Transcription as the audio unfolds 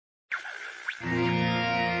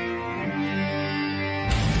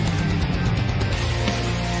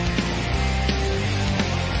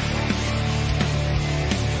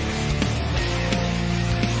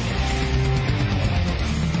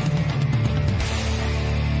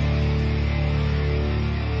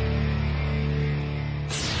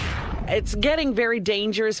it's getting very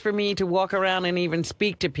dangerous for me to walk around and even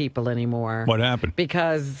speak to people anymore. What happened?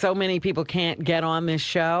 Because so many people can't get on this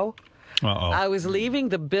show. Uh-oh. I was leaving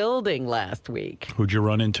the building last week. Who'd you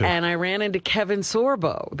run into? And I ran into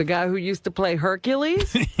Sorbo, the guy who used to play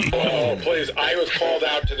Hercules. Oh, please. I was called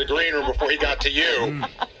out to the green room before he got to you.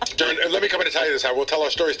 Let me come in and tell you this, how we'll tell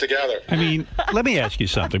our stories together. I mean, let me ask you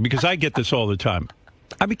something, because I get this all the time.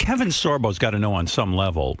 I mean, Sorbo's got to know on some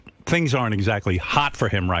level things aren't exactly hot for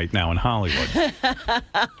him right now in Hollywood.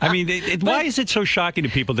 I mean, why is it so shocking to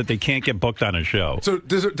people that they can't get booked on a show? So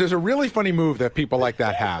there's a really funny move that people like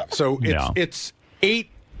that have. So it's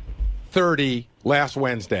 8:30 last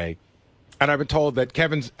Wednesday, and I've been told that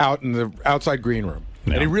Kevin's out in the outside green room,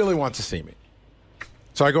 and he really wants to see me.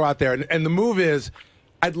 So I go out there, and the move is,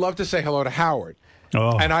 I'd love to say hello to Howard.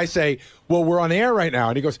 Oh. And I say, well, we're on air right now.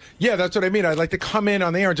 And he goes, yeah, that's what I mean. I'd like to come in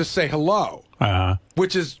on the air and just say hello,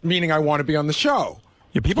 which is meaning I want to be on the show.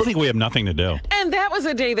 Yeah, people think we have nothing to do. And that was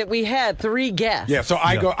a day that we had 3 guests. Yeah, so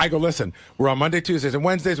I go, listen, we're on Monday, Tuesdays, and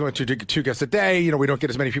Wednesdays. We want to do 2 guests a day. You know, we don't get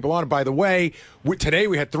as many people on. And by the way, today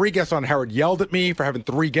we had 3 guests on. Howard yelled at me for having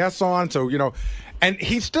 3 guests on. So, you know, and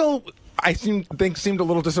he still, I seemed a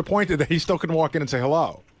little disappointed that he still couldn't walk in and say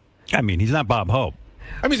hello. I mean, he's not Bob Hope.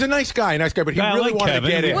 I mean, he's a nice guy, but he really wanted to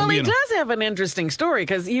get in. Well, he does have an interesting story,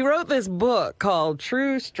 because he wrote this book called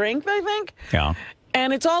True Strength, I think. Yeah.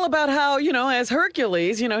 And it's all about how, you know, as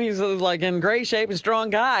Hercules, you know, he's like in great shape, a strong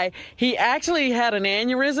guy. He actually had an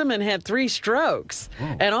aneurysm and had 3 strokes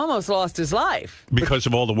and almost lost his life. Because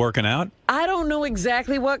of all the working out? I don't know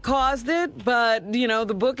exactly what caused it, but, you know,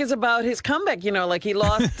 the book is about his comeback. You know, like he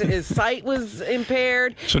lost, his sight was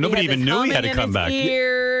impaired. So nobody even knew he had to come back.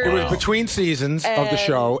 It was between seasons of the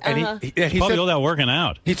show, and he probably said, all that working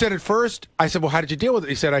out. He said at first, I said, well, how did you deal with it?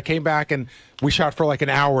 He said, I came back and we shot for like an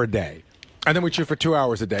hour a day. And then we shoot for 2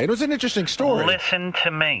 hours a day. It was an interesting story. Listen to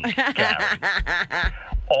me, Gary.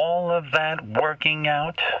 All of that working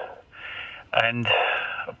out and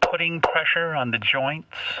putting pressure on the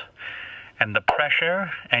joints and the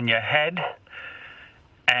pressure and your head,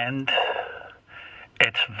 and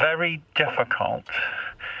it's very difficult.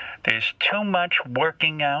 There's too much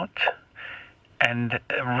working out, and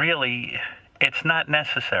really, it's not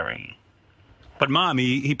necessary. But, Mom,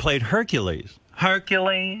 he played Hercules.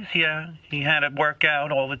 Hercules, yeah. He had to work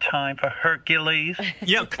out all the time for Hercules.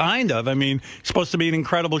 Yeah, kind of. I mean, he's supposed to be in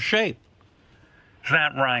incredible shape. Is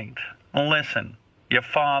that right? Listen, your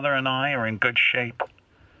father and I are in good shape.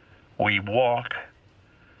 We walk.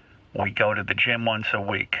 We go to the gym once a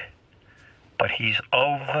week. But he's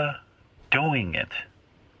overdoing it.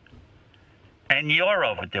 And you're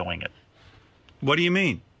overdoing it. What do you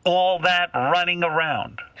mean? All that running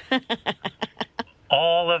around.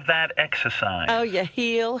 All of that exercise. Oh, your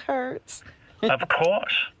heel hurts. Of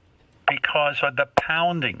course, because of the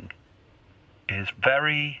pounding is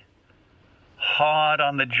very hard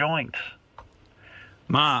on the joints.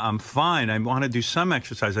 Ma, I'm fine. I want to do some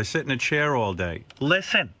exercise. I sit in a chair all day.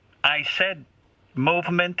 Listen, I said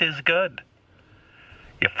movement is good.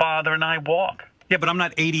 Your father and I walk. Yeah, but I'm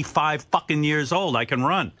not 85 fucking years old. I can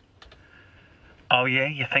run. Oh, yeah?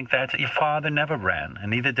 You think that's... Your father never ran,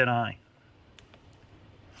 and neither did I.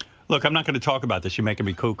 Look, I'm not going to talk about this. You're making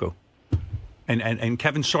me cuckoo. And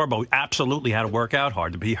Kevin Sorbo absolutely had to work out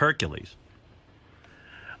hard to be Hercules.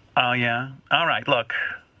 Oh, yeah? All right, look.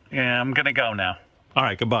 Yeah, I'm going to go now. All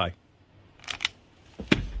right, goodbye.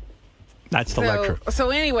 That's the lecture. So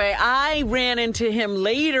anyway, I ran into him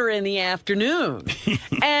later in the afternoon.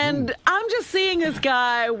 And I'm just seeing this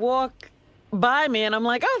guy walk by me, and I'm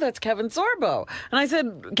like, oh, that's Kevin Sorbo. And I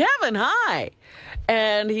said, Kevin, hi.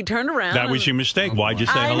 And he turned around. That was your mistake. Why'd you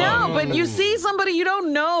say hello? I know, but you see somebody, you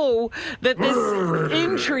don't know that this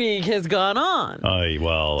intrigue has gone on.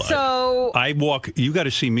 So I walk. You got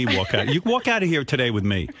to see me walk out. You walk out of here today with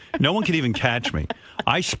me. No one can even catch me.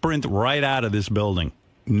 I sprint right out of this building.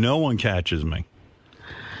 No one catches me.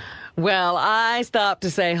 Well, I stopped to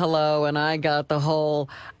say hello, and I got the whole,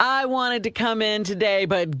 I wanted to come in today,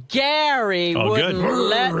 but Gary wouldn't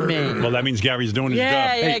let me. Well, that means Gary's doing his job.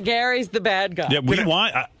 Yeah, hey, Gary's the bad guy. Yeah,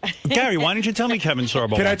 Gary, why don't you tell me Kevin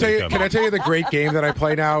Sorbo? Can I tell you the great game that I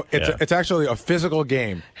play now? It's actually a physical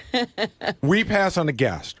game. We pass on a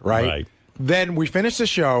guest, right? Then we finish the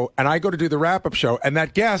show, and I go to do the wrap-up show, and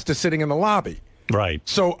that guest is sitting in the lobby. Right.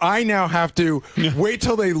 So I now have to wait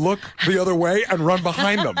till they look the other way and run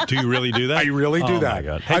behind them. Do you really do that? I really do that. My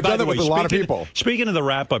God. Hey, I've done that with a lot of people. Speaking of the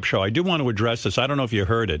wrap-up show, I do want to address this. I don't know if you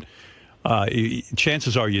heard it.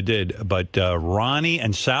 Chances are you did, but Ronnie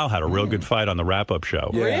and Sal had a real good fight on the wrap-up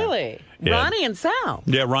show. Yeah. Really? Yeah. Ronnie and Sal?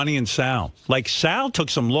 Yeah, Ronnie and Sal. Like, Sal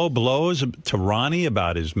took some low blows to Ronnie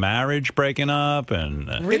about his marriage breaking up. And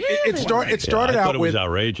really? It started out it with... was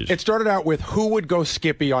outrageous. It started out with who would go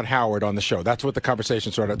Skippy on Howard on the show. That's what the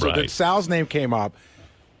conversation started. So then Sal's name came up,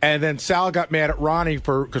 and then Sal got mad at Ronnie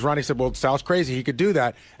because Ronnie said, well, Sal's crazy. He could do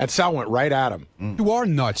that. And Sal went right at him. You are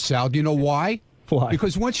nuts, Sal. Do you know why? Why?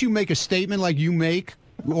 Because once you make a statement like you make,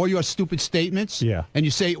 all your stupid statements, and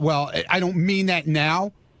you say, well, I don't mean that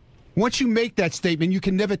now, once you make that statement, you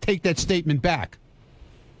can never take that statement back.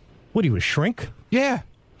 What, are you a shrink? Yeah.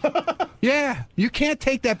 Yeah, you can't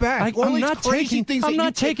take that back. I'm not taking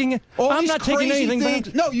anything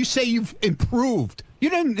back. No, you say you've improved. You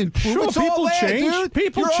didn't improve. Sure, it's people all there, change. Dude.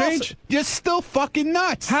 People change. You're still fucking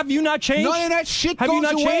nuts. Have you not changed? None of that shit Have goes you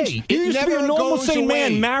not away. changed? You used to be a normal, sane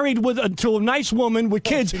man, married to a nice woman with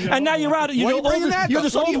kids, and now you're out. You're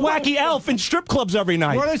this old wacky elf in strip clubs every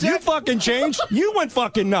night. You fucking changed. You went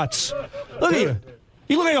fucking nuts. Look at you.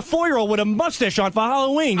 You look like a 4-year-old with a mustache on for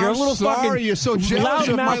Halloween. You're a little fucking you're so jealous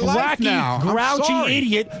of my life wacky, now. grouchy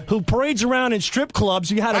idiot who parades around in strip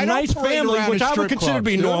clubs. You had a nice family, which I would consider to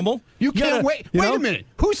be normal. You can't wait. Wait a minute.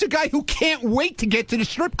 Who's the guy who can't wait to get to the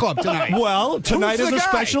strip club tonight? Well, tonight is a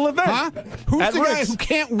special event. Huh? Who's the guy who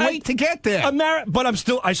can't wait to get there? But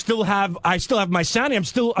I still have my sanity. I'm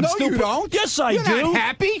still. No, you don't. Yes, I do. You're not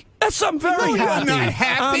happy. Yes, I'm very happy. You're not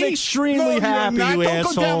happy. I'm extremely happy, you asshole.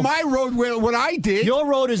 Don't go down my road where what I did. Your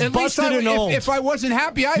road is busted and old. If I wasn't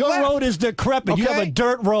happy, I'd Your left. road is decrepit. Okay? You have a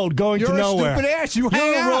dirt road going to nowhere. You're a stupid ass. You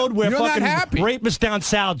hang You're a road where You're fucking not happy. rapists down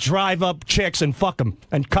south drive up chicks and fuck them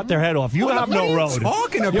and cut their head off. You have no road. What are you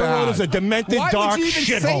talking about? Your road is a demented, dark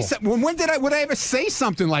shithole. When would I ever say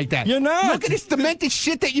something like that? You're not. Look at this demented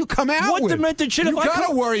shit that you come out with. What demented shit? You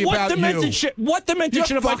gotta worry about you. What demented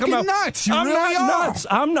shit if I come out? You're fucking nuts. You I'm really not are. nuts.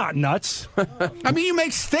 I'm not nuts. I mean, you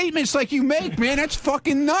make statements like you make, man. That's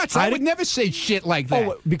fucking nuts. I would never say shit like that.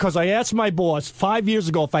 Oh, because I asked my boss 5 years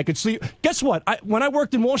ago if I could sleep. Guess what? When I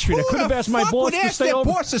worked in Wall Street, I could have asked my boss to stay over.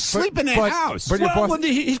 Boss to sleep in their house. But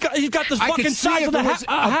he's got this fucking size of the house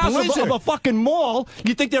of a fucking mall.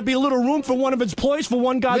 You think there'd be a little room for one of his employees for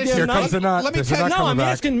one goddamn night? Let me tell you. No, I'm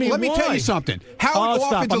asking me. Let me tell you something. Howard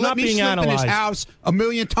offered to let me sleep in his house a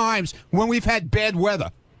million times when we've had bad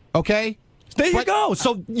weather. Okay. There you go.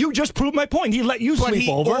 So you just proved my point. He let you sleep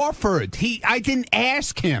over. But he offered. I didn't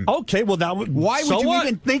ask him. Okay, well, why would you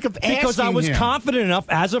even think of asking him? Because I was confident enough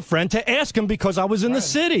as a friend to ask him because I was in the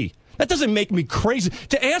city. That doesn't make me crazy.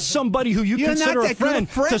 To ask somebody who you consider a friend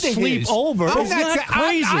to sleep over is not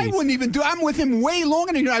crazy. I wouldn't even do. I'm with him way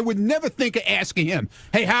longer than you. I would never think of asking him.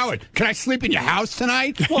 Hey, Howard, can I sleep in your house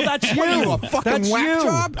tonight? Well, that's you. What are you, a fucking whack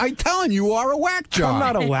job? I'm telling you, you are a whack job. I'm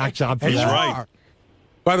not a whack job. He's right.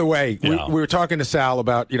 By the way, we were talking to Sal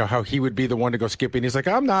about, how he would be the one to go skipping. And he's like,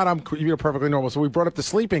 I'm not. You're perfectly normal. So we brought up the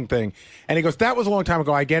sleeping thing. And he goes, that was a long time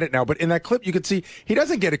ago. I get it now. But in that clip, you could see he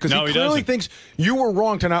doesn't get it because he clearly thinks you were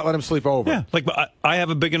wrong to not let him sleep over. Yeah, like I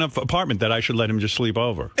have a big enough apartment that I should let him just sleep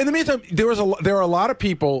over. In the meantime, there are a lot of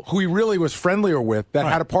people who he really was friendlier with that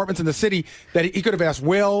had apartments in the city that he could have asked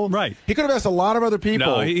Will. Right. He could have asked a lot of other people.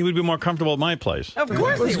 No, he would be more comfortable at my place. Of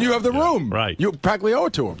course you have the room. Right. You practically owe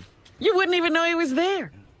it to him. You wouldn't even know he was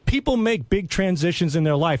there. People make big transitions in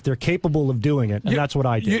their life. They're capable of doing it, and that's what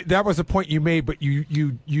I did. That was the point you made, but you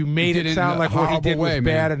made it sound like what he did was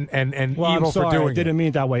bad and evil for doing it. I didn't mean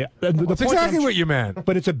it that way. That's exactly what you meant.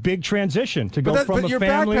 But it's a big transition to go from a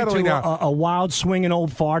family to a wild swinging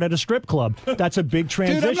old fart at a strip club. That's a big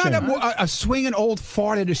transition. Dude, I'm not a swinging old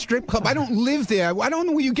fart at a strip club. I don't live there. I don't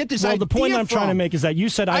know where you get this idea from. Well, the point I'm trying to make is that you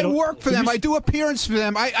said I work for them. I do appearances for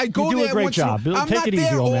them. I go there. You do a great job. Take it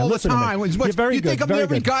easy, old man. Listen to me. You're very good. You think I'm there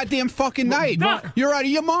every goddamn fucking night? You're out of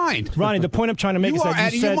your mind. Ronnie, the point I'm trying to make is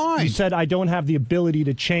that you said I don't have the ability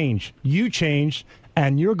to change. You changed,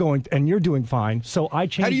 and you're doing fine. So I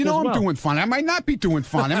changed. How do you know I'm doing fine? I might not be doing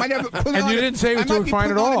fine. I might have. And you didn't say he was doing fine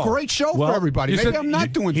at all. A great show for everybody. Maybe I'm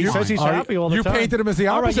not doing fine. He says he's happy all the time. You painted him as the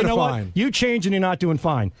opposite of fine. What? You changed and you're not doing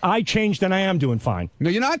fine. I changed and I am doing fine. No,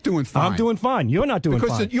 you're not doing fine. I'm doing fine. You're not doing fine.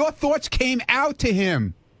 Because your thoughts came out to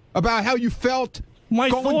him about how you felt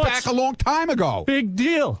going back a long time ago. Big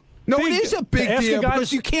deal. No, it is a big deal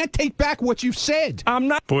because you can't take back what you've said. I'm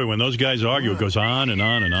not. Boy, when those guys argue, it goes on and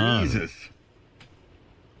on and on. Jesus.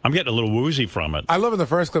 I'm getting a little woozy from it. I love in the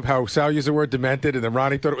first clip how Sal used the word demented, and then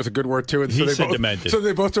Ronnie thought it was a good word too. And he said demented. So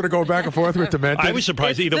they both sort of go back and forth with demented. I was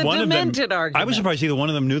surprised either one of them. I was surprised either one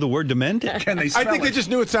of them knew the word demented. I think they just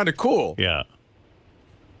knew it sounded cool. Yeah.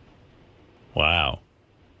 Wow.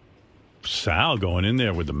 Sal going in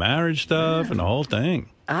there with the marriage stuff and the whole thing.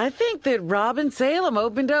 I think that Robin Salem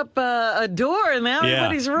opened up a door and now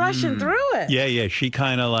everybody's rushing through it. Yeah. She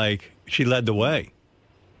kind of she led the way.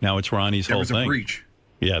 Now it's Ronnie's whole thing. There was a breach.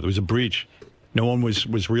 Yeah, there was a breach. No one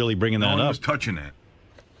was really bringing that up. No one was touching it.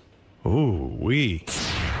 Ooh, wee.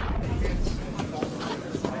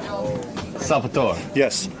 Salvatore.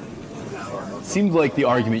 Yes. Seemed like the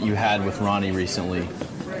argument you had with Ronnie recently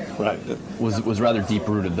was rather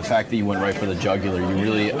deep-rooted. The fact that you went right for the jugular, you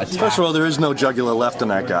really attacked. First of all, there is no jugular left in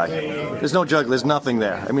that guy. There's no jugular. There's nothing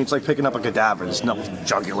there. I mean, it's like picking up a cadaver. There's no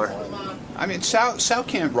jugular. I mean, Sal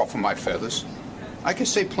can't ruffle my feathers. I can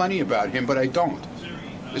say plenty about him, but I don't.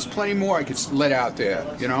 There's plenty more I could let out there,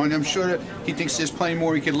 you know, and I'm sure that he thinks there's plenty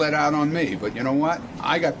more he could let out on me. But you know what?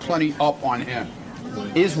 I got plenty up on him.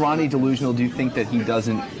 Is Ronnie delusional? Do you think that he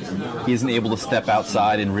isn't able to step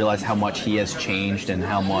outside and realize how much he has changed and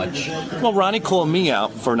how much? Well, Ronnie called me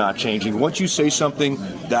out for not changing. Once you say something,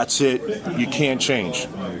 that's it. You can't change.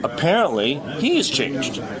 Apparently, he has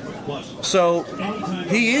changed. So,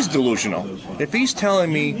 he is delusional. If he's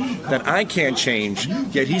telling me that I can't change,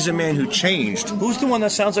 yet he's a man who changed, who's the one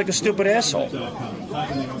that sounds like a stupid asshole?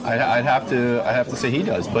 I'd have to say he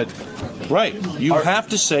does, but right. You have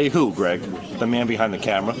to say who, Greg? The man behind the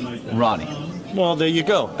camera? Ronnie. Well, there you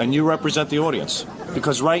go. And you represent the audience.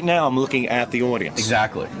 Because right now I'm looking at the audience.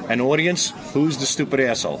 Exactly. An audience, who's the stupid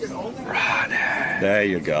asshole? Ronnie. There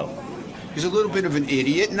you go. He's a little bit of an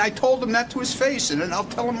idiot, and I told him that to his face, and then I'll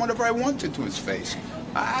tell him whatever I wanted to his face.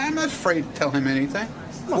 I'm not afraid to tell him anything.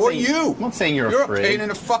 Or you. I'm not saying you're afraid. afraid. You're a pain in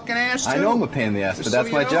the fucking ass, too. I know I'm a pain in the ass, but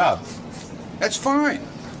that's my job. That's fine.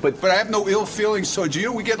 But I have no ill feelings towards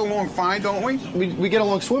you. We get along fine, don't we? We get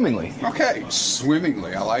along swimmingly. Okay,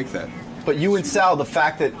 swimmingly. I like that. But you and Sal, the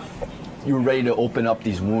fact that you were ready to open up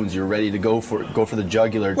these wounds, you're ready to go for the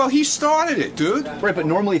jugular. Well, he started it, dude. Right, but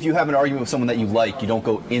normally if you have an argument with someone that you like, you don't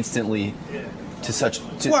go instantly to use such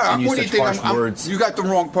harsh words. You got the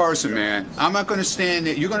wrong person, man. I'm not going to stand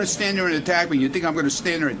there. You're going to stand there and attack me. You think I'm going to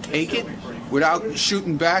stand there and take it without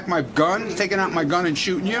shooting back my gun, taking out my gun and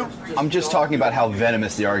shooting you? I'm just talking about how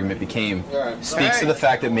venomous the argument became. Speaks to the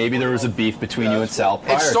fact that maybe there was a beef between you and Sal prior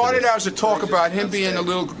to this. It started out as a talk about him being a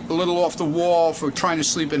little off the wall for trying to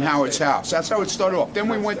sleep in Howard's house. That's how it started off. Then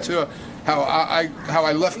we went to how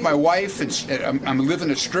I left my wife and I'm living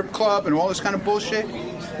in a strip club and all this kind of bullshit.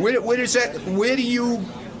 Where do you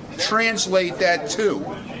translate that to?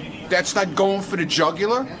 That's not going for the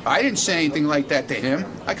jugular? I didn't say anything like that to him.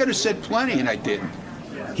 I could have said plenty, and I didn't.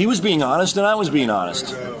 He was being honest, and I was being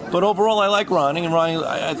honest. But overall, I like Ronnie, and Ronnie,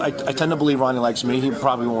 I tend to believe Ronnie likes me. He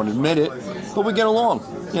probably won't admit it, but we get along.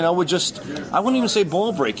 You know, I wouldn't even say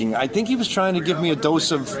ball breaking. I think he was trying to give me a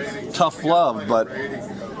dose of tough love, but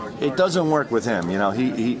it doesn't work with him. You know,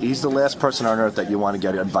 he's the last person on earth that you want to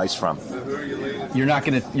get advice from. You're not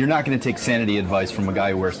gonna take sanity advice from a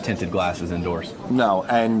guy who wears tinted glasses indoors. No,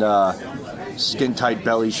 and skin tight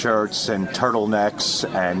belly shirts and turtlenecks,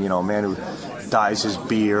 and a man who dyes his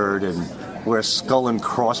beard and wears skull and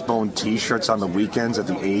crossbone T-shirts on the weekends at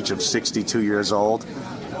the age of 62 years old.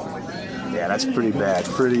 Yeah, that's pretty bad.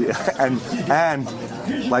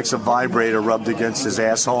 And likes a vibrator rubbed against his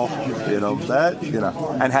asshole.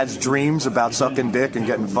 And has dreams about sucking dick and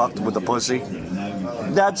getting fucked with the pussy.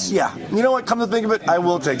 Yeah. You know what? Come to think of it, I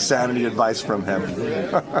will take sanity advice from him.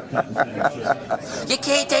 You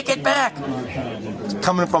can't take it back. It's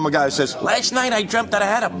coming from a guy who says, last night I dreamt that I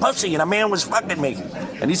had a pussy and a man was fucking me.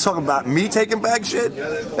 And he's talking about me taking back shit?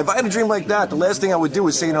 If I had a dream like that, the last thing I would do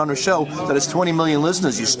is say it on the show that it's 20 million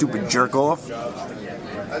listeners, you stupid jerk off.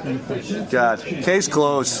 God. Case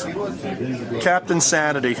closed. Captain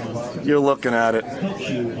Sanity. You're looking at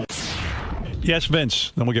it. Yes,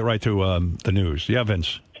 Vince. Then we'll get right to the news. Yeah,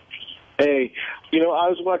 Vince. Hey, I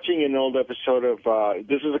was watching an old episode of,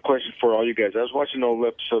 this is a question for all you guys. I was watching an old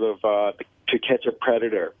episode of To Catch a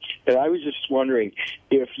Predator. And I was just wondering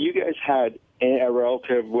if you guys had a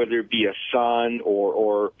relative, whether it be a son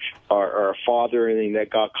or a father or anything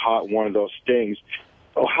that got caught in one of those things,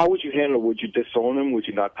 how would you handle it? Would you disown him? Would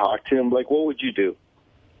you not talk to him? Like, what would you do?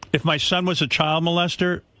 If my son was a child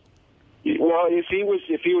molester? Well, if he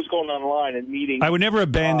was going online and meeting, I would never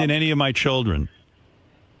abandon any of my children.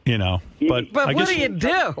 But what do you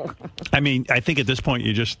do? I mean, I think at this point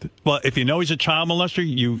if you know he's a child molester,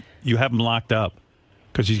 you have him locked up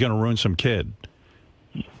because he's going to ruin some kid.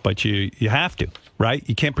 But you have to, right?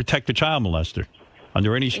 You can't protect a child molester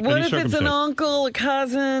under any circumstance. What if it's an uncle, a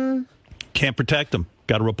cousin? Can't protect him.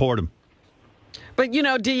 Got to report him. But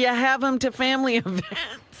do you have him to family events?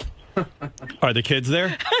 Are the kids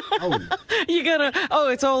there? You gonna? Oh,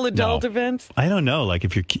 it's all adult events. I don't know. Like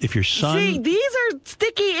if your son. See, these are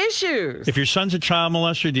sticky issues. If your son's a child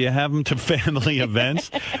molester, do you have him to family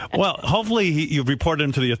events? Well, hopefully you've reported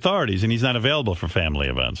him to the authorities, and he's not available for family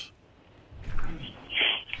events.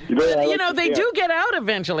 You know, they do get out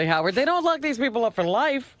eventually, Howard. They don't lock these people up for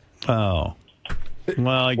life. Oh.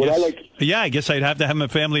 Well, I guess I'd have to have him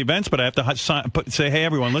at family events, but I have to say, hey,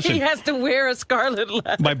 everyone, listen. He has to wear a scarlet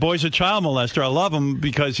letter. My boy's a child molester. I love him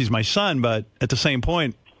because he's my son, but at the same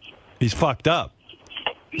point, he's fucked up.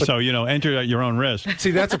 So, you know, enter at your own risk.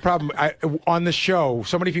 See, that's a problem. On the show,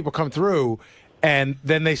 so many people come through, and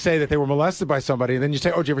then they say that they were molested by somebody, and then you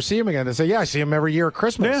say, oh, did you ever see him again? They say, yeah, I see him every year at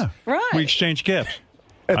Christmas. Yeah. Right. We exchange gifts.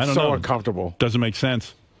 It's so uncomfortable. Doesn't make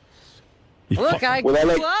sense. Look, I grew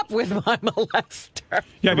up with my molester.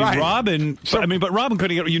 Yeah, I mean, Robin. But Robin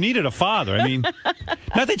couldn't get. You needed a father. I mean,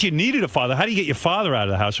 not that you needed a father. How do you get your father out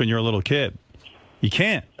of the house when you're a little kid? You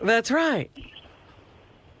can't. That's right.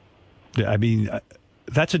 I mean,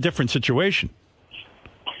 that's a different situation.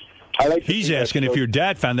 He's asking if your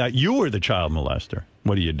dad found out you were the child molester.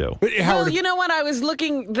 What do you do? Well, you know what? I was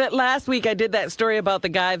looking that last week. I did that story about the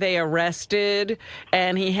guy they arrested,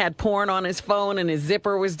 and he had porn on his phone, and his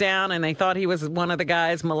zipper was down, and they thought he was one of the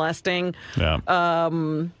guys molesting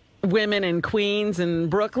women in Queens and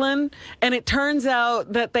Brooklyn. And it turns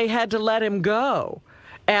out that they had to let him go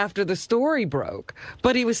after the story broke.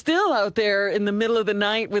 But he was still out there in the middle of the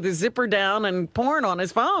night with his zipper down and porn on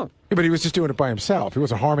his phone. Yeah, but he was just doing it by himself. He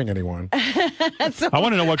wasn't harming anyone. So I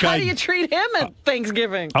want to know what guy. How do you treat him at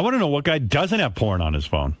Thanksgiving? I want to know what guy doesn't have porn on his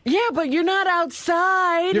phone. Yeah, but you're not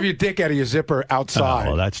outside. You have your dick out of your zipper outside. Oh,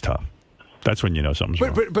 well, that's tough. That's when you know something's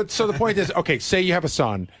wrong. But so the point is, okay, say you have a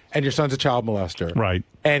son, and your son's a child molester. Right.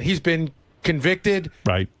 And he's been convicted.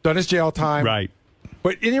 Right. Done his jail time. Right.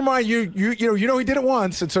 But in your mind, you know he did it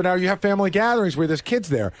once, and so now you have family gatherings where there's kids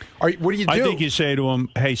there. What do you do? I think you say to him,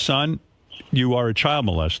 hey, son, you are a child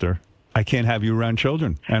molester. I can't have you around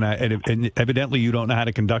children. And evidently you don't know how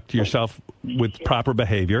to conduct yourself with proper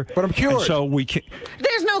behavior. But I'm cured. And so we can't.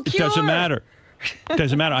 There's no cure. It doesn't matter. It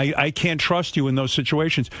doesn't matter. I can't trust you in those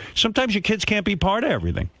situations. Sometimes your kids can't be part of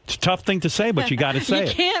everything. It's a tough thing to say, but you got to say it.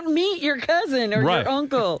 You can't meet your cousin or your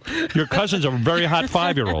uncle. Your cousin's a very hot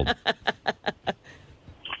 5-year-old.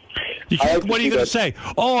 What are you going to say?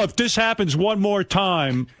 Oh, if this happens one more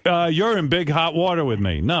time, you're in big hot water with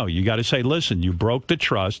me. No, you got to say, listen, you broke the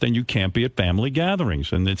trust and you can't be at family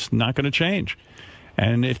gatherings, and it's not going to change.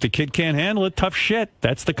 And if the kid can't handle it, tough shit.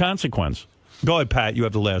 That's the consequence. Go ahead, Pat. You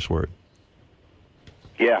have the last word.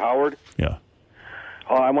 Yeah, Howard? Yeah.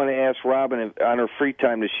 I want to ask Robin, on her free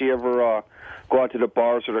time, does she ever go out to the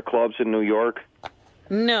bars or the clubs in New York?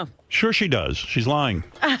 No. Sure she does. She's lying.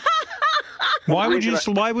 Why would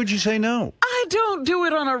you say no? I don't do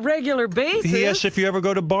it on a regular basis. He asked if you ever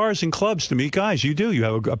go to bars and clubs to meet guys. You do. You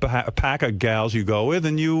have a pack of gals you go with,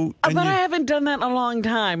 and you. But I haven't done that in a long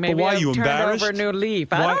time. Maybe why, I've you turned embarrassed? over a new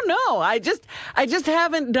leaf. I don't know. I just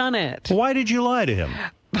haven't done it. Why did you lie to him?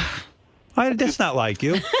 That's not like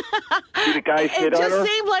you. Did the guys hit on her? It just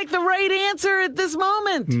seemed like the right answer at this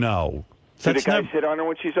moment. No. Did the guys hit on her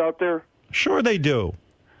when she's out there? Sure they do.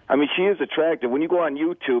 I mean, she is attractive. When you go on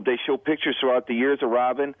YouTube, they show pictures throughout the years of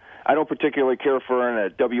Robin. I don't particularly care for her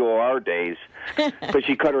in the WOR days, but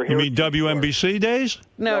she cut her hair. You mean WNBC days?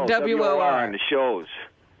 No, WOR on the shows.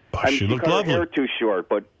 Oh, she looked cut lovely. Her hair too short,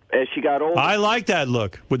 but as she got older, I like that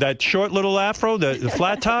look with that short little afro, the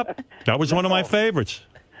flat top. That was one of my favorites.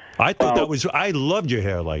 I thought I loved your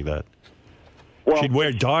hair like that. Well, she'd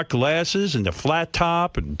wear dark glasses and the flat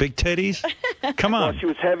top and big titties. Come on. Well, she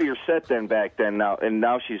was heavier set back then,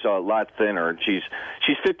 now she's a lot thinner. And she's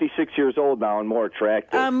 56 years old now and more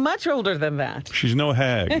attractive. I'm much older than that. She's no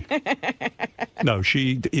hag. No,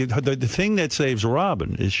 the thing that saves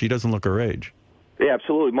Robin is she doesn't look her age. Yeah,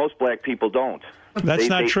 absolutely. Most black people don't. That's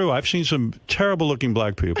not true. I've seen some terrible-looking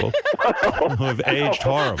black people who have aged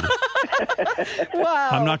horribly. Wow.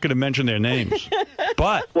 I'm not going to mention their names.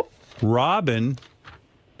 But Robin,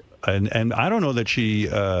 and I don't know that she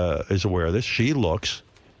is aware of this, she looks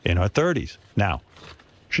in her 30s. Now,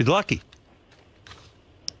 she's lucky.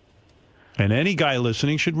 And any guy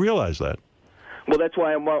listening should realize that. Well, that's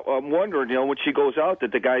why I'm wondering, when she goes out,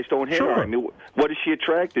 that the guys don't hit her. I mean, what is she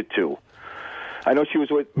attracted to? I know she was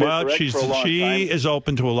with Mr. X for a long time. She is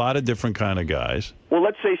open to a lot of different kind of guys. Well,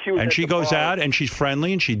 let's say she was. And she goes out and she's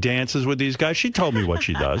friendly and she dances with these guys. She told me what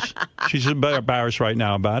she does. She's embarrassed right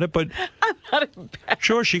now about it, but I'm not embarrassed.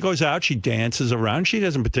 Sure, she goes out, she dances around. She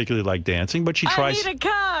doesn't particularly like dancing, but she tries. I need a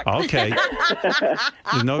cock. Okay.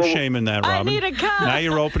 There's no shame in that, Robin. I need a cock. Now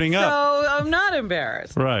you're opening up. So I'm not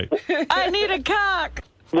embarrassed. Right. I need a cock.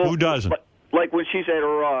 Well, Who doesn't? Like when she's at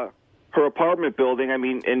her apartment building, I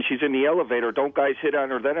mean, and she's in the elevator, don't guys hit on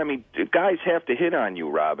her then? I mean, guys have to hit on you,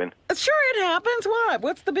 Robin. Sure, it happens. What?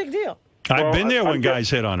 What's the big deal? I've been there when guys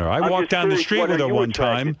hit on her. I walked down the street with her one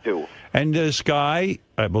time, and this guy,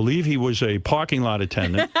 I believe he was a parking lot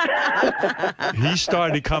attendant, he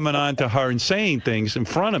started coming on to her and saying things in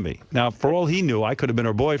front of me. Now, for all he knew, I could have been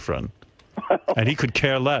her boyfriend, and he could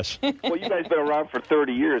care less. Well, you guys been around for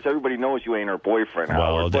 30 years. Everybody knows you ain't her boyfriend,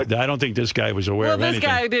 Howard. Well, I don't think this guy was aware of anything.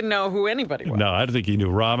 Well, this guy didn't know who anybody was. No, I don't think he knew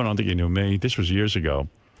Robin. I don't think he knew me. This was years ago.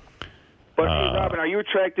 But, Robin, are you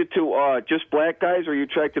attracted to just black guys, or are you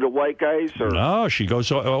attracted to white guys? Or? No, she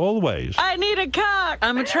goes all the ways. I need a cock.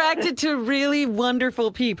 I'm attracted to really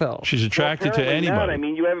wonderful people. She's attracted to anybody. Not. I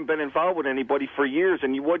mean, you haven't been involved with anybody for years,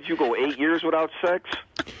 and what did you go 8 years without sex?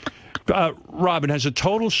 Robin, has a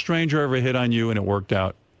total stranger ever hit on you and it worked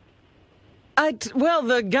out? Well,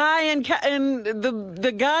 the guy in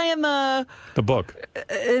the guy in the book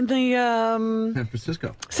in the San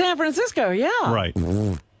Francisco. San Francisco, yeah. Right.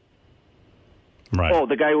 Right. Oh,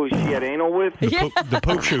 the guy who she had anal with? The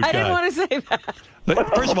poop shoot guy. I didn't want to say that.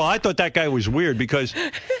 First of all, I thought that guy was weird because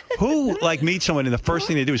who, meets someone and the first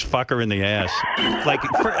thing they do is fuck her in the ass?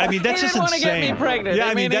 I mean, that's just insane. He didn't want to get me pregnant. Yeah,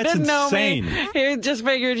 I mean that's he didn't insane. Know me. He just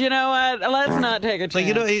figured, you know what, let's not take a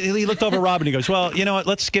chance. He looked over Robin and he goes, well, you know what,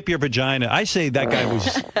 let's skip your vagina. I say that guy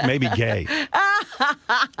was maybe gay.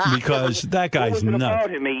 Because that guy's nuts.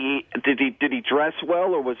 About him? Did he dress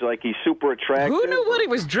well, or was he super attractive? Who knew what he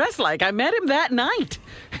was dressed like? I met him that night.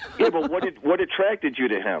 Yeah, but what attracted you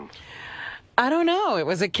to him? I don't know. It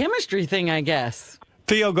was a chemistry thing, I guess.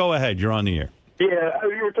 Theo, go ahead. You're on the air. Yeah,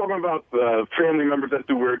 you were talking about family members that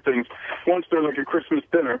do weird things. Once during a Christmas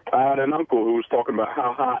dinner, I had an uncle who was talking about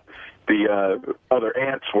how hot the other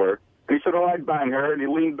aunts were. And he said, oh, I'd bang her. And he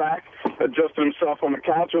leaned back, adjusted himself on the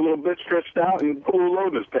couch a little bit, stretched out, and blew a load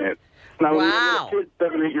in his pants. Now, when you're a kid,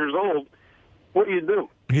 7, 8 years old, what do?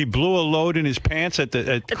 He blew a load in his pants at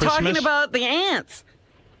Christmas? Talking about the ants.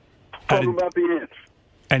 Talking about the ants.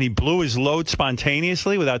 And he blew his load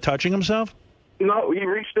spontaneously without touching himself? No, he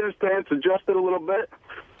reached in his pants, adjusted a little bit,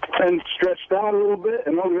 and stretched out a little bit,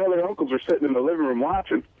 and all the other uncles are sitting in the living room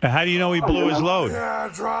watching. How do you know he blew his load? Yeah,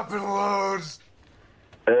 dropping loads.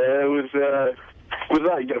 It was that. You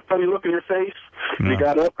got a funny look in your face. No. He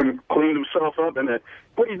got up and cleaned himself up, and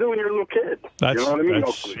what are you doing when you're a little kid? That's, you know what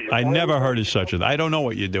I mean? I never heard of such a. I don't know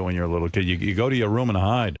what you do when you're a little kid. You go to your room and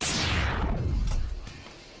hide.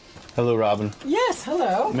 Hello, Robin. Yes,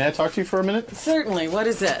 hello. May I talk to you for a minute? Certainly. What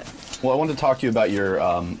is it? Well, I wanted to talk to you about your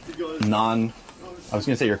I was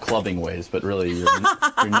going to say your clubbing ways, but really your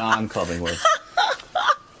non-clubbing ways.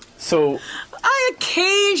 So, I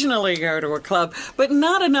occasionally go to a club, but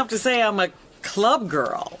not enough to say I'm a club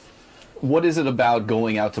girl. What is it about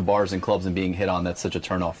going out to bars and clubs and being hit on that's such a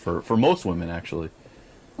turnoff for most women, actually?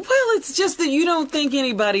 Well, it's just that you don't think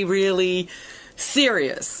anybody really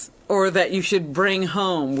serious or that you should bring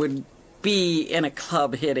home would be in a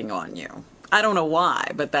club hitting on you. I don't know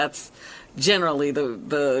why, but that's generally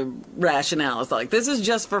the rationale. It's like, this is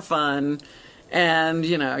just for fun, and,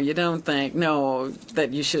 you don't think, that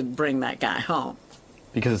you should bring that guy home.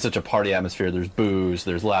 Because it's such a party atmosphere. There's booze,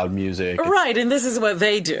 there's loud music. Right, and this is what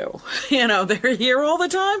they do. They're here all the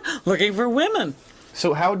time looking for women.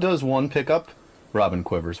 So how does one pick up Robin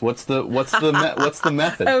Quivers? What's the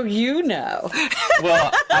method? Oh, you know.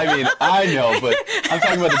 Well, I mean, I know, but I'm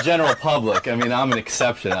talking about the general public. I mean, I'm an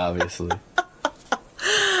exception, obviously.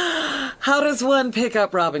 How does one pick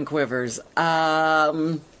up Robin Quivers? How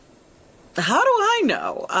do I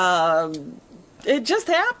know? It just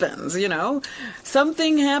happens,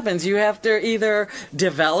 Something happens. You have to either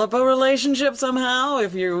develop a relationship somehow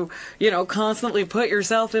if you constantly put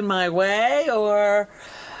yourself in my way, or,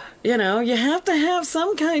 you have to have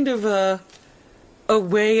some kind of a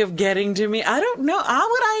way of getting to me. I don't know. How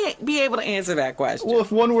would I be able to answer that question? Well,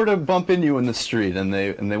 if one were to bump into you in the street and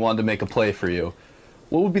they wanted to make a play for you,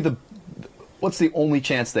 what would be what's the only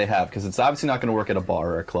chance they have? Because it's obviously not going to work at a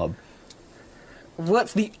bar or a club.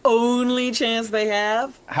 What's the only chance they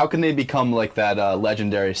have? How can they become like that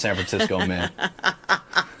legendary San Francisco man?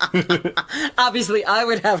 Obviously, I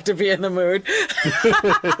would have to be in the mood.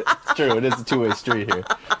 It's true. It is a two-way street here.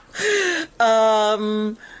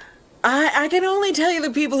 I can only tell you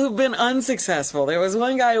the people who've been unsuccessful. There was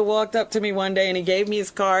one guy who walked up to me one day and he gave me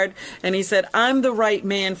his card and he said, I'm the right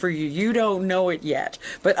man for you. You don't know it yet,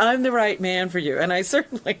 but I'm the right man for you. And I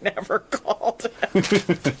certainly never called him.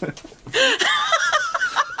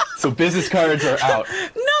 So business cards are out.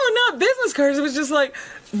 No, not business cards. It was just like,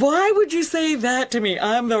 why would you say that to me?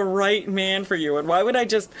 I'm the right man for you. And why would I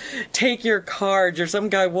just take your cards? You're some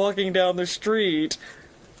guy walking down the street.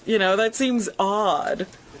 You know, that seems odd.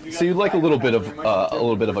 So you'd like a little bit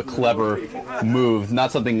of a clever move,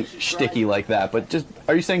 not something shticky like that, but just,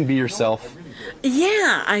 are you saying be yourself?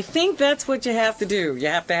 Yeah, I think that's what you have to do. You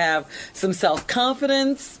have to have some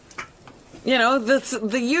self-confidence. You know,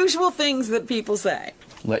 the usual things that people say.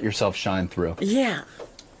 Let yourself shine through. Yeah.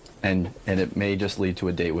 And it may just lead to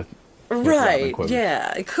a date with right.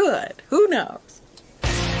 Yeah, it could. Who knows?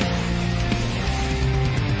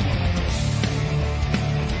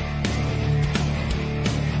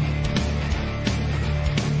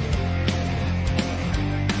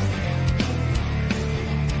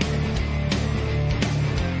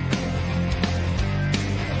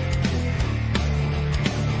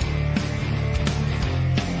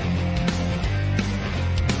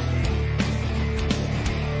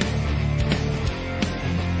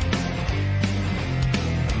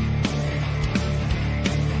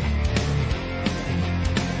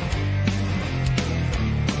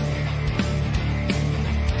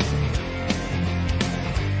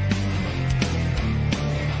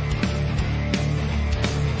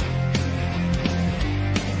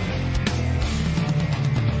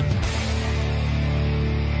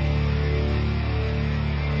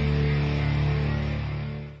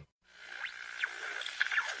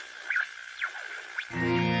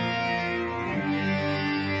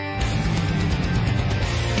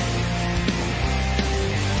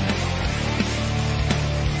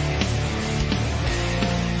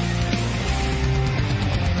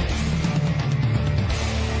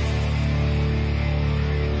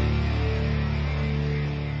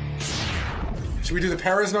 Should we do the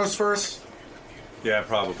Perez notes first? Yeah,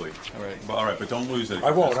 probably. All right, but don't lose it.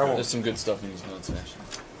 I won't. There's some good stuff in these notes,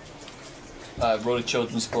 actually. Wrote a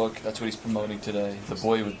children's book. That's what he's promoting today. The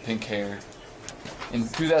Boy with Pink Hair. In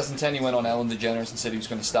 2010, he went on Ellen DeGeneres and said he was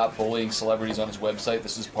going to stop bullying celebrities on his website.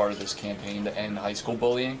 This is part of this campaign to end high school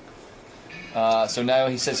bullying. So now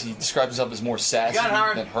he says he describes himself as more sassy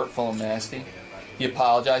than hurtful and nasty. He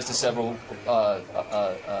apologized to several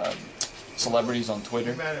celebrities on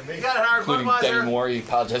Twitter, including Demi Moore. He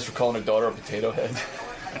apologized for calling her daughter a potato head.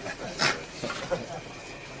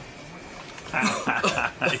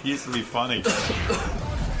 It used to be funny.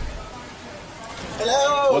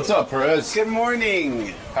 Hello. What's up, Perez? Good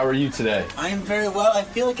morning. How are you today? I'm very well. I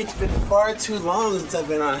feel like it's been far too long since I've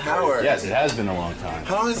been on Howard. Yes, it has been a long time.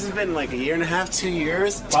 How long has it been? Like a year and a half, 2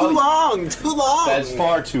 years? Probably, too long. Too long. That's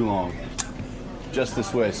far too long. Just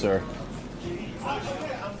this way, sir.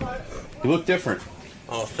 You look different.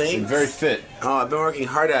 Oh, thanks. You're very fit. Oh, I've been working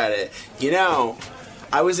hard at it. You know,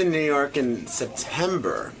 I was in New York in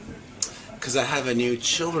September because I have a new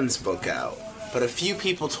children's book out. But a few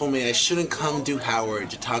people told me I shouldn't come do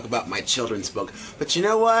Howard to talk about my children's book. But you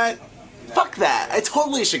know what? Fuck that. I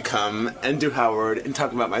totally should come and do Howard and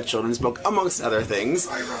talk about my children's book, amongst other things,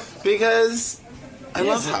 because I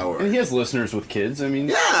love Howard. And he has listeners with kids. I mean,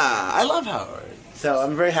 yeah, I love Howard. So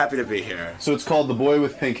I'm very happy to be here. So it's called The Boy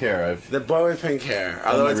with Pink Hair. The Boy with Pink Hair.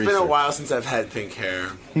 Although it's been a while since I've had pink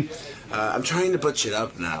hair. I'm trying to butch it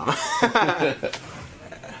up now.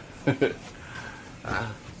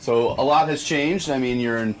 So a lot has changed. I mean,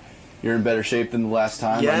 you're in better shape than the last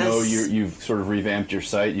time. Yes. I know you've sort of revamped your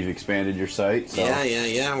site. You've expanded your site. So.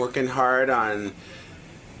 Yeah. Working hard on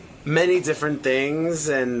many different things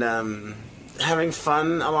and having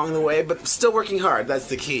fun along the way, but still working hard. That's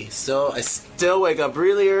the key. I still wake up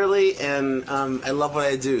really early, and I love what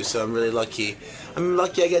I do. So I'm really lucky. I'm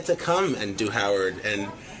lucky I get to come and do Howard,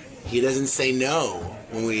 and he doesn't say no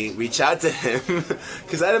when we reach out to him,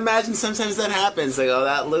 because I'd imagine sometimes that happens. Like, oh,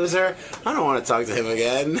 that loser, I don't want to talk to him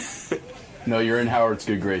again. No, you're in Howard's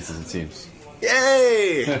good graces, it seems.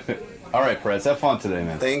 Yay! All right, Perez, have fun today,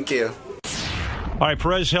 man. Thank you. All right,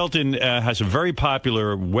 Perez Hilton has a very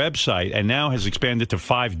popular website and now has expanded to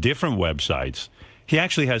 5 different websites. He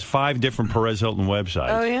actually has 5 different Perez Hilton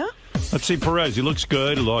websites. Oh, yeah? Let's see, Perez. He looks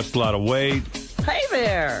good. He lost a lot of weight. Hey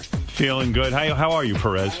there. Feeling good. How are you,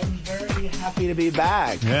 Perez? I'm very happy to be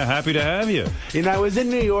back. Yeah, happy to have you. You know, I was in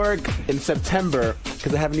New York in September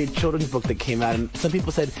because I have a new children's book that came out, and some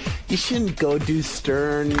people said, you shouldn't go do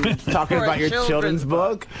Stern talking about your children's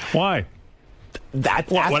book. Why?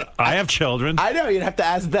 That's what? I have children. I know, you'd have to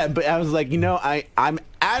ask them, but I was like, you know, I'm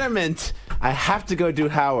adamant I have to go do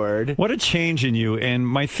Howard. What a change in you. And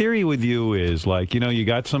my theory with you is, like, you know, you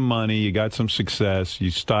got some money, you got some success, you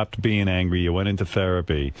stopped being angry, you went into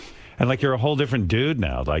therapy, and like you're a whole different dude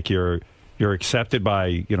now. Like you're accepted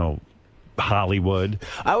by, you know, Hollywood.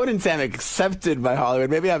 I wouldn't say I'm accepted by Hollywood.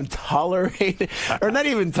 Maybe I'm tolerated, or not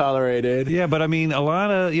even tolerated. Yeah, but I mean, a lot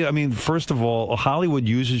of, I mean, first of all, Hollywood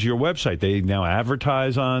uses your website. They now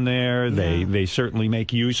advertise on there. Yeah. They certainly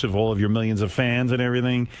make use of all of your millions of fans and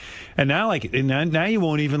everything. And now, now you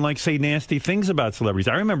won't even say nasty things about celebrities.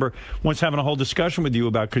 I remember once having a whole discussion with you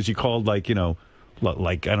about, because you called I don't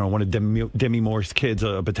know, one of Demi Moore's kids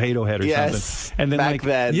a potato head or something. And then back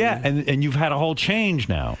then. Yeah, and you've had a whole change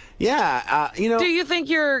now. Yeah, Do you think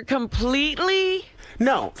you're completely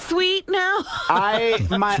sweet now?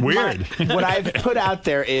 It's weird. What I've put out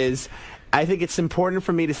there is, I think it's important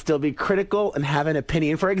for me to still be critical and have an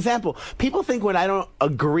opinion. For example, people think when I don't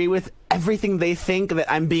agree with everything they think that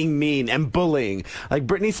I'm being mean and bullying. Like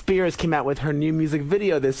Britney Spears came out with her new music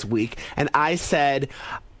video this week, and I said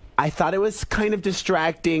I thought it was kind of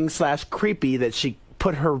distracting / creepy that she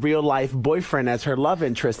put her real-life boyfriend as her love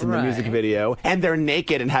interest in the music video, and they're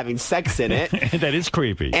naked and having sex in it. That is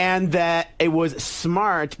creepy. And that it was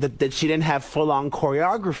smart that she didn't have full-on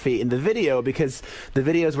choreography in the video, because the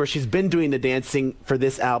videos where she's been doing the dancing for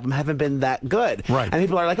this album haven't been that good. Right. And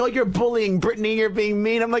people are like, oh, you're bullying Britney, you're being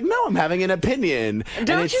mean. I'm like, no, I'm having an opinion.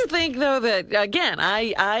 Don't you think, though, that, again,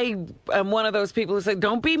 I am one of those people who say,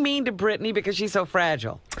 don't be mean to Britney because she's so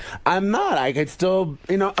fragile. I'm not. I could still,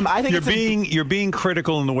 I think you're being critical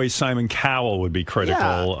in the way Simon Cowell would be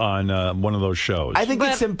critical on one of those shows. I think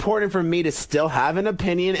it's important for me to still have an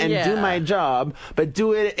opinion and do my job, but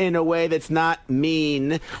do it in a way that's not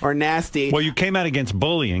mean or nasty. Well, you came out against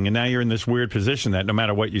bullying, and now you're in this weird position that no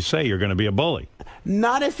matter what you say, you're going to be a bully.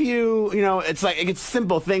 Not if it's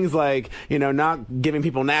simple things like, not giving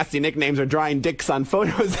people nasty nicknames or drawing dicks on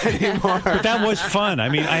photos anymore. But that was fun. I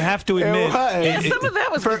mean, I have to admit. Some of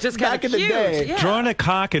that was just kind of cute. Yeah. Drawing a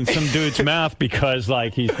cock in some dude's mouth because,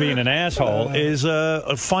 he's being an asshole is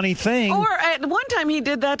a funny thing. Or at one time he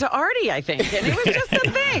did that to Artie, I think, and it was just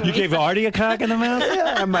a thing. You gave Artie a cock in the mouth?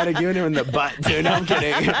 Yeah, I might have given him in the butt, too. No, I'm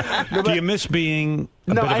kidding. Do you miss being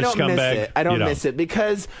a bit of a I don't scumbag? miss it. I don't miss it,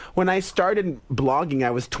 because when I started blogging,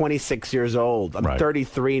 I was 26 years old. I'm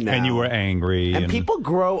 33 now. And you were angry. And people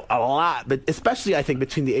grow a lot, but especially, I think,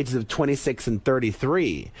 between the ages of 26 and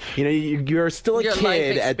 33. You're still a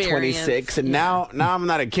kid at 26, and now I'm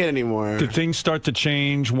not a kid anymore. Did things start to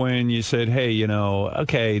change when you said, hey,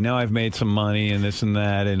 okay, now I've made some money and this and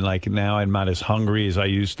that, and now I'm not as hungry as I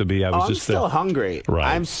used to be. I'm still hungry.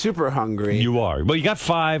 Right. I'm super hungry. You are. Well, you got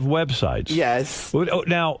 5 websites. Yes.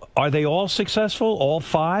 Now, are they all successful, all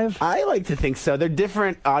 5? I like to think so. They're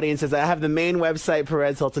different audiences. I have the main website,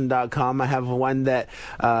 PerezHilton.com. I have one that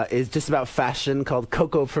is just about fashion called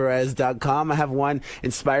CocoPerez.com. I have one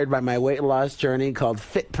inspired by my weight loss journey called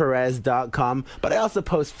FitPerez.com. But I also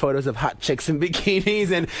post photos of hot chicks in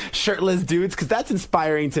bikinis and shirtless dudes, because that's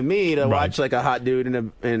inspiring to me to watch a hot dude in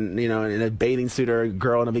a bathing suit or a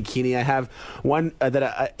girl in a bikini. I have one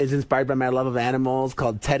that is inspired by my love of animals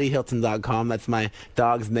called TeddyHilton.com. That's my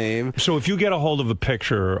dog's name. So if you get a hold of a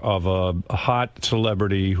picture of a hot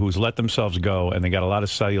celebrity who's let themselves go and they got a lot of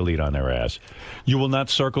cellulite on their ass, you will not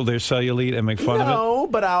circle their cellulite and make fun of it? No,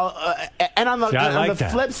 but I'll... and on the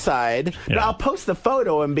flip side, I'll post the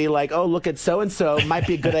photo and be like, oh, look at so-and-so. Might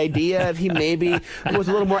be a good idea if he maybe was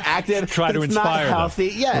a little more active. Try to inspire not healthy.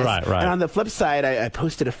 them. Yes. Right. And on the flip side, I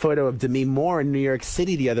posted a photo of Demi Moore in New York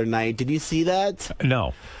City the other night. Did you see that?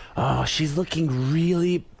 No. Oh, she's looking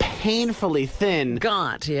really painfully thin.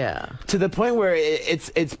 Gaunt, yeah. To the point where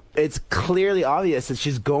it's clearly obvious that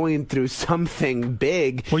she's going through something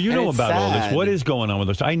big. Well, you know about all this. What is going on with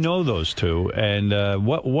us? I know those two. And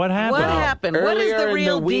what happened? What happened? What is the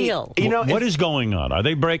real deal? What is going on? Are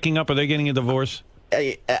they breaking up? Are they getting a divorce?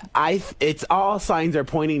 It's all signs are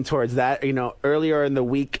pointing towards that. Earlier in the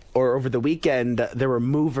week or over the weekend, there were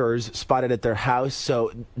movers spotted at their house, so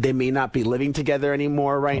they may not be living together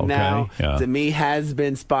anymore right now. Yeah. Demi has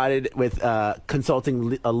been spotted with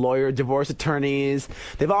consulting a lawyer, divorce attorneys.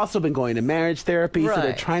 They've also been going to marriage therapy, so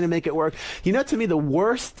they're trying to make it work. To me, the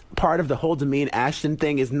worst part of the whole Demi and Ashton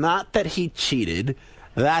thing is not that he cheated.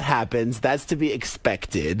 That happens. That's to be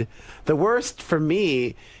expected. The worst for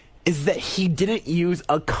me is that he didn't use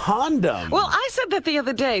a condom. Well, I said that the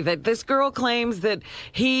other day, that this girl claims that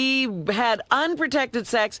he had unprotected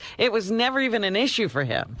sex. It was never even an issue for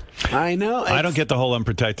him. I know. I don't get the whole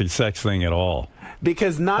unprotected sex thing at all.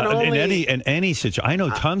 Because not only... In any situation, I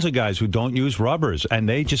know tons of guys who don't use rubbers, and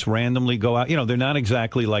they just randomly go out. They're not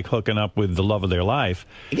exactly like hooking up with the love of their life.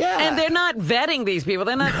 Yeah. And they're not vetting these people.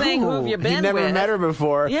 They're not saying, who have you been with? He never met her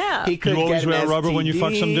before. Yeah. He could you always get wear an a rubber STD. when you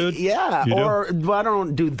fuck some dude? Yeah. You or, well, I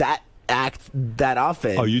don't do that act that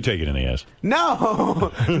often. Oh, you take it in the ass?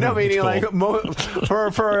 No, no, meaning cool. like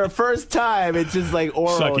for a first time, it's just like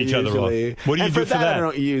oral. Suck each usually. other off. What do you do for that? I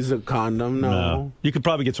don't use a condom. No. You could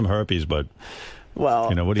probably get some herpes, but. Well,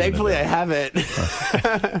 you know, what thankfully I haven't.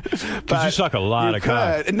 Because you suck a lot of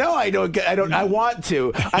cock. No, I don't. I want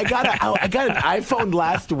to. I got an iPhone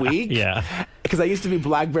last week. Yeah. Because I used to be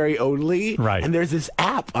BlackBerry only. Right. And there's this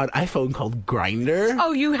app on iPhone called Grindr.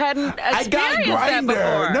 Oh, you hadn't experienced I got that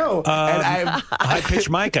before. Grindr. No. And High Pitch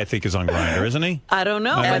Mike, I think, is on Grindr, isn't he? I don't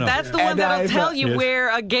know, but that's the one that'll tell you yes.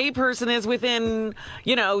 where a gay person is within,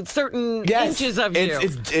 certain inches of you.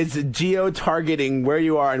 It's geo-targeting where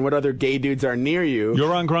you are and what other gay dudes are near you.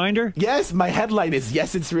 You're on Grindr? Yes, my headline is,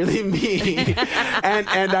 yes, it's really me. and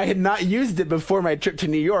I had not used it before my trip to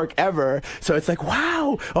New York ever. So it's like,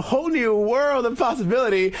 wow, a whole new world of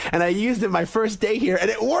possibility. And I used it my first day here, and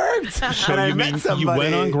it worked. So and I you met mean somebody. you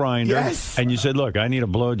went on Grindr, yes. and you said, look, I need a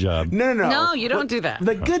blowjob. No. No, you don't do that.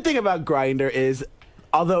 The good thing about Grindr is,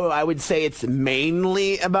 although I would say it's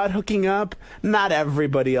mainly about hooking up, not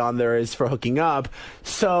everybody on there is for hooking up.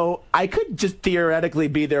 So I could just theoretically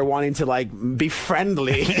be there wanting to be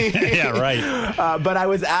friendly. Yeah, right. But I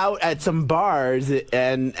was out at some bars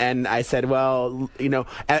and I said, well,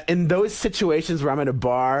 in those situations where I'm at a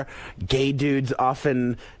bar, gay dudes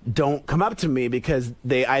often don't come up to me because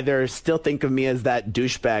they either still think of me as that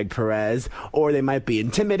douchebag Perez, or they might be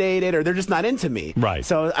intimidated, or they're just not into me. Right.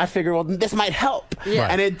 So I figured, well, this might help. Yeah.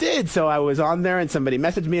 And it did. So I was on there and somebody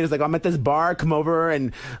messaged me and was like, I'm at this bar, come over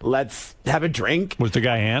and let's have a drink. Was the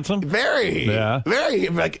guy handsome? Very. Yeah. Very.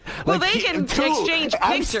 Well, they can exchange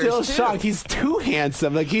I'm pictures, still too. shocked. He's too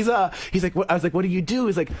handsome. He's like, I was like, what do you do?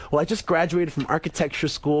 He's like, well, I just graduated from architecture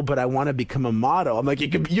school, but I want to become a model. I'm like,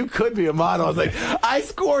 you could be a model. I was like, I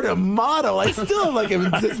scored a model. I still am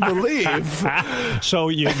in disbelief. So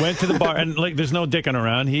you went to the bar and there's no dicking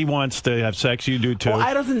around. He wants to have sex. You do too. Well,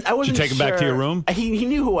 I wasn't. Did you take him back to your room? He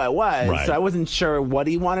knew who I was, Right. so I wasn't sure what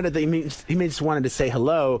he wanted. He may just wanted to say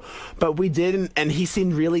hello, but we didn't. And he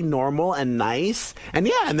seemed really normal and nice. And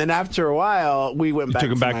and then after a while, we went back.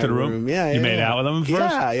 Took him back my to the room. Yeah, You made out with him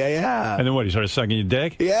first. Yeah. And then what? He started sucking your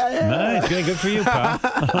dick. Yeah. Nice. Good for you, pal.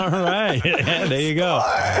 All right. Yeah, there you go.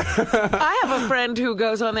 I have a friend who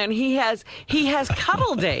goes on there and he has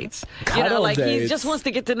cuddle dates. He just wants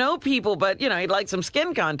to get to know people, but he'd like some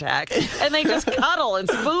skin contact, and they just cuddle and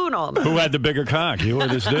spoon all night. Who had the bigger cock? You or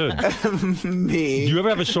this dude? Me. Do you ever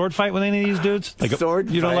have a sword fight with any of these dudes? Sword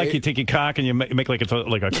fight? fight? You take your cock and you make like a sword.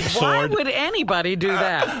 Why would anybody do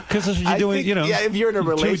that? Because that's what you're doing. If you're in a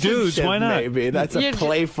relationship, two dudes, why not? Maybe that's a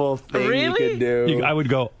playful thing Really? you could do. I would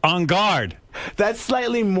go on guard. That's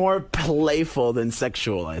slightly more playful than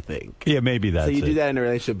sexual, I think. Yeah, maybe that's So you it. do that in a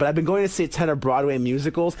relationship. But I've been going to see a ton of Broadway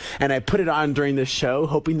musicals, and I put it on during the show,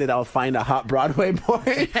 hoping that I'll find a hot Broadway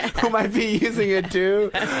boy who might be using it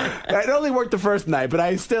too. It only worked the first night, but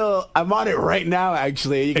I'm on it right now,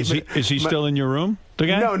 actually. Is he still in your room? The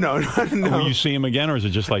guy? No. Will you see him again, or is it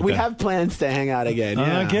just like we that? have plans to hang out again. I'm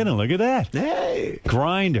not kidding. Look at that. Hey.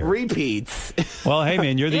 Grindr. Repeats. Well, hey,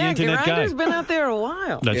 man, you're the internet guy. Grindr's been out there a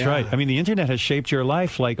while. That's right. I mean, the internet has shaped your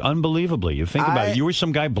life unbelievably. You think about it. You were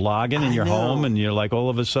some guy blogging in your home, and you're all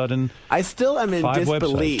of a sudden. I still am in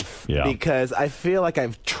disbelief websites. because I feel like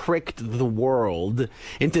I've tricked the world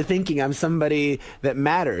into thinking I'm somebody that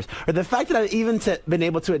matters. Or the fact that I've even been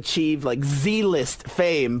able to achieve Z-list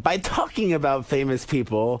fame by talking about famous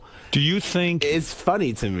people. Do you think is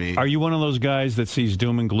funny to me? Are you one of those guys that sees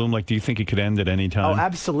doom and gloom? Do you think it could end at any time? Oh,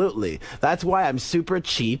 absolutely. That's why I'm super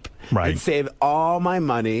cheap. Right. And save all my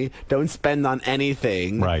money. Don't spend on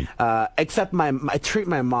anything. Right. Except I treat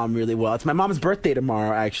my mom really well. It's my mom's birthday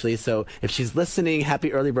tomorrow, actually. So if she's listening,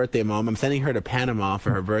 happy early birthday, Mom. I'm sending her to Panama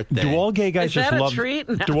for her birthday. Do all gay guys just love?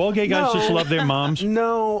 Do all gay guys just love their moms?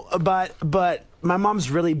 No, but my mom's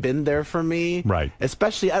really been there for me. Right.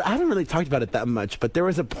 Especially, I haven't really talked about it that much, but there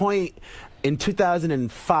was a point in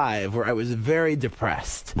 2005 where I was very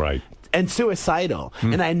depressed. Right. And suicidal.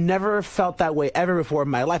 And I never felt that way ever before in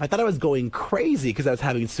my life. I thought I was going crazy because I was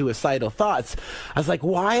having suicidal thoughts. I was like,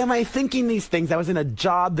 why am I thinking these things? I was in a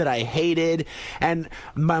job that I hated. And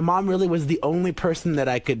my mom really was the only person that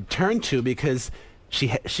I could turn to because she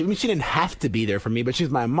didn't have to be there for me, but she's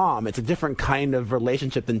my mom. It's a different kind of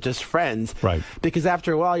relationship than just friends. Right. Because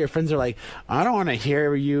after a while, your friends are like, I don't want to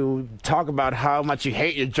hear you talk about how much you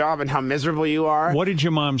hate your job and how miserable you are. What did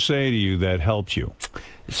your mom say to you that helped you?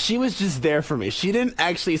 She was just there for me. She didn't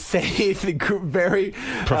actually say the very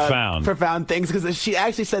profound things because she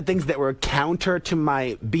actually said things that were counter to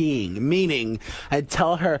my being. Meaning, I'd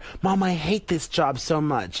tell her, Mom, I hate this job so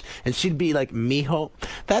much. And she'd be like, mijo,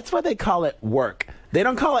 that's why they call it work. They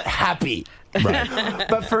don't call it happy. Right.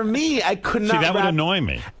 But for me, I could not. See, that would annoy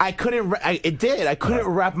me. I couldn't. It did. I couldn't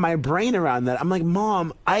wrap my brain around that. I'm like,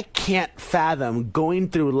 Mom, I can't fathom going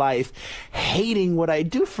through life hating what I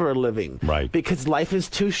do for a living. Right. Because life is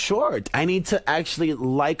too short. I need to actually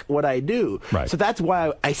like what I do. Right. So that's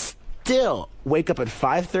why I still wake up at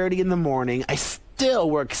 5:30 in the morning. I still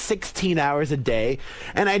work 16 hours a day,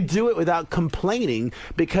 and I do it without complaining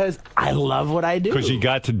because I love what I do. Because you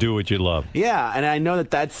got to do what you love. Yeah, and I know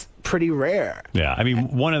that that's pretty rare. Yeah, I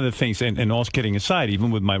mean, one of the things, and all kidding aside,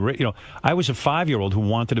 even with my, I was a 5-year-old who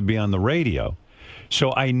wanted to be on the radio.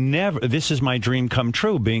 So this is my dream come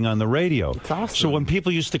true, being on the radio. It's awesome. So when people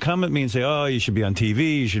used to come at me and say, oh, you should be on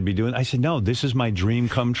TV, you should be doing, I said, no, this is my dream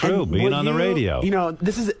come true, being on the radio. You know,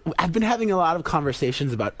 I've been having a lot of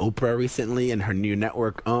conversations about Oprah recently and her new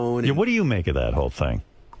network OWN. Yeah, what do you make of that whole thing?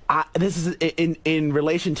 This is in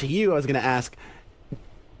relation to you. I was going to ask,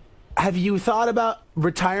 have you thought about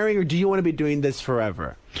retiring, or do you want to be doing this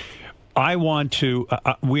forever? I want to.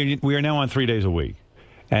 We are now on 3 days a week.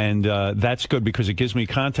 And that's good because it gives me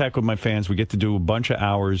contact with my fans. We get to do a bunch of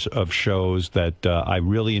hours of shows that I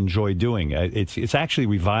really enjoy doing. It's actually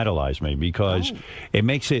revitalized me because it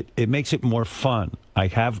makes it more fun.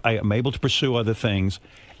 I'm able to pursue other things,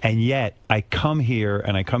 and yet I come here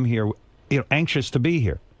anxious to be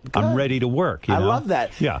here. Good. I'm ready to work. I love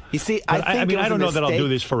that. Yeah. You see, I mean, I don't know that I'll do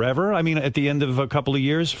this forever. I mean, at the end of a couple of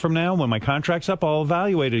years from now, when my contract's up, I'll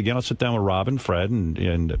evaluate it again. I'll sit down with Robin, Fred,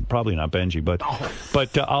 and probably not Benji, but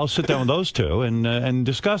I'll sit down with those two and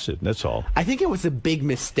discuss it. That's all. I think it was a big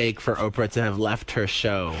mistake for Oprah to have left her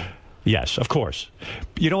show. Yes, of course.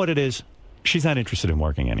 You know what it is? She's not interested in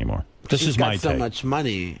working anymore. This is my take. She's got so much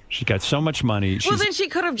money. She got so much money. Well, then she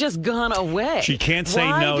could have just gone away. She can't say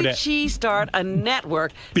no to... Why did she start a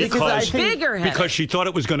network because bigger? Because she thought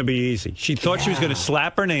it was going to be easy. She thought she was going to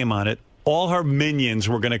slap her name on it. All her minions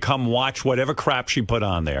were going to come watch whatever crap she put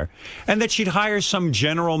on there. And that she'd hire some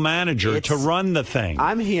general manager to run the thing.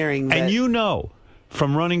 I'm hearing that... And you know...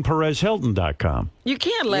 From running 𝗵𝗻Hilton.com. You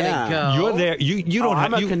can't let it go. You're there. You don't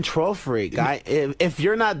have... I'm a control freak. If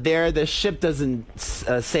you're not there, the ship doesn't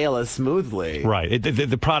sail as smoothly. Right.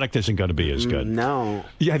 The product isn't going to be as good. No.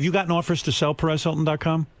 Have you gotten offers to sell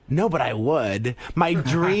𝗵𝗻Hilton.com? No, but I would. My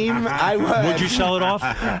dream, I would. Would you sell it off?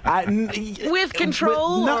 With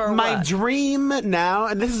control or my what? dream now,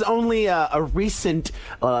 and this is only a recent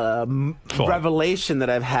revelation that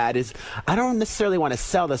I've had, is I don't necessarily want to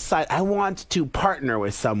sell the site. I want to partner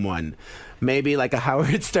with someone. Maybe like a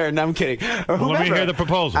Howard Stern. No, I'm kidding. Well, let me hear the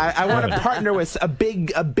proposal. I want to partner with a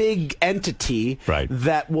big entity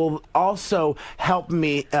that will also help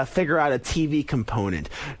me figure out a TV component.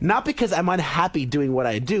 Not because I'm unhappy doing what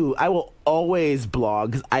I do. I will always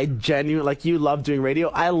blog. I genuinely, like you, love doing radio.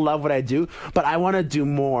 I love what I do, but I want to do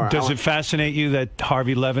more. Does it fascinate you that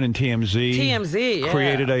Harvey Levin and TMZ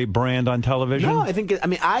created a brand on television? No,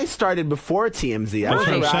 I started before TMZ. I was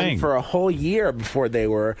around for a whole year before they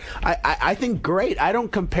were. I think great. I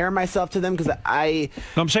don't compare myself to them because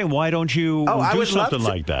I'm saying, why don't you do something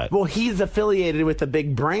like that? Well, he's affiliated with a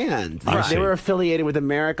big brand. They were affiliated with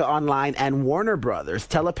America Online and Warner Brothers,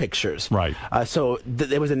 Telepictures. Right. So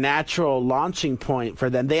it was a natural launching point for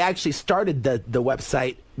them. They actually started the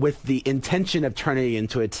website with the intention of turning it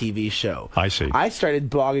into a TV show. I see. I started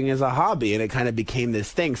blogging as a hobby, and it kind of became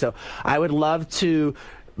this thing. So I would love to...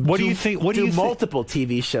 What do you think? What do you multiple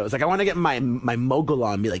TV shows? Like I want to get my mogul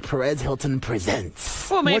on, be like 𝗵𝗻Hilton presents.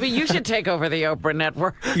 Well, maybe you should take over the Oprah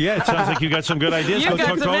network. Yeah, it sounds like you got some good ideas. You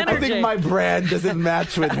got some energy. I think my brand doesn't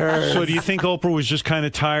match with hers. So do you think Oprah was just kind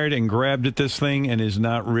of tired and grabbed at this thing and is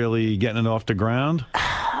not really getting it off the ground?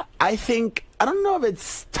 I don't know if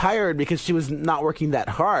it's tired because she was not working that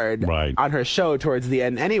hard on her show towards the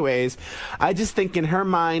end anyways. I just think in her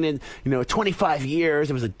mind, and 25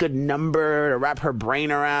 years, it was a good number to wrap her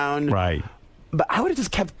brain around. Right. But I would have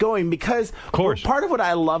just kept going because part of what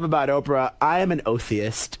I love about Oprah, I am an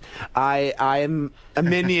oatheist. I am a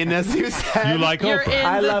minion, as you said. You like Oprah.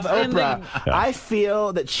 I love Oprah. I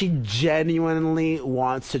feel that she genuinely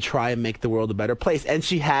wants to try and make the world a better place. And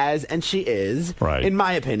she has, and she is, in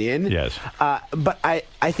my opinion. Yes. But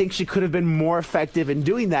I think she could have been more effective in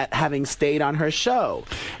doing that, having stayed on her show.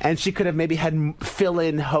 And she could have maybe had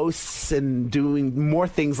fill-in hosts and doing more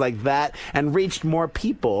things like that and reached more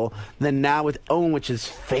people than now with OWN, which is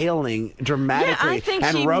failing dramatically, I think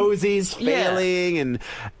and Rosie's Yeah. failing, and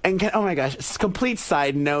oh my gosh, complete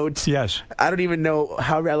side note. Yes. I don't even know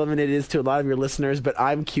how relevant it is to a lot of your listeners, but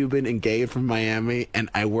I'm Cuban and gay from Miami, and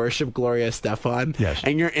I worship Gloria Estefan. Yes.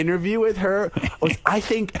 And your interview with her was, I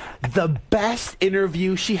think, the best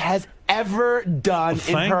interview she has ever done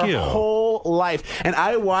in her whole life. And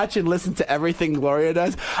I watch and listen to everything Gloria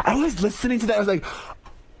does. I was listening to that. I was like,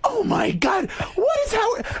 oh my God, what is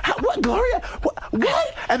what Gloria?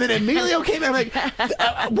 What? And then Emilio came in. I'm like,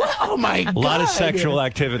 what? Oh my God. A lot of sexual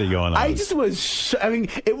activity going on. I just was, I mean,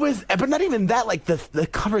 it was, but not even that, like the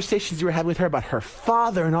conversations you were having with her about her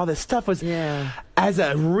father and all this stuff was, as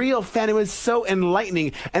a real fan, it was so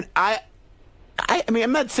enlightening. And I mean,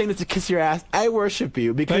 I'm not saying this to kiss your ass. I worship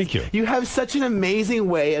you because you have such an amazing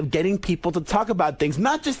way of getting people to talk about things,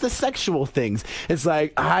 not just the sexual things. It's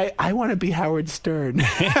like, I want to be Howard Stern.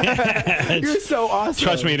 You're so awesome.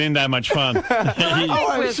 Trust me, it ain't that much fun.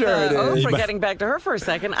 I'm sure it is. Oprah, getting back to her for a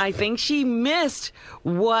second, I think she missed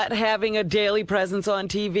what having a daily presence on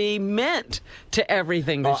TV meant to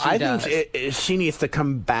everything that she does. I think she needs to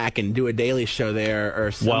come back and do a daily show there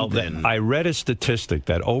or something. Well, I read a statistic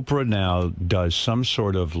that Oprah now does some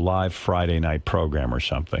sort of live Friday night program or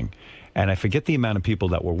something, and I forget the amount of people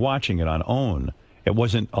that were watching it on OWN. It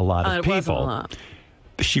wasn't a lot of people. Wasn't a lot.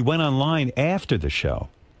 She went online after the show.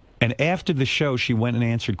 And after the show, she went and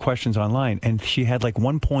answered questions online, and she had like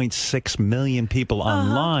 1.6 million people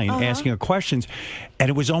online asking her questions. And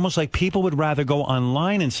it was almost like people would rather go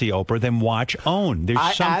online and see Oprah than watch OWN.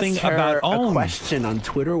 There's something about OWN. I asked her a question on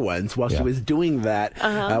Twitter once while she was doing that,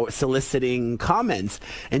 soliciting comments,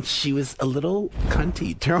 and she was a little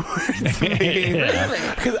cunty towards me.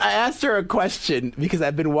 Because I asked her a question because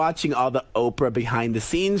I've been watching all the Oprah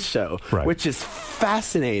behind-the-scenes show, which is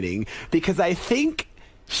fascinating because I think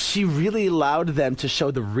she really allowed them to show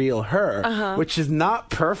the real her, which is not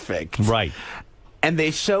perfect. Right. And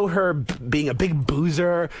they show her being a big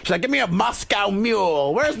boozer. She's like, give me a Moscow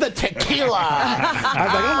Mule. Where's the tequila? I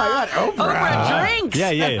was like, oh my God, Oprah. Oprah drinks.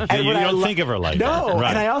 Yeah. You don't think of her like that. No.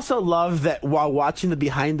 Right. And I also love that while watching the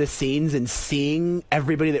behind the scenes and seeing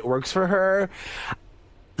everybody that works for her,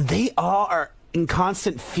 they all are in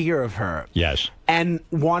constant fear of her. Yes. And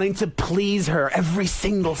wanting to please her every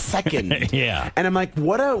single second. Yeah. And I'm like,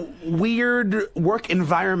 what a weird work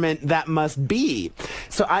environment that must be.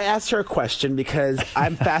 So I asked her a question because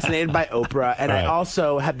I'm fascinated by Oprah, and I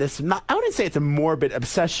also have this, I wouldn't say it's a morbid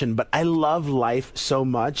obsession, but I love life so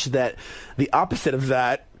much that the opposite of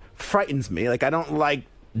that frightens me. Like, I don't like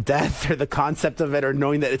death or the concept of it or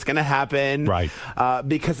knowing that it's going to happen. Right.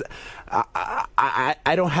 Because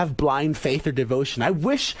I don't have blind faith or devotion. I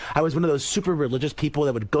wish I was one of those super religious people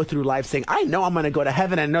that would go through life saying, I know I'm going to go to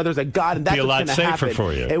heaven. I know there's a God, and that's what's going to happen. Be a lot safer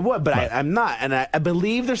for you. It would, but I'm not. And I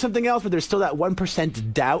believe there's something else, but there's still that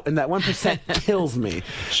 1% doubt, and that 1% kills me.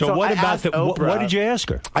 So what about what did you ask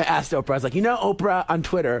her? I asked Oprah, I was like, Oprah on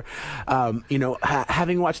Twitter,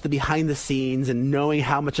 having watched the behind the scenes and knowing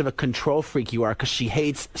how much of a control freak you are, because she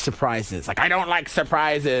hates surprises. Like, I don't like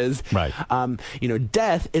surprises. Right.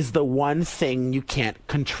 Death is the one thing you can't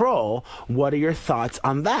control. What are your thoughts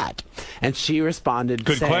on that? And she responded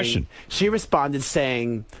Good question. She responded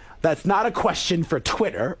saying, that's not a question for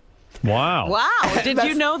Twitter. Wow. Wow. Did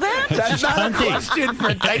you know that? That's not a question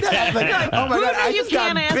for Twitter. Oh my God, I just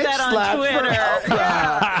got bitch slapped for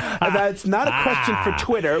Oprah. That's not a question for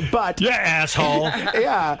Twitter, but yeah, asshole.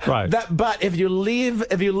 Yeah. Right. But if you live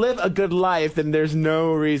a good life, then there's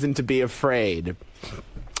no reason to be afraid.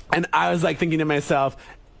 And I was like thinking to myself,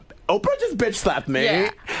 Oprah just bitch slapped me.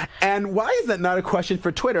 Yeah. And why is that not a question for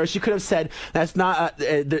Twitter? She could have said, that's not,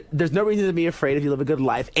 there's no reason to be afraid if you live a good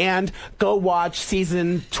life. And go watch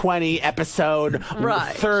season 20, episode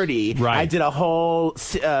 30. Right. I did a whole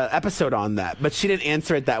episode on that. But she didn't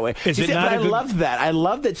answer it that way. I love that. I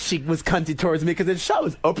love that she was cunty towards me because it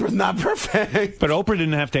shows Oprah's not perfect. But Oprah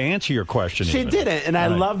didn't have to answer your question. She didn't. And I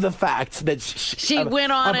love the fact that she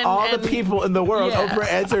went on of all the people in the world, Oprah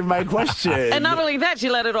answered my question. And not only that, she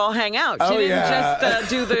let it all hang out. She didn't just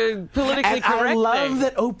do the politically correct I love thing.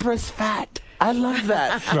 that Oprah's fat. I love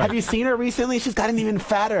that. Have you seen her recently? She's gotten even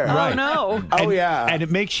fatter. Right. Oh, no. And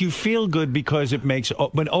it makes you feel good because it makes,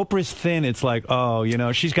 when Oprah's thin, it's like,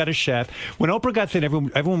 she's got a chef. When Oprah got thin,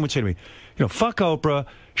 everyone would say to me, fuck Oprah.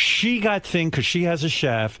 She got thin because she has a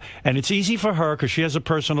chef, and it's easy for her because she has a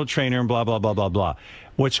personal trainer and blah, blah, blah, blah, blah.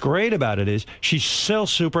 What's great about it is she's still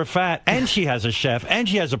super fat, and she has a chef, and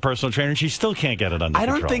she has a personal trainer, and she still can't get it under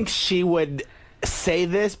control. I don't think she would say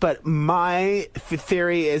this, but my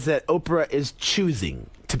theory is that Oprah is choosing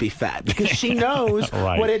to be fat because she knows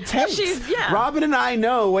Right. what it takes. Yeah. Robin and I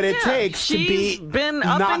know what it takes to be been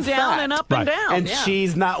up not and down fat. and up and down. And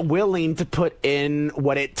she's not willing to put in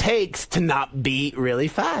what it takes to not be really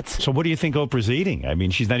fat. So what do you think Oprah's eating? I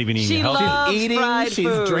mean, she's not even eating She healthy. loves She's eating, fried she's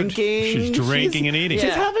food. drinking. She's drinking and eating.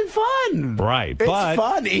 She's having fun. Right. It's but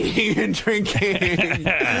fun eating and drinking.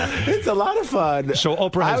 It's a lot of fun. So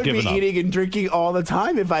Oprah has given I up. would be eating and drinking all the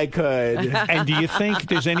time if I could. And do you think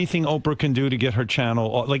there's anything Oprah can do to get her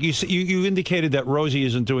channel? Like you indicated that Rosie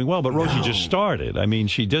isn't doing well, but Rosie just started. I mean,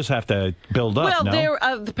 she does have to build up. Well, no?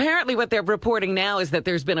 apparently what they're reporting now is that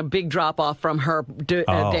there's been a big drop off from her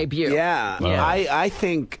debut. Yeah, I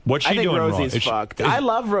think What's she I think doing wrong? Rosie's Is she- fucked. I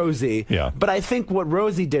love Rosie, Yeah. but I think what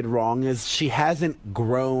Rosie did wrong is she hasn't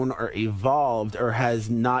grown or evolved or has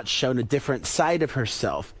not shown a different side of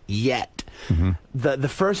herself yet. Mm-hmm. The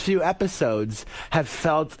first few episodes have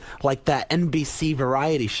felt like that NBC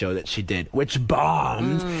variety show that she did, which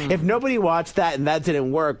bombed. If nobody watched that and that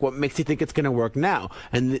didn't work, what makes you think it's going to work now?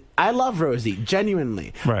 And I love Rosie,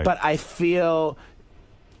 genuinely. Right. But I feel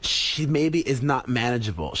she maybe is not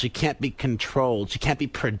manageable. She can't be controlled. She can't be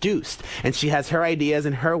produced. And she has her ideas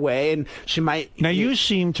in her way, and she might... Now, you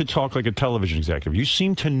seem to talk like a television executive. You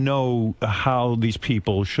seem to know how these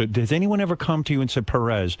people should... Does anyone ever come to you and say,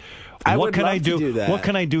 Perez, what can I do? What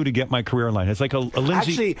can I do to get my career in line? It's like a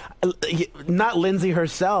Lindsay... Actually, not Lindsay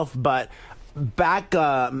herself, but... Back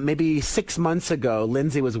maybe 6 months ago,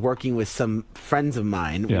 Lindsay was working with some friends of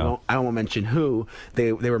mine. Yeah. I won't mention who.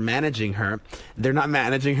 They were managing her. They're not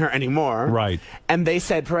managing her anymore. Right. And they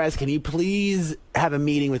said, Perez, can you please have a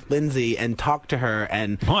meeting with Lindsay and talk to her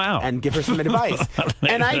and give her some advice?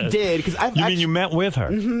 And I did because I've. You mean you met with her?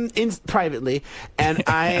 Privately, and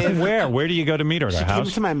I. Where do you go to meet her? At her She house?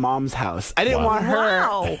 came to my mom's house. I didn't Wow. want her.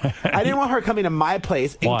 Wow. I didn't want her coming to my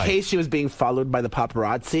place in Why? case she was being followed by the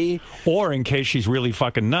paparazzi. Or in case she's really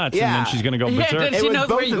fucking nuts and then she's going to go berserk. It was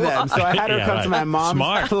both of them, so I had her come to my mom's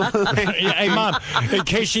Smart. place. Yeah, hey, Mom, in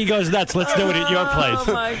case she goes nuts, let's do it at your place.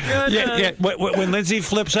 Oh, my goodness. Yeah. When Lindsay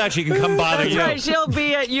flips out, she can come bother That's you. right. She'll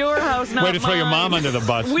be at your house, not Way to throw your mine. mom under the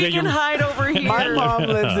bus. We Yeah, can you- hide over here. My mom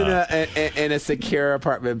lives in a secure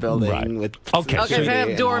apartment building with Okay, Okay, so they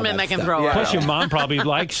have doormen that can throw her Plus, out. your mom probably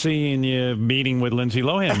likes seeing you meeting with Lindsay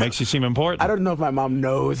Lohan. It makes you seem important. I don't know if my mom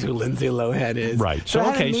knows who Lindsay Lohan is. Right. So I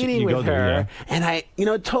had okay, a so meeting you with go her, there, and I,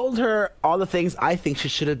 told her all the things I think she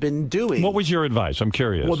should have been doing. What was your advice? I'm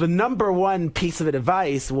curious. Well, the number one piece of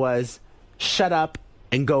advice was shut up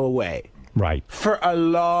and go away. Right. For a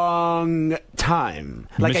long time.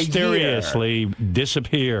 Like mysteriously a year.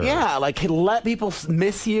 disappear. Yeah, like let people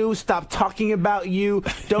miss you, stop talking about you,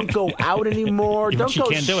 don't go out anymore, don't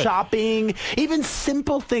go shopping. Even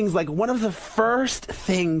simple things like one of the first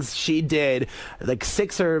things she did like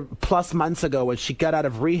 6 or plus months ago when she got out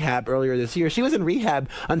of rehab earlier this year. She was in rehab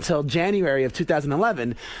until January of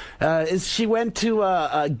 2011. Is she went to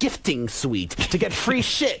a gifting suite to get free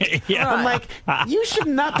shit. Yeah. I'm like, you should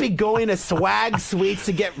not be going to swag suites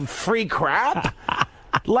to get free crap.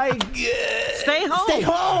 Like, stay home. Stay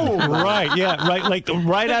home. Right, yeah, right. Like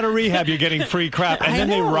right out of rehab, you're getting free crap, and then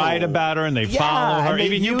they write about her and they follow her. And they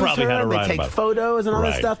Even you use probably her, had to write they about take her. photos and all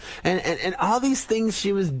this Right. stuff, and all these things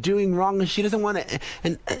she was doing wrong, and she doesn't want to,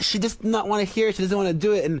 and she does not want to hear it. She doesn't want to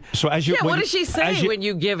do it. And So as you, Yeah, what does she say when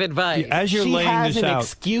you give advice? As you're she laying has this an out,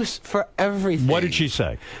 excuse for everything. what did she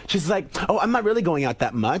say? She's like, oh, I'm not really going out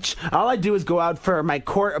that much. All I do is go out for my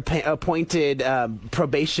court-appointed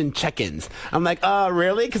probation check-ins. I'm like, oh,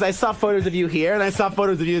 really? Because I saw photos of you here, and I saw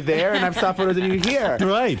photos of you there, and I saw photos of you here.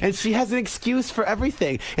 Right. And she has an excuse for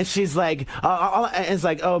everything. And she's like, it's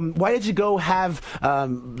like, why did you go have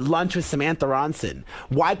lunch with Samantha Ronson?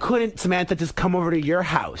 Why couldn't Samantha just come over to your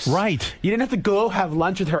house? Right. You didn't have to go have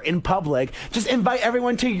lunch with her in public. Just invite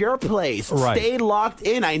everyone to your place. Right. Stay locked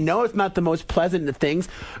in. I know it's not the most pleasant of things.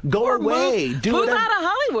 Go away. Do move whatever. out of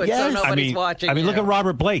Hollywood so Yes. nobody's watching. I mean, look you. at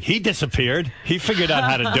Robert Blake. He disappeared. He figured out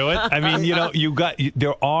how to do it. I mean,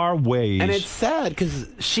 there are ways. And it's sad because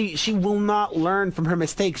she will not learn from her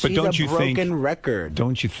mistakes. But She's don't a you broken think? record.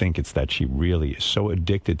 Don't you think it's that she really is so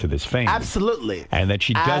addicted to this fame? Absolutely. And that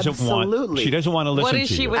she doesn't Absolutely. want to listen What to is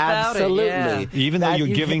she you. without Absolutely. it? Yeah. Even though That you're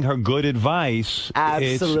you giving her good advice.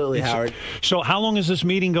 Absolutely, Howard. So how long does this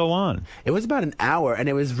meeting go on? It was about an hour, and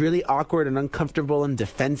it was really awkward and uncomfortable and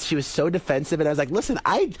she was so defensive, and I was like, listen,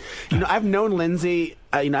 I've known Lindsay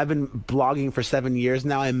I've been blogging for 7 years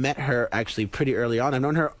now. I met her actually pretty early on. I've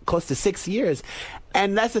known her close to 6 years.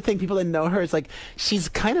 And that's the thing. People that know her, it's like she's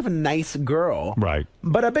kind of a nice girl, right?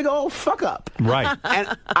 But a big old fuck up, right?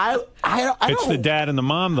 And I it's the dad and the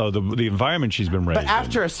mom, though, the environment she's been raised. But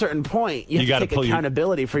after a certain point, you have to take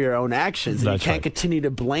accountability for your own actions. And you can't continue to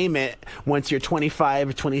blame it once you're 25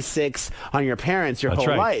 or 26 on your parents your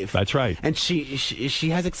whole life. That's right. And she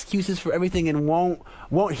has excuses for everything and won't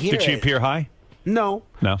hear it. Did she appear high? No.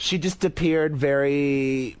 No. She just appeared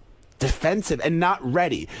very defensive and not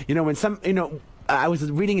ready. I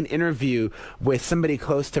was reading an interview with somebody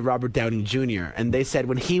close to Robert Downey Jr., and they said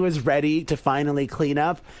when he was ready to finally clean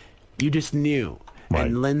up, you just knew. Right.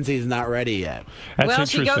 And Lindsay's not ready yet. Well,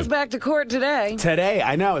 she goes back to court today. Today,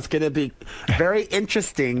 I know. It's going to be very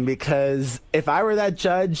interesting because if I were that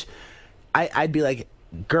judge, I'd be like,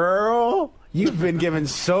 girl, you've been given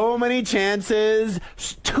so many chances,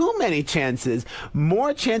 too many chances,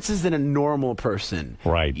 more chances than a normal person.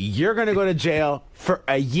 Right. You're going to go to jail for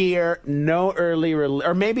a year, no early release.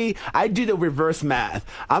 Or maybe I do the reverse math.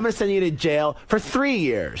 I'm going to send you to jail for 3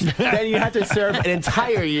 years. Then you have to serve an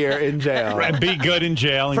entire year in jail. Right. Be good in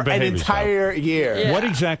jail and for behave an entire year. Yeah. What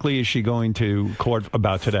exactly is she going to court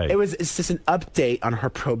about today? It's just an update on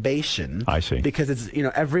her probation. I see. Because it's,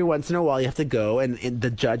 every once in a while you have to go and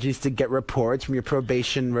the judge needs to get reports from your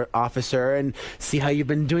probation officer and see how you've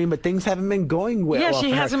been doing, but things haven't been going well. Yeah,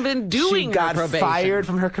 she hasn't been doing She got her probation. fired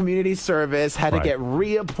from her community service, had to get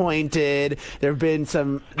reappointed. There have been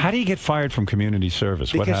some... How do you get fired from community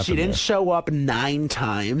service? What happened Because she didn't show up 9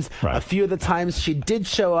 times. Right. A few of the times she did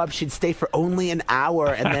show up, she'd stay for only an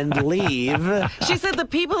hour and then leave. She said the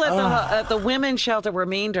people at the women's shelter were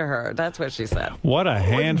mean to her. That's what she said. What a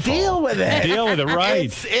handful. Deal with it. Deal with it,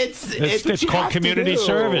 right. It's called community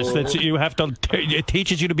service. You have to... It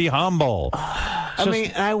teaches you to be humble.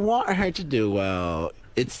 I want her to do well.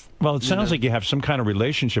 It sounds like you have some kind of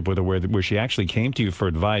relationship with her where she actually came to you for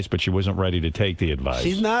advice, but she wasn't ready to take the advice.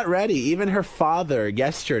 She's not ready. Even her father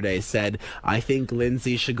yesterday said, I think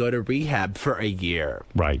Lindsay should go to rehab for a year.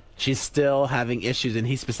 Right. She's still having issues, and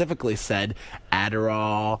he specifically said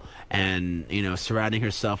Adderall and, surrounding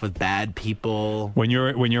herself with bad people. When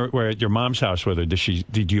you're at your mom's house with her,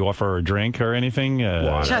 did you offer her a drink or anything?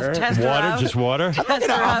 Water. Just water? I'm not going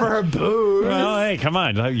to offer her booze. Well, hey, come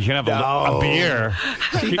on. You can have a beer.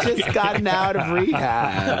 She just gotten out of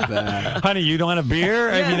rehab. Honey, you don't want a beer?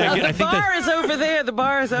 Yeah, I think the bar is over there. The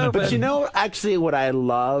bar is open. But actually what I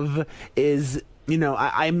love is...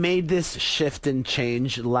 I made this shift and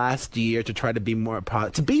change last year to try to be more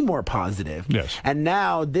positive. Yes. And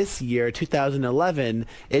now this year, 2011,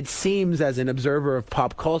 it seems as an observer of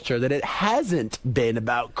pop culture that it hasn't been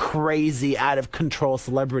about crazy, out of control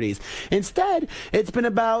celebrities. Instead, it's been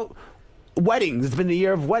about weddings. It's been a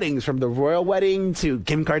year of weddings, from the royal wedding to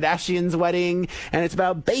Kim Kardashian's wedding, and it's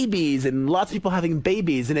about babies and lots of people having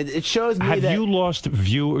babies, and it shows me Have you lost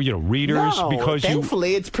readers? No, because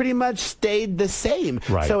thankfully it's pretty much stayed the same.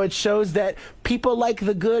 Right. So it shows that people like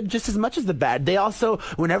the good just as much as the bad. They also,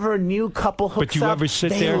 whenever a new couple hooks up,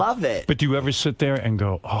 they love it. But do you ever sit there and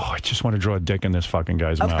go, oh, I just want to draw a dick in this fucking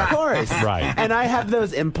guy's mouth? Of course. Right. And I have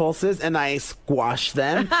those impulses, and I squash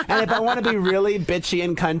them. And if I want to be really bitchy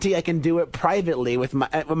and cunty, I can do it privately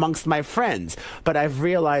amongst my friends. But I've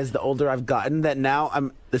realized the older I've gotten that now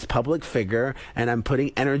I'm this public figure and I'm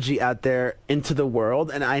putting energy out there into the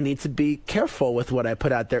world, and I need to be careful with what I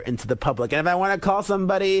put out there into the public. And if I want to call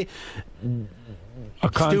somebody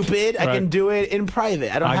stupid, I can do it in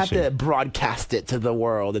private. I don't have to broadcast it to the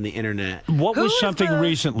world and the internet. What was something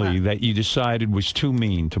recently that you decided was too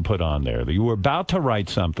mean to put on there? That you were about to write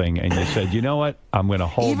something and you said, you know what, I'm going to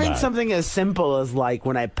hold Even that. something as simple as like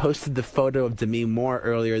when I posted the photo of Demi Moore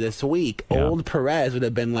earlier this week, old Perez would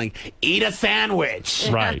have been like, eat a sandwich.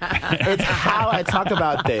 Right. It's how I talk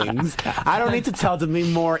about things. I don't need to tell Demi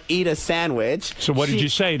Moore, eat a sandwich. So what did you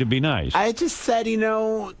say to be nice? I just said,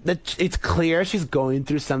 that it's clear she's going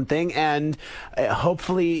through something, and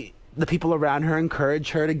hopefully the people around her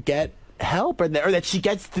encourage her to get help, or that she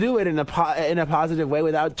gets through it in a positive way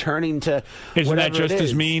without turning to Isn't that whatever just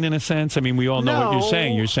as mean in a sense? I mean, we all know what you're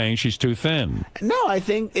saying. You're saying she's too thin. No, I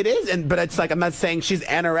think it is, but it's like, I'm not saying she's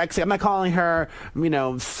anorexic. I'm not calling her,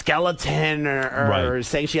 skeleton or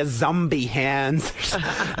saying she has zombie hands.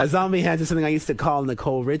 A zombie hands is something I used to call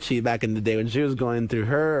Nicole Richie back in the day when she was going through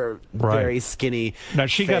her very skinny Now,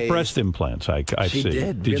 she got breast implants, I see.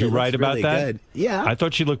 Did Did you write about that? Good. Yeah. I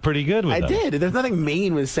thought she looked pretty good with them. I did. There's nothing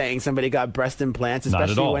mean with saying somebody got breast implants,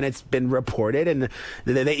 especially when it's been reported, and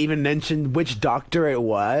they even mentioned which doctor it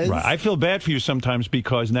was. Right. I feel bad for you sometimes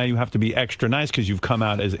because now you have to be extra nice because you've come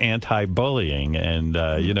out as anti-bullying, and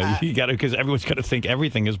you know you got to, because everyone's got to think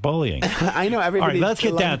everything is bullying. I know everybody. All right, let's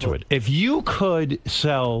get down to it. If you could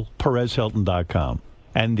sell @PerezHilton.com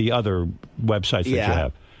and the other websites that you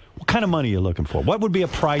have, what kind of money are you looking for? What would be a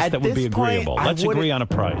price that would be agreeable? Let's agree on a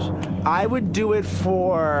price. I would do it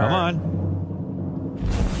for... Come on.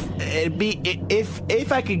 It'd be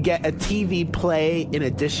if I could get a TV play in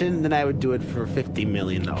addition, then I would do it for $50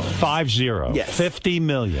 million. 50. Yes. $50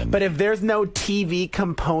 million. But if there's no TV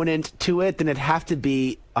component to it, then it'd have to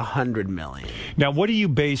be $100 million. Now, what are you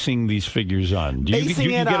basing these figures on? Do you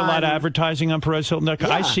get a lot of advertising on PerezHilton.com?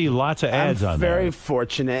 Yeah. I see lots of ads on there. Very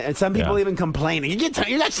fortunate, and some people even complaining. You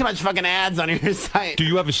got so much fucking ads on your site. Do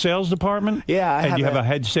you have a sales department? Yeah, you have a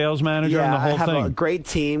head sales manager and the whole I have thing? a great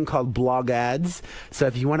team called Blog Ads. So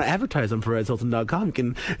if you want to advertise on PerezHilton.com, you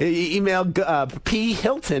can email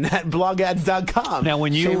philton@blogads.com. Now,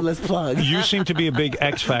 when shameless plug. You seem to be a big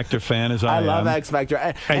X Factor fan, as I am. I love X Factor,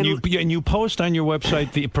 and you post on your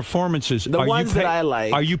website the performances. The ones that I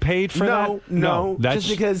like. Are you paid for that? No. Just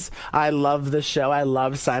because I love the show. I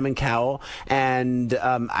love 𝗫𝗄𝗿𝗄, and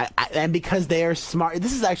and because they are smart.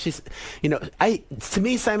 This is actually, to me,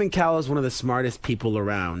 𝗫𝗄𝗿𝗄 is one of the smartest people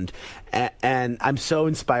around, and I'm so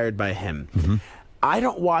inspired by him. Mm-hmm. I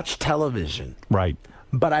don't watch television. Right.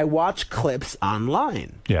 But I watch clips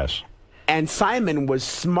online. Yes. And Simon was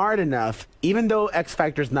smart enough, even though X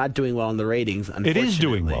Factor's not doing well in the ratings, unfortunately. It is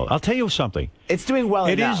doing well. I'll tell you something. It's doing well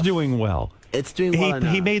enough. It is doing well. It's doing well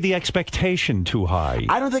enough. He made the expectation too high.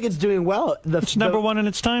 I don't think it's doing well. It's number one in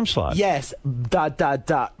its time slot. Yes, ... But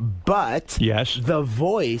yes, The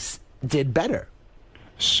Voice did better.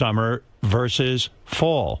 Summer versus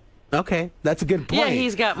fall. Okay, that's a good point. Yeah,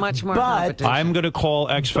 he's got much more competition. I'm going to call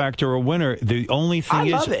X Factor a winner. The only thing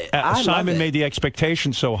is, Simon made the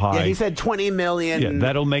expectation so high. Yeah, he said 20 million. Yeah,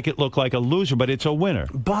 that'll make it look like a loser, but it's a winner.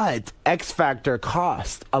 But X Factor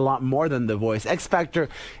cost a lot more than The Voice. X Factor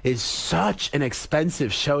is such an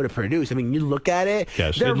expensive show to produce. I mean, you look at it,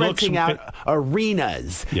 they're renting out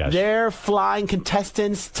arenas. Yes. They're flying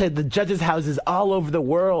contestants to the judges' houses all over the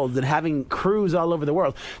world and having crews all over the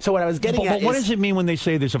world. So what I was getting at is... But what does it mean when they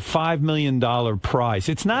say there's a $5 million prize?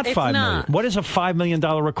 It's not $5 million. What does a $5 million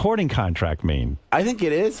recording contract mean? I think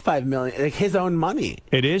it is $5 million, like his own money.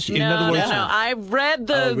 It is? No, I read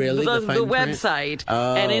the website,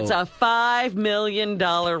 and it's a $5 million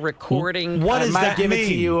recording. What does that mean? Give it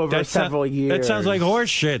to you over several years. That sounds like horse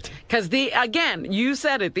shit. Because again, you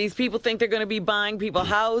said it. These people think they're going to be buying people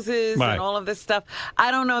houses and all of this stuff.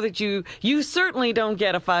 I don't know that you certainly don't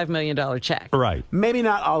get a $5 million check. Right. Maybe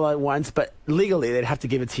not all at once, but legally they'd have to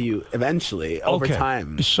give it to you eventually over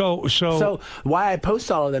time. So why I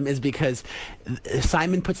post all of them is because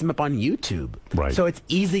Simon puts them up on YouTube. Right. So it's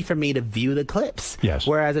easy for me to view the clips. Yes.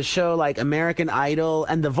 Whereas a show like American Idol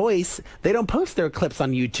and The Voice, they don't post their clips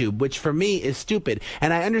on YouTube, which for me is stupid.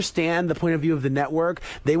 And I understand the point of view of the network.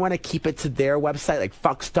 They want to keep it to their website like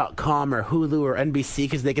Fox.com or Hulu or NBC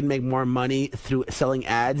because they can make more money through selling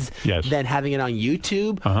ads than having it on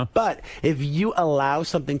YouTube. But if you allow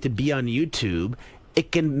something to be on YouTube,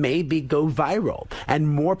 it can maybe go viral, and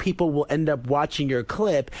more people will end up watching your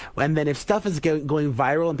clip. And then if stuff is going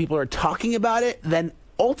viral and people are talking about it, then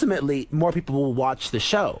ultimately more people will watch the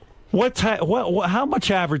show. How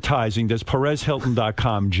much advertising does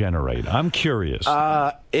PerezHilton.com generate? I'm curious.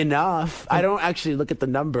 Enough. I don't actually look at the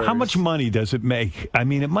numbers. How much money does it make? I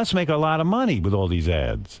mean, it must make a lot of money with all these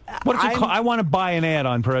ads. What does it cost? I want to buy an ad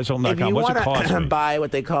on PerezHilton.com. What's it cost me? Buy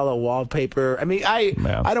what they call a wallpaper. I mean, I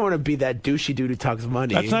don't want to be that douchey dude who talks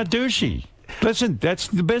money. That's not douchey. Listen, that's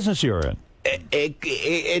the business you're in.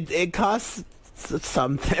 It costs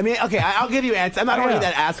something. I mean, okay, I'll give you answers. I'm not going to be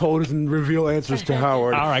that asshole who doesn't reveal answers to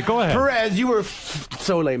Howard. All right, go ahead. Perez, you were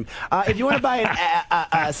so lame. If you want to buy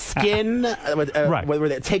a skin, where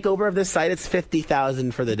the takeover of this site, it's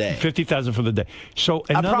 $50,000 for the day. $50,000 for the day. So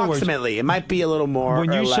in approximately, it might be a little more.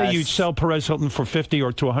 When you or say less. you'd sell Perez Hilton for $50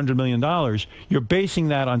 or to $100 million, you're basing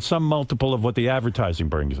that on some multiple of what the advertising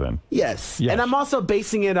brings in. Yes, and I'm also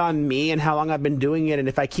basing it on me and how long I've been doing it, and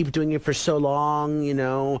if I keep doing it for so long,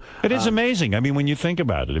 it is amazing. I mean, when you think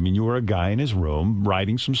about it, I mean, you were a guy in his room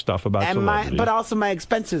writing some stuff about celebrities. But also my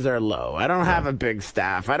expenses are low. I don't have a big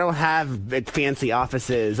staff. I don't have big fancy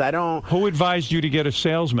offices. I don't. Who advised you to get a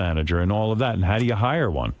sales manager and all of that, and how do you hire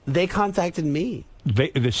one? They contacted me.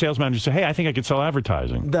 the sales manager say, "Hey, I think I could sell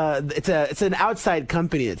advertising." It's an outside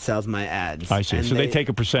company that sells my ads. I see. So they take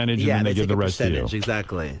a percentage and then they give the rest to you.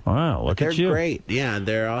 Exactly. Wow, look at you. They're great. Yeah,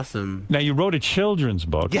 they're awesome. Now you wrote a children's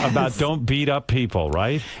book about don't beat up people,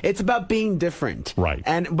 right? It's about being different. Right.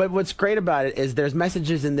 But what's great about it is there's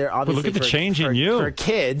messages in there obviously look at the change in you. For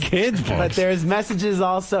kids. Kids books. But there's messages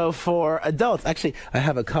also for adults. Actually, I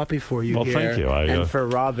have a copy for you here. Thank you. And for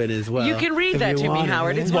Robin as well. You can read that to me,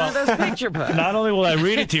 Howard. It's one of those picture books. Not only will I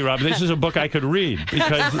read it to you, Robin, this is a book I could read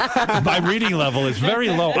because my reading level is very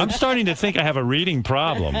low. I'm starting to think I have a reading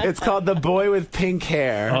problem. It's called The Boy with Pink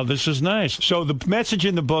Hair. Oh, this is nice. So the message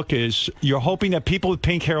in the book is you're hoping that people with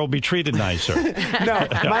pink hair will be treated nicer. No,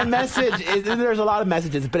 my message is, there's a lot of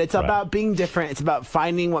messages, but it's about being different. It's about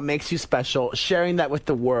finding what makes you special, sharing that with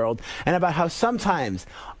the world, and about how sometimes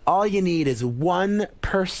all you need is one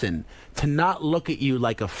person to not look at you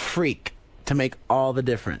like a freak to make all the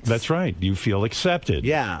difference. That's right. You feel accepted.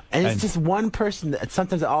 Yeah. And it's just one person. That's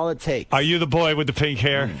sometimes all it takes. Are you the boy with the pink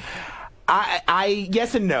hair? I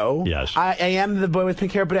yes and no. Yes. I am the boy with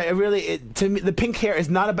pink hair, but to me, the pink hair is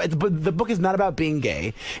not about, the book is not about being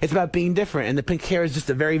gay. It's about being different. And the pink hair is just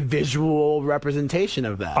a very visual representation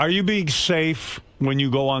of that. Are you being safe when you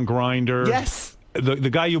go on Grindr? Yes. The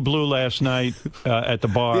guy you blew last night at the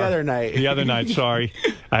bar. The other night. The other night, sorry.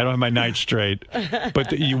 I don't have my night straight.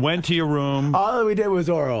 But you went to your room. All that we did was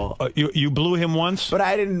oral. You blew him once? But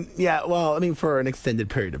I didn't, well, I mean, for an extended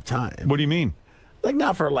period of time. What do you mean?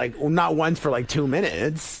 Not once for 2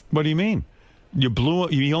 minutes. What do you mean? You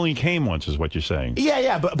only came once, is what you're saying.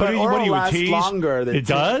 Yeah, but oral lasts longer than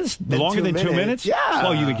longer than 2 minutes. Yeah.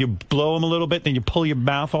 Well, you blow him a little bit, then you pull your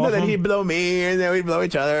mouth off. No, then he'd blow me, and then we'd blow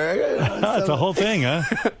each other. It's a whole thing, huh?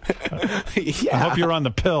 Yeah. I hope you're on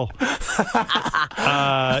the pill.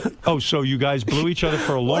 So you guys blew each other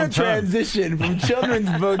for a long time. Transition from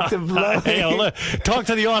children's book to blowing. Hey, talk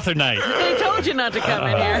to the author night. They told you not to come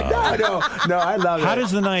in here. No, I love it. How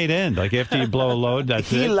does the night end? Like after you blow a load,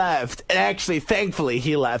 that's it? He left, and actually, thankfully,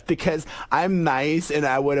 he left because I'm nice, and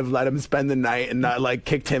I would have let him spend the night and not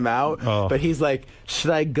kicked him out. Oh. But he's like,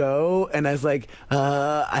 "Should I go?" And I was like,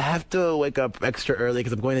 "I have to wake up extra early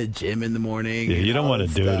because I'm going to the gym in the morning." Yeah, you don't want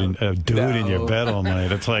to do it in your bed all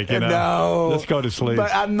night. It's like, let's go to sleep.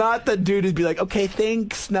 But I'm not the dude who'd be like, "Okay,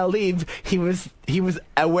 thanks, now leave." He was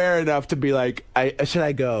aware enough to be like, "Should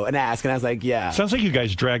I go?" and ask. And I was like, "Yeah." Sounds like you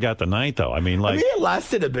guys drag out the night, though. I mean, it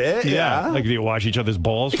lasted a bit. Yeah. Like, do you wash each other's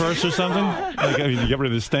balls first or something? You get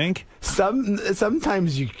rid of the stink?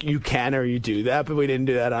 Sometimes you can or you do that, but we didn't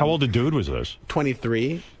do that. How old a dude was this?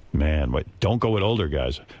 23. Man, don't go with older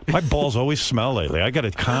guys. My balls always smell lately. I got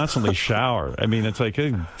to constantly shower. I mean, it's like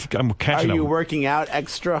I'm catching. Are you working out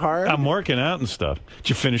extra hard? I'm working out and stuff. Did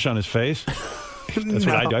you finish on his face? That's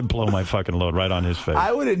what I'd blow my fucking load right on his face.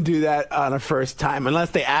 I wouldn't do that on a first time unless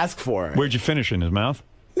they ask for it. Where'd you finish, in his mouth?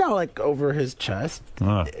 No, over his chest.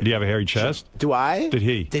 Do you have a hairy chest? Do I? Did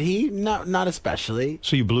he? Did he? Not especially.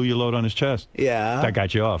 So you blew your load on his chest? Yeah. That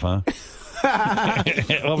got you off, huh?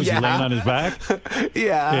 What was he laying on his back?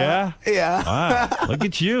 Yeah. Yeah. Wow, look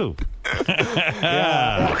at you.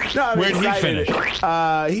 No, where did he finish?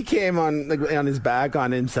 He came on his back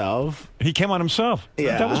on himself. He came on himself?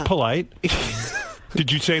 Yeah. That was polite. Did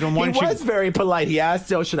you say to him, he was very polite. He asked,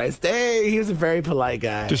 should I stay? He was a very polite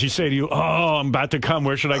guy. Does he say to you, I'm about to come,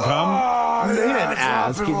 where should I come? He didn't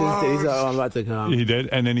ask. He said, I'm about to come. He did?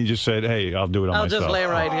 And then he just said, hey, I'll do it on myself. I'll just lay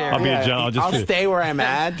right here. I'll stay where I'm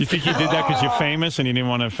at. Do you think he did that because you're famous and he didn't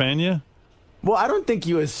want to offend you? Well, I don't think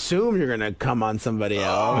you assume you're going to come on somebody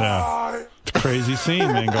else. Yeah. It's a crazy scene,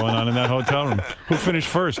 man, going on in that hotel room. Who finished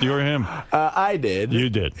first, you or him? I did. You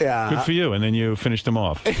did? Yeah. Good for you. And then you finished him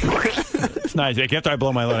off. It's nice. Like, after I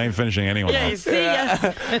blow my load, I ain't finishing anyone off. See ya.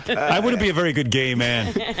 I wouldn't be a very good gay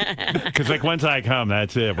man. Because, once I come,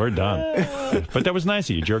 that's it. We're done. But that was nice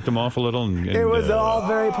of you. You jerked him off a little. And it was all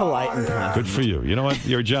very polite and kind. Good for you. You know what?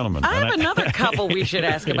 You're a gentleman. I have another couple we should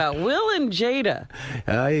ask about. Will and Jada.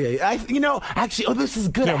 Actually, this is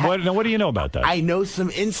good. Yeah, what do you know about that? I know some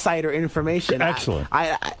insider information. Excellent.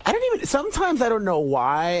 I don't even, sometimes I don't know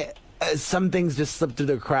why some things just slip through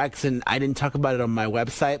the cracks, and I didn't talk about it on my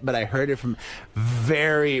website, but I heard it from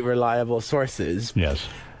very reliable sources. Yes.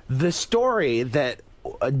 The story that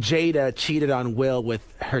Jada cheated on Will with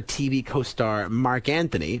her TV co-star Mark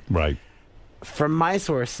Anthony. Right. From my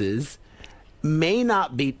sources, may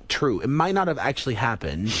not be true. It might not have actually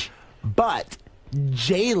happened, but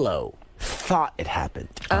J-Lo thought it happened.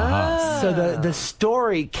 So the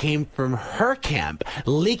story came from her camp,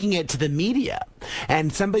 leaking it to the media,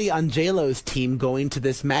 and somebody on J-Lo's team going to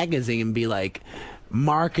this magazine and be like,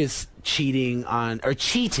 Mark is cheating on or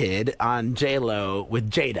cheated on J-Lo with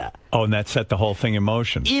Jada. Oh, and that set the whole thing in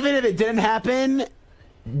motion. Even if it didn't happen,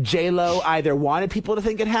 J-Lo either wanted people to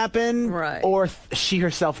think it happened, or she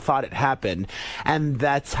herself thought it happened, and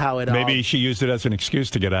that's how it. Maybe she used it as an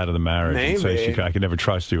excuse to get out of the marriage and say I could never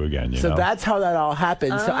trust you again. You know? That's how that all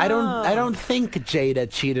happened. So I don't think Jada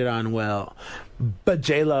cheated on Will, but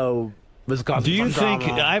J-Lo was gone. Do you think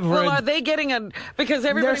I've heard? Well, are they getting because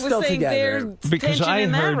everybody was saying there's tension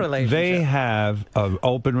in that relationship. They have an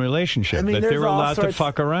open relationship that they're allowed to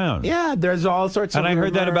fuck around. Yeah, there's all sorts of. And I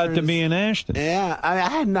heard that about Demi and Ashton. Yeah, I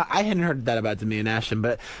hadn't heard that about Demi and Ashton,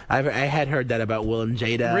 but I had heard that about Will and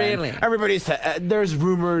Jada. Really? And everybody said there's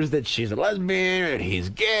rumors that she's a lesbian and he's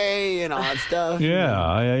gay and all that stuff. Yeah,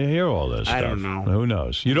 I hear all this. I stuff. don't know. Who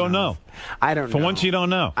knows? You don't know. I don't know. For once, you don't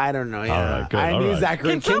know. I don't know. Yeah. All right, good. I knew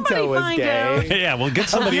Zachary Quinto was gay. Yeah, well, get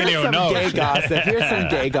somebody in here who knows. Gay gossip. Here's some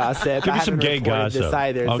gay gossip. Give me some gay gossip. This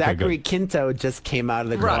either. Okay, Zachary good. Quinto just came out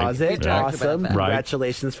of the closet. Awesome. Right.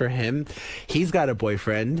 Congratulations for him. He's got a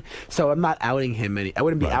boyfriend, so I'm not outing him. I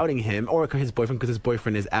wouldn't be outing him or his boyfriend because his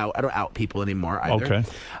boyfriend is out. I don't out people anymore either. Okay.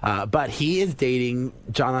 But he is dating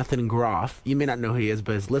Jonathan Groff. You may not know who he is,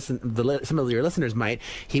 but some of your listeners might.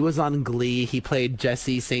 He was on Glee. He played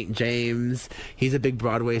Jesse St. James. He's a big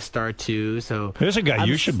Broadway star too. So there's a guy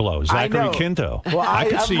you should blow, Zachary Quinto. Well, I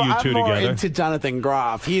could see you two I'm more together. into Jonathan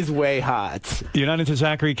Groff. He's way hot. You're not into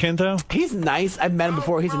Zachary Quinto? He's nice. I've met him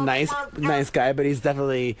before. He's a nice guy, but he's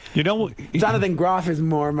definitely. Jonathan Groff is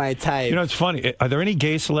more my type. You know, it's funny. Are there any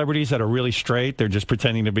gay celebrities that are really straight? They're just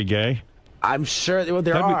pretending to be gay? I'm sure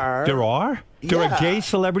there are. There are? There are gay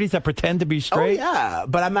celebrities that pretend to be straight? Oh, yeah,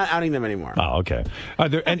 but I'm not outing them anymore. Oh, okay. Are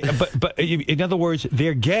there any, but in other words,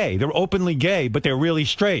 they're gay. They're openly gay, but they're really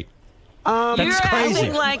straight. You're That's crazy.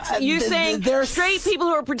 acting like you're saying there's straight people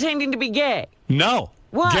who are pretending to be gay. No.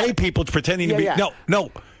 What? Gay people pretending to be... yeah.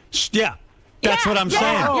 No. Yeah. That's what I'm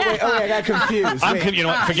saying. Oh, wait, I got confused. You know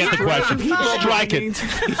what? Forget the question. Strike it.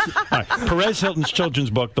 All right. Perez Hilton's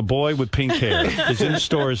children's book, The Boy with Pink Hair, is in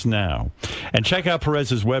stores now. And check out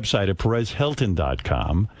Perez's website at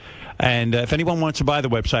perezhilton.com. And if anyone wants to buy the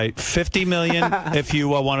website, $50 million if you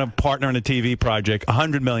want to partner in a TV project,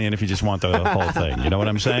 $100 million if you just want the whole thing. You know what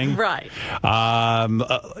I'm saying? Right.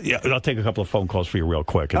 Yeah, I'll take a couple of phone calls for you real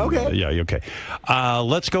quick. Okay. Yeah, okay.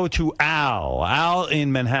 Let's go to Al. Al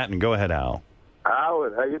in Manhattan. Go ahead, Al.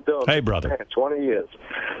 Howard, how you doing? Hey, brother. Man, 20 years.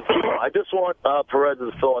 I just want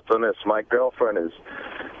Perez's thoughts on this. My girlfriend is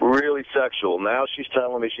really sexual. Now she's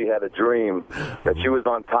telling me she had a dream that she was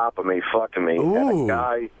on top of me, fucking me. Ooh. And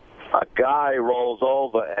a guy rolls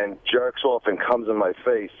over and jerks off and comes in my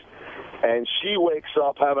face. And she wakes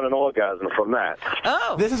up having an orgasm from that.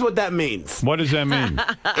 Oh. This is what that means. What does that mean?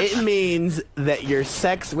 It means that your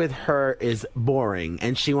sex with her is boring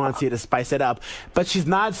and she wants you to spice it up. But she's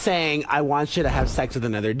not saying, I want you to have sex with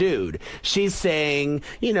another dude. She's saying,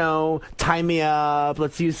 tie me up,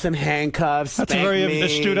 let's use some handcuffs, That's a very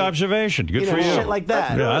astute observation. Good for you. Shit like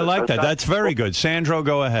that. Yeah, I like that. That's very good. Sandro,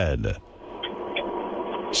 go ahead.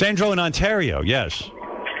 Sandro in Ontario, yes.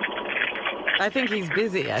 I think he's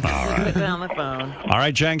busy. I think he's put down the phone. All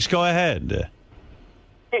right, Jenks, go ahead.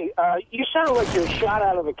 Hey, you sound like you're shot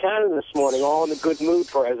out of a cannon this morning, all in a good mood,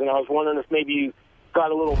 Perez, and I was wondering if maybe you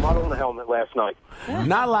got a little mud on the helmet last night.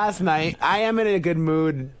 Not last night. I am in a good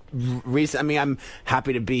mood. I mean, I'm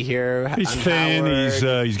happy to be here. He's thin.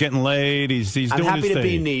 He's getting laid. He's doing his thing. I'm happy to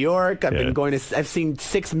be in New York. I've seen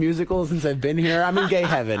 6 musicals since I've been here. I'm in gay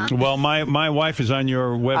heaven. Well, my wife is on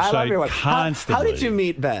your website I love your wife. constantly. How did you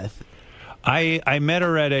meet Beth? I met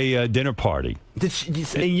her at a dinner party.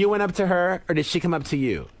 And you went up to her, or did she come up to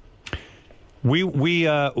you? You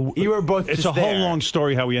were both. It's a whole long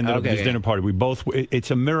story how we ended up at this dinner party.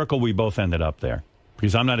 It's a miracle we both ended up there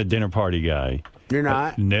because I'm not a dinner party guy. You're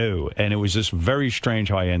not? No, and it was just very strange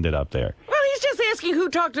how I ended up there. Well, he's just asking who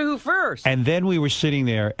talked to who first. And then we were sitting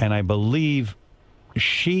there, and I believe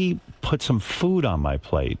she put some food on my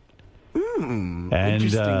plate. And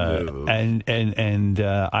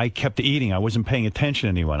I kept eating. I wasn't paying attention to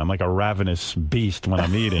anyone. I'm like a ravenous beast when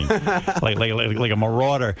I'm eating, like a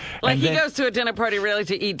marauder. Like he goes to a dinner party really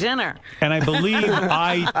to eat dinner. And I believe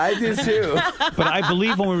I do too. But I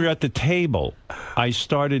believe when we were at the table, I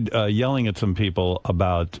started yelling at some people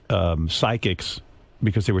about psychics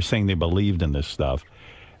because they were saying they believed in this stuff.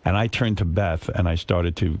 And I turned to Beth and I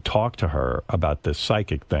started to talk to her about this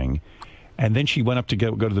psychic thing. And then she went up to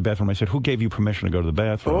go to the bathroom. I said, who gave you permission to go to the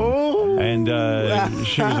bathroom? Oh. And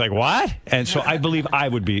she was like, what? And so I believe I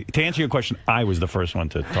would be, to answer your question, I was the first one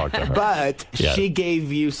to talk to her. But she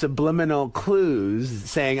gave you subliminal clues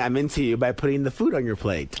saying, I'm into you by putting the food on your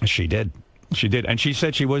plate. She did. She did, and she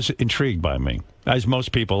said she was intrigued by me, as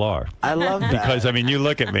most people are. I love that. Because, I mean, you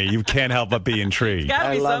look at me, you can't help but be intrigued. There's got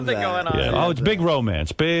to be something going on. Yeah. Oh, it's big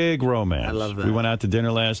romance, big romance. I love that. We went out to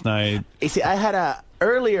dinner last night. You see, I had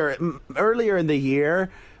earlier in the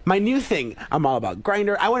year. My new thing, I'm all about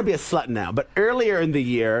Grindr. I want to be a slut now, but earlier in the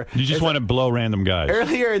year... You just want to blow random guys.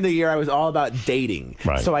 Earlier in the year, I was all about dating.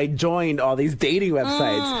 Right. So I joined all these dating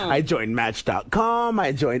websites. I joined Match.com.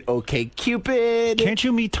 I joined OkCupid. Can't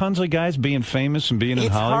you meet tons of guys being famous and being in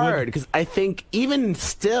Hollywood? It's hard, because I think even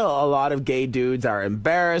still, a lot of gay dudes are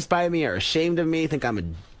embarrassed by me, are ashamed of me, think I'm a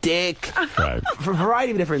dick, right. For a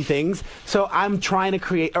variety of different things. So I'm trying to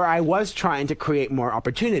create, or I was trying to create more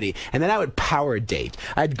opportunity. And then I would power date.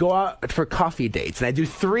 I'd go out for coffee dates, and I'd do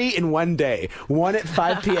 3 in one day. One at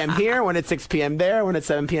 5 p.m. here, one at 6 p.m. there, one at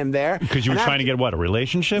 7 p.m. there. Because you were trying to get, what, a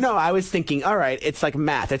relationship? No, I was thinking, all right, it's like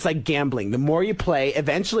math. It's like gambling. The more you play,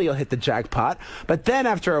 eventually you'll hit the jackpot. But then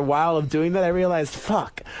after a while of doing that, I realized,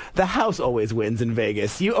 fuck, the house always wins in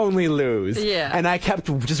Vegas. You only lose. Yeah. And I kept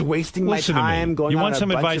just wasting Listen my time going on a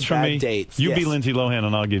bunch of from bad me? dates. You Yes. be Lindsay Lohan,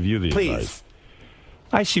 and I'll give you the advice.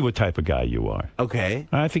 I see what type of guy you are. Okay.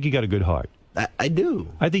 I think you got a good heart. I do.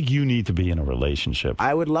 I think you need to be in a relationship.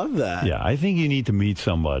 I would love that. Yeah, I think you need to meet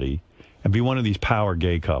somebody and be one of these power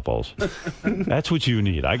gay couples. That's what you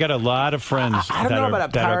need. I got a lot of friends I don't know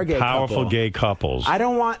about a power gay powerful couple. gay couples. I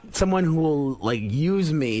don't want someone who will like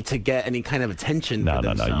use me to get any kind of attention. No.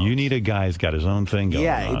 You need a guy who's got his own thing going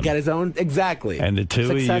on. Yeah, he got his own, exactly. And the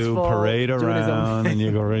two of you parade around, and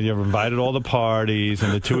you're invited to all the parties,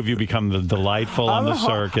 and the two of you become the delightful on the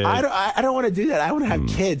circuit. I don't want to do that. I want to have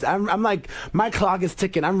kids. I'm like, my clock is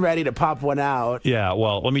ticking. I'm ready to pop one out. Yeah,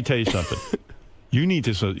 well, let me tell you something. You need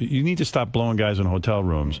to stop blowing guys in hotel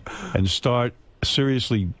rooms and start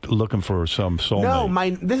seriously looking for some soulmate.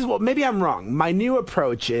 No, maybe I'm wrong. My new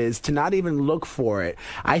approach is to not even look for it.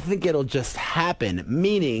 I think it'll just happen,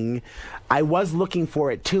 meaning I was looking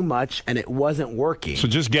for it too much and it wasn't working. So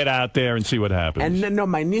just get out there and see what happens. And no,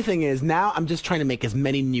 my new thing is now I'm just trying to make as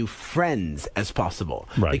many new friends as possible.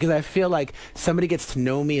 Right. Because I feel like somebody gets to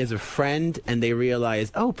know me as a friend and they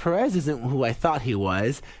realize, oh, Perez isn't who I thought he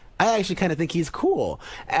was. I actually kind of think he's cool.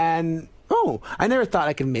 And I never thought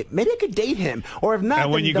I could maybe I could date him, or if not,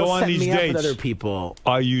 and when then you they'll go on set these me dates, up with other people.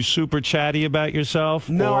 Are you super chatty about yourself?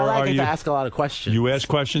 No, or I like to ask a lot of questions. You ask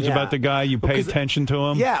questions about the guy. You pay attention to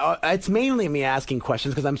him. Yeah, it's mainly me asking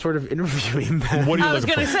questions because I'm sort of interviewing them. What are you I was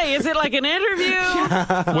going to say, is it like an interview?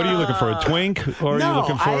 What are you looking for? A twink, or are you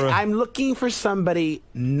looking for? I'm looking for somebody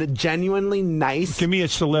genuinely nice. Give me a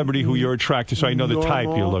celebrity who you're attracted, so I know the type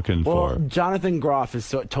you're looking for. Jonathan Groff is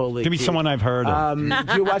totally. Give me someone I've heard of.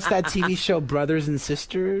 Do you watch that TV show Brothers and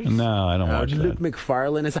Sisters? No, I don't watch Luke that.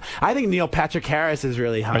 McFarlane is. I think 𝗦𝗵cie𝗄𝗿𝗍 is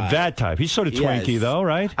really hot. That type. He's sort of twinky, though,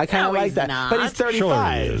 right? I kind of like that. Not. But he's 35.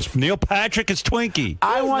 Sure he is. 𝗦𝗵patrick is twinky.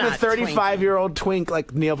 I want a 35-year-old twink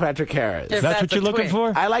like 𝗦𝗵patrick𝗍𝗍. That's what you're looking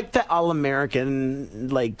for? I like the all-American,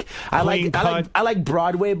 like I like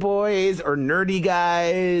Broadway boys or nerdy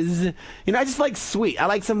guys. You know, I just like sweet. I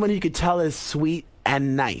like someone you could tell is sweet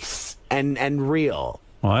and nice and real.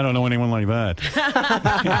 Well, I don't know anyone like that.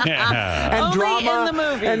 And only drama in the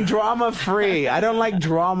movie. and drama free. I don't like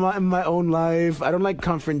drama in my own life. I don't like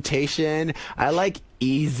confrontation. I like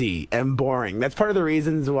easy and boring. That's part of the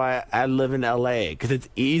reasons why I live in LA, because it's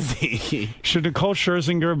easy. Should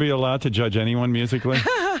𝗛elle be allowed to judge anyone musically?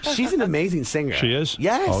 She's an amazing singer. She is?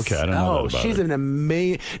 Yes. Okay, I don't know that about she's her. an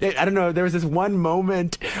amazing. I don't know. There was this one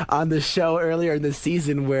moment on the show earlier in the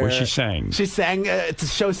season where she sang. She sang to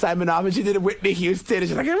show Simon off, and she did a Whitney Houston, and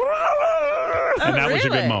she's like, and that was a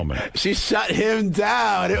good moment. She shut him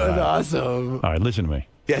down. It was awesome. All right, listen to me.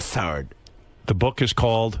 Yes, Howard. The book is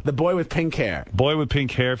called The Boy with Pink Hair. Boy with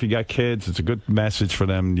Pink Hair. If you got kids, it's a good message for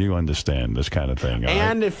them. You understand this kind of thing.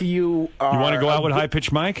 And if you are... You want to go out with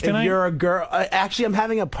High-Pitched Mike tonight? If you're a girl... actually, I'm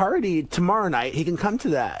having a party tomorrow night. He can come to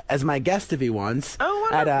that as my guest if he wants. Oh,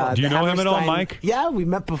 wonderful. Do you know him at all, Mike? Yeah, we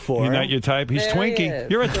met before. You're not your type? He's There twinky. he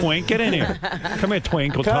is. You're a twink. Get in here. Come here,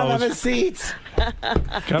 twinkle Come toes. have a seat. Have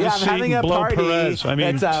I'm a seat having and a blow party. Perez. I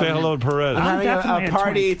mean, say hello to Perez. I'm having a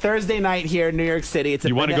party Thursday night here in New York City. It's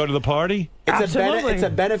you want to go to the party? It's a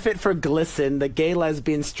benefit for 𝗪𝐿SEN, the Gay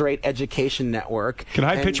Lesbian Straight Education Network. Can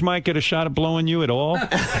High-Pitched Mike get a shot at blowing you at all?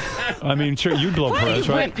 I mean, sure, you'd blow Perez,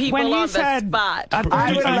 right? Put people on the spot.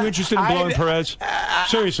 Are you interested in blowing Perez?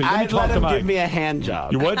 Seriously, let me talk to Mike. Give me a hand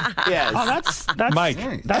job. You would? Yes. Oh, that's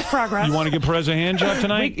Mike. That's progress. You want to give Perez a hand job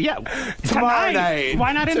tonight? Yeah. Tomorrow night.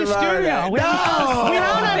 Why not in the Tomorrow studio? night. We have We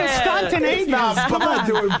don't have a stunt in ages. I'm not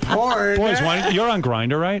doing porn. Boys, you're on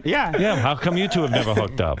Grindr, right? Yeah. Yeah. How come you two have never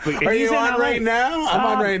hooked up? Are you on right now? I'm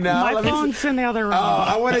on right now. My phone's in the other room. Oh,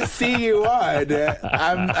 I want to see you on.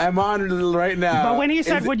 I'm on right now. But when he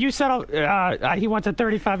said, would you settle, he wants a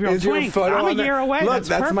 35-year-old Is your twink. photo I'm on a year away. Look, that's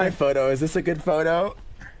perfect. my photo. Is this a good photo?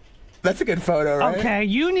 That's a good photo, right? Okay,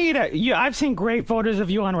 you need I've seen great photos of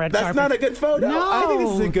you on red That's carpet. not a good photo. No. I think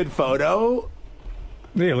this is a good photo.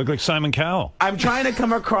 Yeah, you look like Simon Cowell. I'm trying to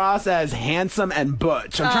come across as handsome and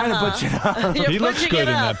butch. I'm trying to butch it up. He looks good in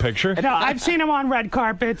that picture. No, I've seen him on red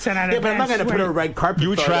carpets and at Yeah, but I'm not going to put a red carpet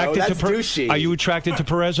You attracted photo. to That's douchey. Are you attracted to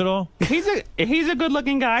Perez at all? He's a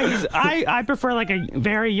good-looking guy. I prefer like a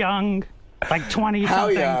very young, like 20 How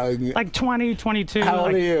something. young? Like 20, 22. How old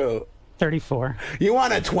like are you? 34. You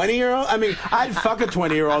want a 20-year-old? I mean, I'd fuck a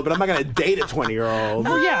 20-year-old, but I'm not going to date a 20-year-old.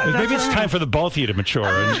 Oh, yeah. Maybe it's time for the both of you to mature.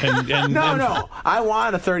 No. I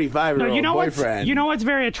want a 35-year-old No, you know boyfriend. you know what's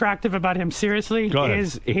very attractive about him, seriously, Go ahead.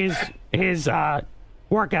 is his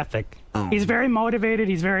work ethic. Oh. He's very motivated.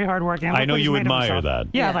 He's very hardworking. I know you admire that.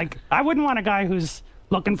 Yeah, like I wouldn't want a guy who's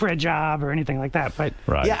looking for a job or anything like that. But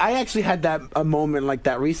Yeah, I actually had a moment like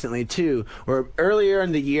that recently too, where earlier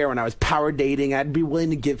in the year when I was power dating, I'd be willing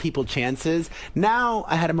to give people chances. Now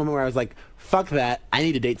I had a moment where I was like, fuck that. I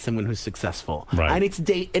need to date someone who's successful. Right. I need to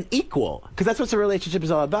date an equal, because that's what a relationship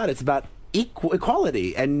is all about. It's about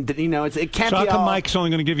equality, and it can't So how be come all... Mike's only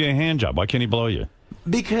going to give you a hand job? Why can't he blow you?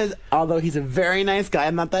 Because although he's a very nice guy,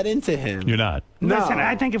 I'm not that into him. You're not. No. listen,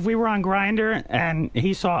 I think if we were on Grindr and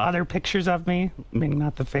he saw other pictures of me, meaning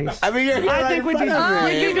not the face, I mean, you're I think we'd be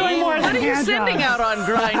doing more What than are you hand sending jobs. out on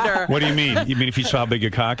Grindr? What do you mean? You mean if you saw how big your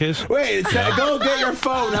cock is? Wait, go get your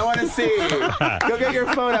phone. I want to see. Go get your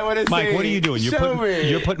phone. I want to see. Mike, what are you doing? Show me.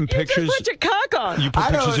 You're putting pictures. Put your cock on. You put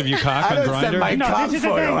pictures of your cock I on don't send Grindr? my cock This is the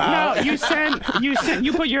photo thing. out. No,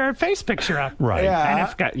 you put your face picture up. Right. Yeah.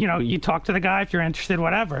 And if you talk to the guy if you're interested,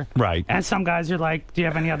 whatever. Right. And some guys are like, "Do you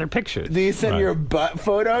have any other pictures?" Do you send Right. your butt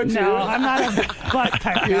photo too? No, I'm not a butt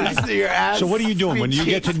type guy. Your ass So what are you doing when you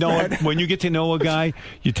get to know spread. when you get to know a guy?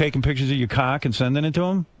 You taking pictures of your cock and sending it to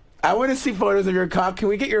him? I want to see photos of your cock. Can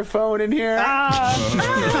we get your phone in here?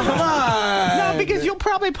 Come on. No, because you'll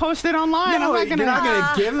probably post it online. No, I'm not you're not going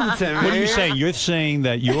to give them to me. What are you saying? You're saying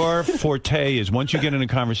that your forte is once you get in a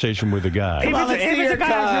conversation with a guy, If let's it's see a your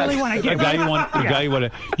guy I really cock. want to a get guy you want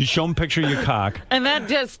to, you show him a picture of your cock, And that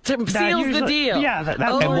just seals the usually- deal. yeah, that-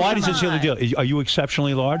 Oh, and why come does it seal the on. deal? Are you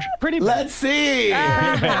exceptionally large? pretty big. Let's see. Easy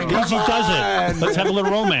does it. Let's have a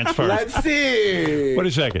little romance first. Let's see. Wait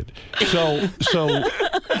a second. So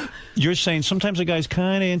you're saying sometimes a guy's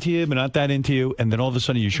kind of into you, but not that into you, and then all of a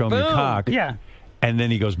sudden you show him your Boom. cock, Yeah. and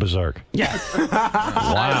then he goes berserk. Yeah.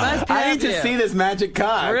 Wow. I need to see this magic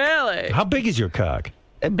cock. Really? How big is your cock?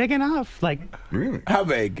 Big enough. Like, How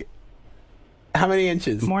big? How many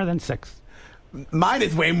inches? more than 6. Mine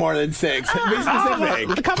is way more than 6. Be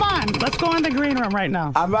specific. Come on. Let's go in the green room right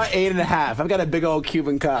now. I'm about 8.5. I've got a big old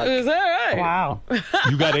Cuban cock. Is that right? Wow.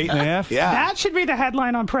 You got 8.5? Yeah. That should be the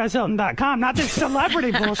headline on PerezHilton.com, not this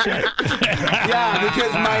celebrity bullshit. Yeah,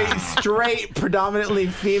 because my straight, predominantly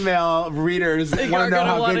female readers want to You're know gonna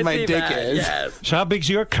how wanna big my see dick that, is. Yes. So how big's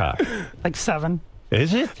your cock? Like 7.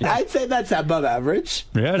 Is it? I'd say that's above average.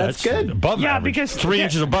 Yeah, that's good. Above Yeah, average. because- 3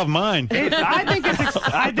 inches above mine.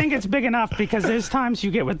 I think it's big enough because there's times you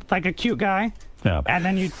get with like a cute guy, Yeah. and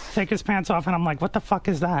then you take his pants off, and I'm like, what the fuck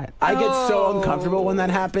is that? I get so uncomfortable when that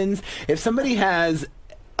happens. If somebody has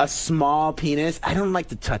a small penis, I don't like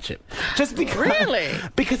to touch it. Just because. Really?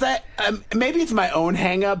 Because maybe it's my own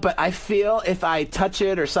hang up, but I feel if I touch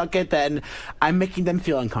it or suck it, then I'm making them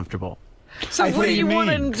feel uncomfortable. So what do you want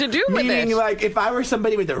him to do with Meaning, it? like, if I were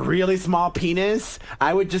somebody with a really small penis,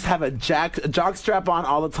 I would just have a jock strap on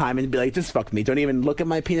all the time and be like, just fuck me. Don't even look at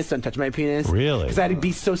my penis. Don't touch my penis. Really? Because I'd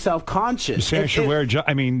be so self-conscious. You say I should wear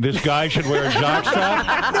this guy should wear a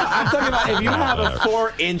jockstrap? No, I'm talking about if you have a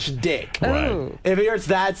 4-inch dick. Right. If it's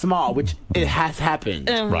that small, which it has happened.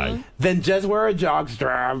 Right. Then just wear a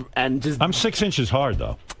jockstrap and just... I'm 6 inches hard,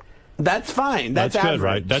 though. That's fine. That's good, average.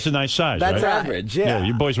 right? That's a nice size, That's right? average, yeah.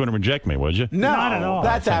 You boys wouldn't reject me, would you? No, Not at all.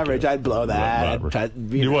 That's Thank average. you. I'd blow that.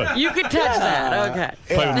 You would? You could touch that.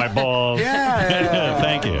 Okay. Play with my balls. Yeah.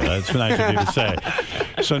 Thank you. That's nice of you to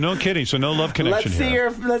say. So no kidding. So no love connection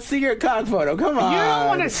here. Let's see your cock photo. Come on. You don't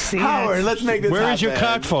want to see Howard, it. let's make this Where happen. is your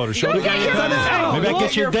cock photo? Show the guy your phone. Maybe I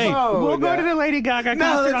get your date. We'll go to the Lady Gaga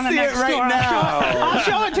concert on the next right door. now. I'll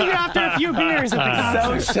show it to you after a few beers at the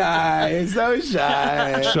concert. So shy. So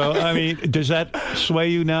shy. So, I mean, does that sway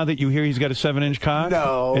you now that you hear he's got a 7-inch cock?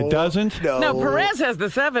 No. It doesn't? No, Perez has the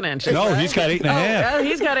 7 inches. No, right? he's got 8.5. Oh,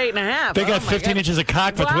 he's got 8.5. They got 15 inches of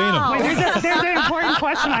cock between them. Wait, there's an important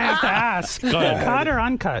question I have to ask. Go ahead. Cut or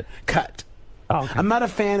uncut? Cut. Oh, okay. I'm not a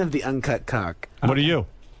fan of the uncut cock. What are you?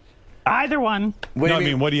 Either one. No, I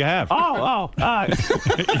mean, what do you have? What? I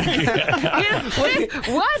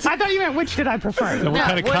thought you meant which did I prefer. What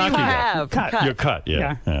kind of what cock do you you have? got? Cut. You're cut,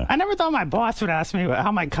 yeah. I never thought my boss would ask me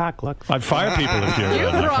how my cock looked. I'd fire people if you're... You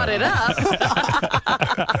brought it up.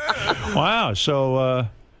 Wow, so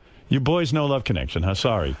you boys no love connection, huh?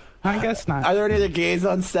 Sorry. I guess not. Are there any other gays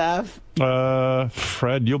on staff?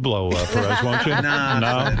 Fred, you'll blow Perez, won't you?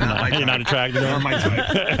 No, you're not attracted to him? I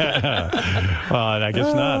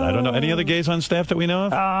guess not. I don't know. Any other gays on staff that we know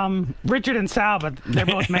of? Richard and Sal, but they're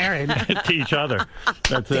both married. To each other.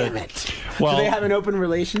 That's Damn it. Well, do they have an open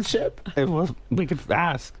relationship? We could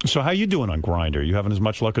ask. So how you doing on Grindr? You having as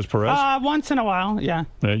much luck as Perez? Once in a while, yeah.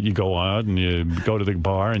 You go out and you go to the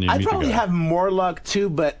bar and you I meet the probably guy. have more luck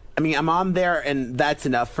too, but I mean, I'm on there and that's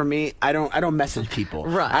enough for me. I don't message people.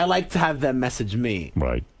 Right. I like to have them message me.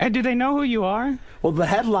 Right. And do they know who you are? Well, my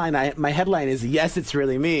headline is "Yes, it's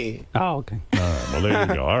really me." Oh, okay. Well, there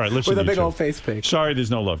you go. All right, listen. With a to big you old two. face pic. Sorry,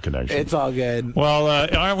 there's no love connection. It's all good. Well,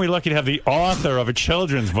 aren't we lucky to have the author of a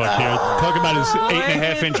children's book here talking about his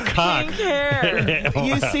 8.5-inch cock?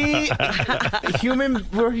 You see,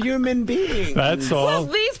 we're human beings. That's all. Well,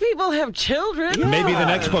 these people have children. Maybe the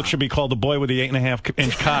next book should be called "The Boy with the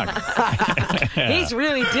 8.5-inch Cock." He's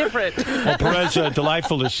really different. Well, Perez,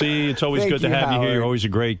 delightful to see. It's always Thank good to you, have you here. Howard. You're always a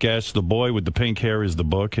great guest. "The Boy with the Pink Hair" is the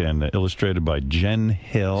book, and illustrated by Jen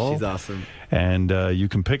Hill. She's awesome. And you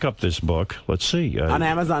can pick up this book. Let's see. On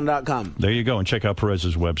Amazon.com. There you go. And check out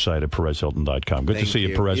Perez's website at PerezHilton.com. Good to see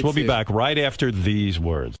you, Perez. We'll be back right after these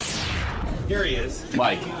words. Here he is.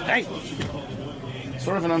 Mike. Hey.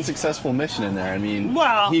 Sort of an unsuccessful mission in there. I mean,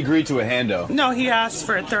 Well- he agreed to a hando. No, he asked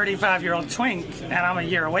for a 35-year-old twink, and I'm a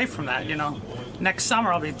year away from that, you know. Next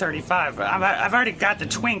summer, I'll be 35. I've already got the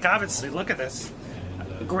twink, obviously. Look at this.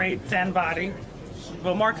 Great thin body.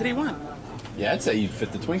 What more could he want? Yeah, I'd say you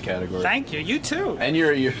fit the twink category. Thank you. You too. And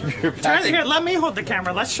you're Turn, packing, here, let me hold the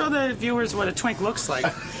camera. Let's show the viewers what a twink looks like.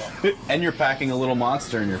 and you're packing a little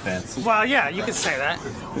monster in your pants. Well, yeah, you could say that.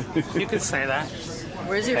 You could say that.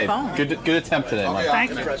 Where's your Hey, phone? good attempt today, Mike. Thank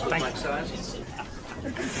you. Thank you.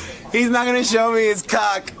 He's not going to show me his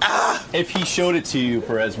cock. Ah. If he showed it to you,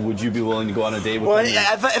 Perez, would you be willing to go on a date with Well, him?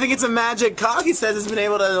 I think it's a magic cock. He says it's been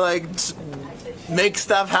able to like make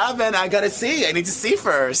stuff happen. I got to see. I need to see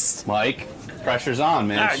first. Mike, pressure's on,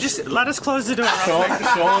 man. All right, just let us close the door. Show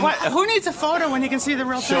him. What, who needs a photo when you can see the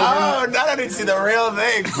real thing? Oh, I don't need to see the real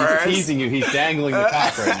thing He's first. teasing you. He's dangling the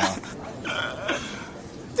cock right now.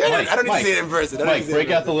 I don't need to see it in person. Mike, break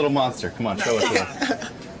out the little monster. Come on, show it to him.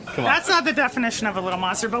 Come on. That's not the definition of a little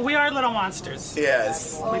monster, but we are little monsters.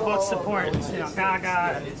 Yes. We both support,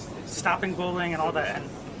 Gaga, and stopping bullying, and all that. And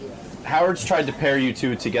Howard's tried to pair you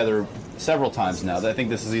two together several times now. I think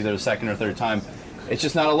this is either the second or third time. It's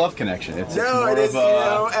just not a love connection. It's No, more it is.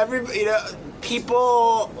 of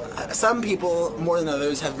People. Some people more than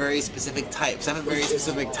others have very specific types. I have a very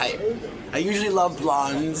specific type. I usually love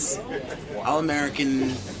blondes,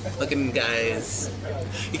 all-American looking guys,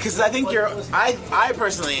 because I think I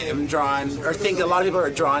personally am drawn, or think a lot of people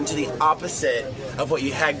are drawn to the opposite of what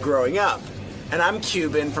you had growing up. And I'm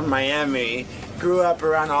Cuban from Miami. Grew up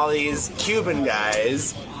around all these Cuban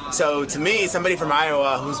guys. So to me, somebody from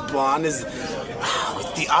Iowa who's blonde is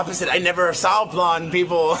it's the opposite. I never saw blonde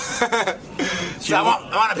people. So I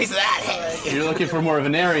want a piece of that. You're looking for more of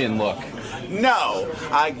an Aryan look. No,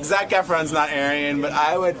 Zac Efron's not Aryan, but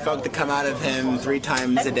I would fuck to come out of him 3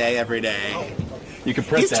 times a day, every day. You could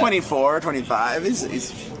press He's that. 24, 25.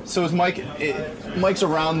 So is Mike? Mike's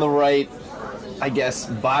around the right, I guess,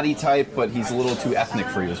 body type, but he's a little too ethnic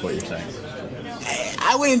for you, is what you're saying.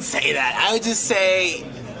 I wouldn't say that. I would just say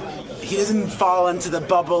he doesn't fall into the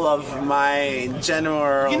bubble of my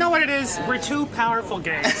general. you know what it is? We're two powerful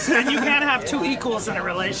gays, and you can't have two equals in a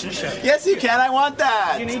relationship. Yes, you can. I want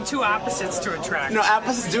that. You need two opposites to attract. No,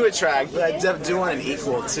 opposites do attract, but I do want an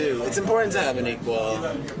equal too. It's important to have an equal.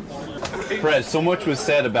 Perez, so much was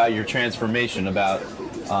said about your transformation, about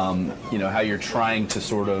how you're trying to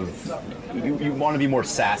sort of you want to be more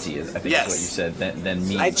sassy, I think is what you said, than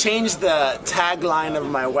me. I changed the tagline of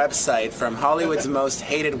my website from Hollywood's most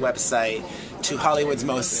hated website to Hollywood's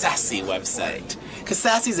most sassy website. Because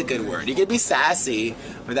sassy's a good word. You can be sassy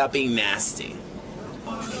without being nasty.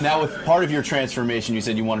 Now, with part of your transformation, you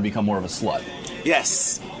said you want to become more of a slut.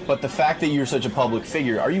 Yes. But the fact that you're such a public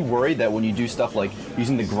figure, are you worried that when you do stuff like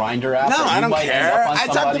using the Grindr app, No, that you I don't might end care. up on I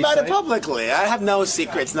talked somebody's about site? it publicly. I have no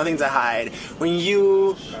secrets, nothing to hide. When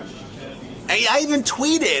you... I even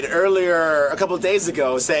tweeted earlier, a couple of days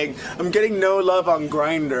ago, saying, I'm getting no love on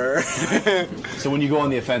Grindr. So when you go on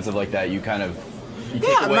the offensive like that, you kind of... You take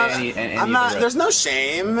Yeah, away any of the there's no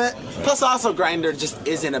shame. Plus, also, Grindr just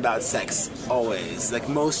isn't about sex always. Like,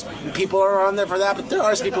 most people are on there for that, but there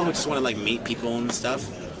are some people who just want to, like, meet people and stuff.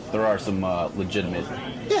 There are some legitimate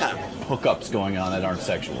hookups going on that aren't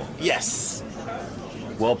sexual. Yes.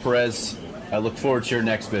 Well, Perez, I look forward to your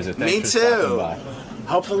next visit. Thanks Me for stopping too. by.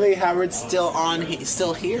 Hopefully, Howard's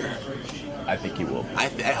still here. I think he will. I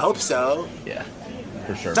hope so. Yeah,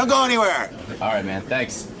 for sure. Don't go anywhere. All right, man.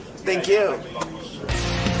 Thanks. Thank you.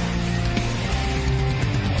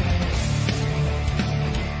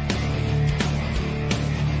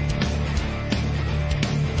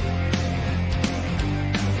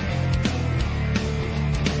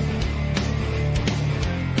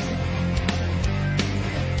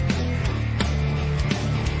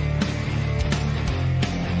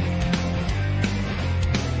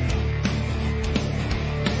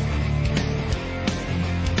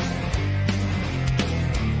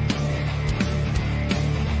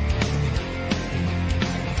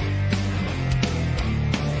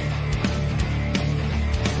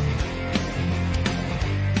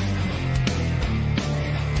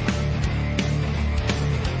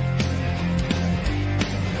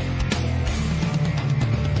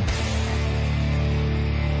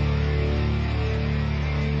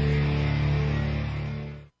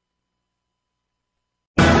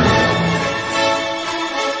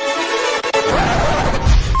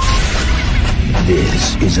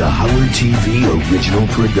 This is a Howard TV original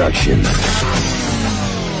production.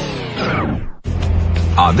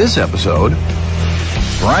 On this episode,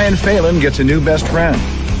 Brian Phelan gets a new best friend.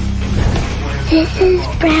 This is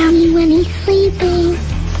Brownie when he's sleeping.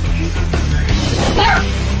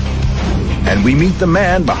 And we meet the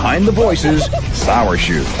man behind the voices, Sour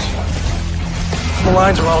Shoes. The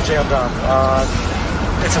lines are all jammed up.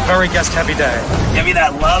 It's a very guest-heavy day. Give me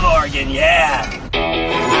that love organ, yeah.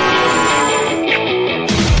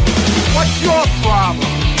 What's your problem?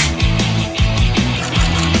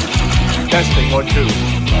 Testing 1, 2.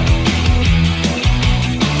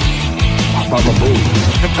 Baba Boo.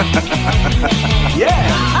 Yeah.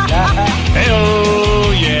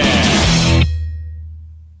 Hey-oh, yeah.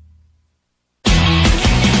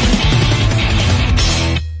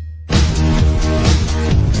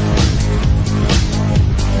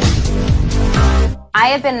 I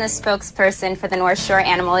have been the spokesperson for the North Shore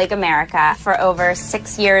Animal League America for over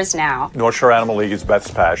 6 years now. North Shore Animal League is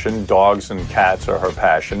Beth's passion. Dogs and cats are her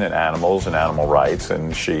passion, and animals and animal rights,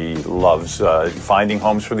 and she loves finding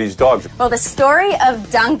homes for these dogs. Well, the story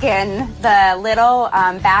of Duncan, the little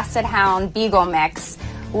Basset Hound Beagle mix,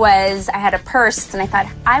 was I had a purse, and I thought,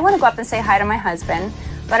 I want to go up and say hi to my husband,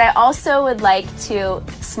 but I also would like to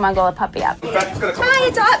smuggle a puppy up. Hi,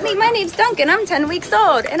 adopt me. My name's Duncan. I'm 10 weeks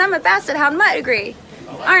old, and I'm a Basset Hound Pedigree.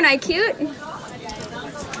 Aren't I cute?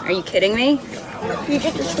 Are you kidding me? You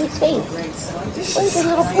did the sweet face. What is a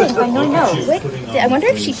little pig? I don't know. What? I wonder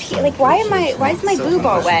if she pee. Like, why is my boob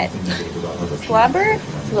all wet? Slobber?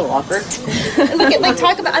 It's a little awkward. Look at,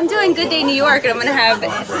 talk about, I'm doing Good Day New York, and I'm gonna have,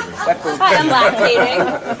 hi, I'm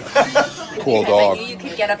lactating. Cool dog. I knew you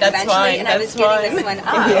could get up That's eventually, fine. and I was getting this one up.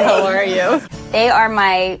 How are you? They are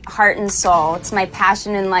my heart and soul. It's my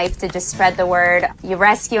passion in life to just spread the word. You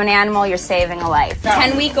rescue an animal, you're saving a life.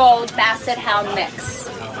 10-week-old Basset Hound mix.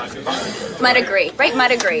 Pedigree, right?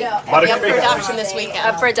 Pedigree. Up for adoption this weekend.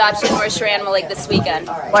 Up for adoption, North Shore Animal League this weekend.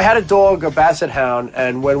 I had a dog, a Basset Hound,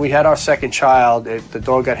 and when we had our second child, the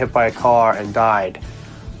dog got hit by a car and died.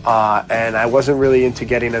 And I wasn't really into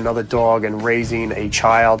getting another dog and raising a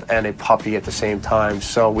child and a puppy at the same time,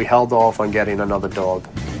 so we held off on getting another dog.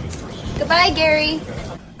 Goodbye, Gary.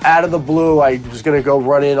 Out of the blue, I was going to go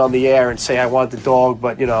run in on the air and say I want the dog,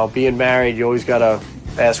 but, you know, being married, you always got to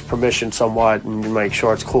ask permission somewhat and make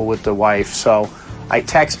sure it's cool with the wife. So I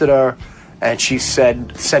texted her, and she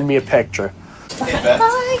said, send me a picture. Hey, Beth.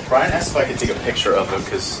 Hi. Brian asked if I could take a picture of him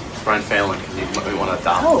because Brian Phelan, he might want to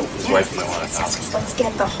adopt him. His wife might want to adopt him. Let's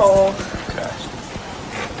get the whole... Okay.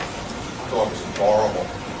 Dog is adorable.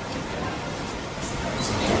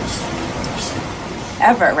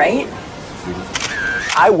 Ever, right?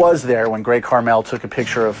 I was there when Greg Carmel took a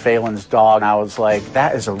picture of Phelan's dog, and I was like,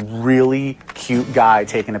 that is a really cute guy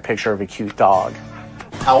taking a picture of a cute dog.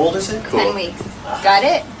 How old is it? 10 weeks. Got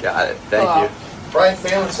it? Got it. Thank you.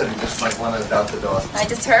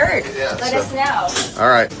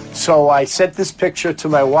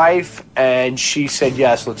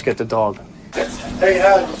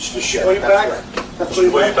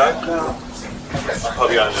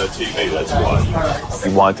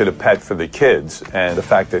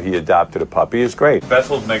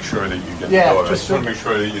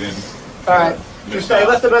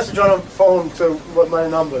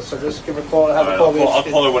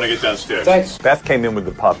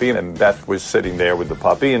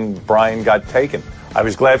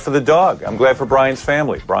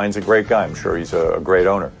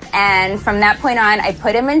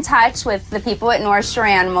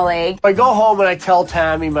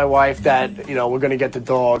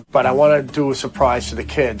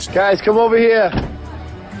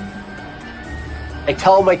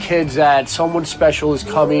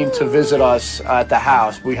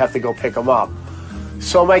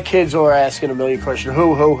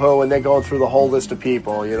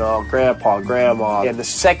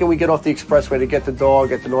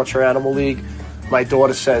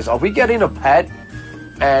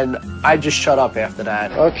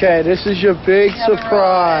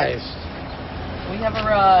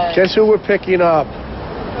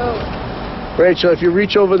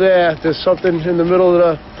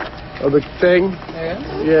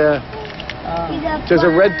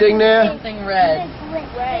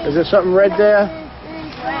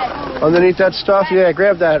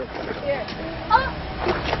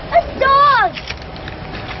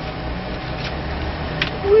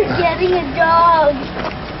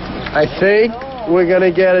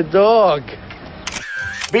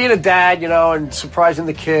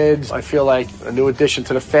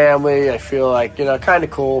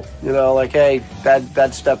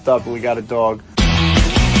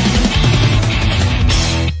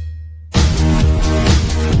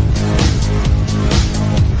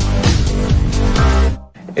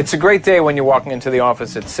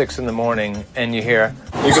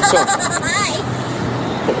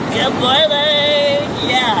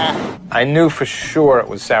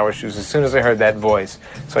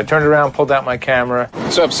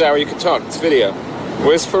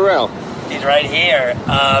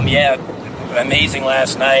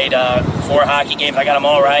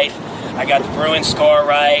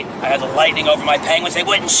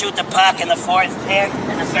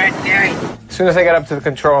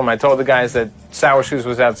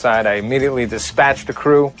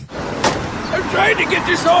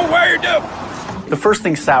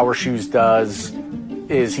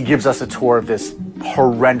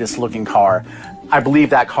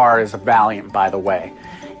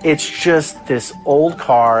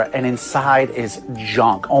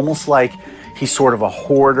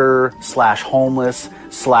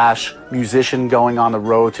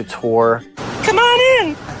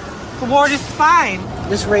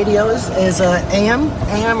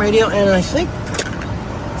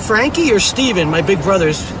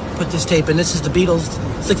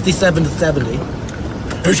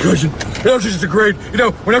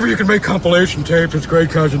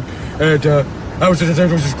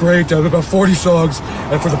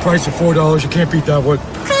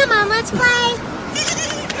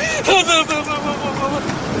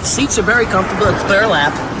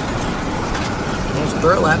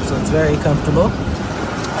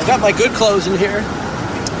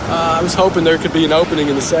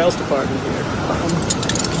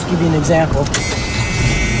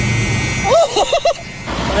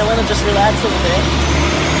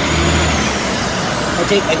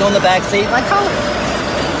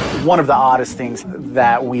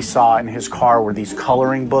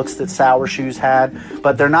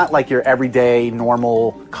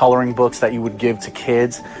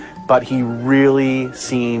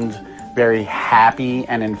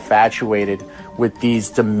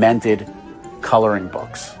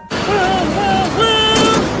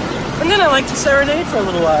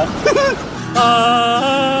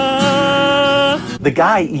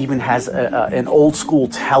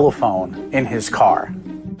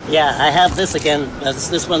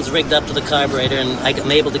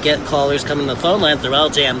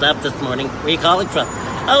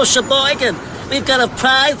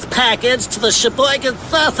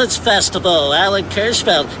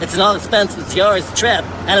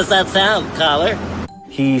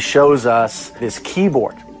 has this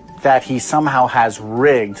keyboard that he somehow has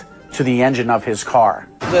rigged to the engine of his car.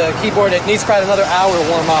 The keyboard, it needs probably another hour to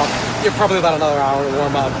warm up. You're probably about another hour to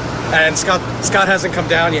warm up. And Scott hasn't come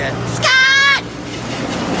down yet. Scott!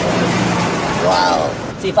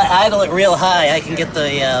 Wow. See, if I idle it real high, I can get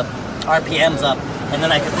the RPMs up, and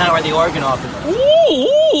then I can power the organ off.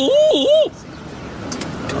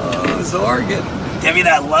 his organ. Give me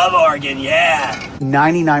that love organ, yeah.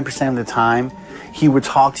 99% of the time, he would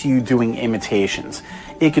talk to you doing imitations.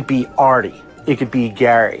 It could be Artie. It could be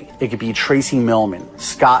Gary. It could be Tracy Millman,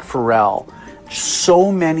 Scott Farrell.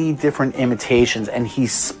 So many different imitations, and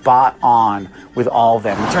he's spot on with all of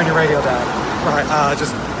them. Turn your radio down. All right,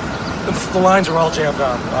 the lines are all jammed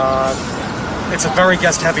up. It's a very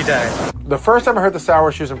guest-heavy day. The first time I heard the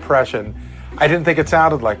Sour Shoes impression, I didn't think it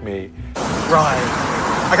sounded like me. Right.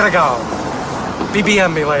 I gotta go.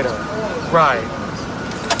 BBM me later. Right.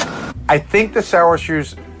 I think the Sour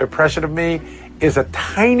Shoes impression of me is a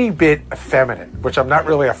tiny bit effeminate, which I'm not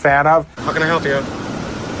really a fan of. How can I help you?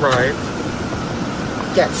 Right.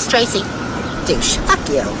 Yes, Tracy. Douche. Fuck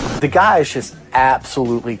you. The guy is just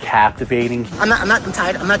absolutely captivating. I'm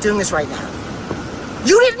tired. I'm not doing this right now.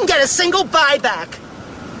 You didn't get a single buyback.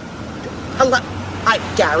 Hello.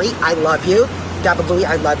 Gary, I love you. Louie,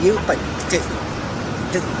 I love you, but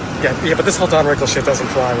Yeah, but this whole Don Rickles shit doesn't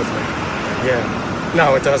fly with me. Yeah.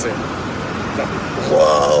 No, it doesn't. No.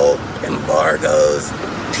 Whoa. Embargoes.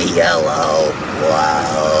 PLO.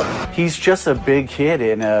 Wow. He's just a big kid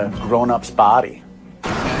in a grown-up's body.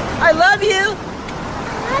 I love you.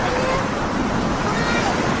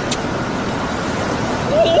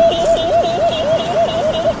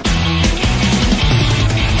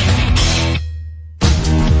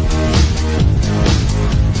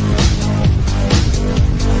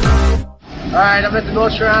 All right, I'm at the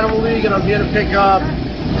North Shore Animal League, and I'm here to pick up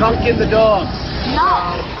Duncan the dog.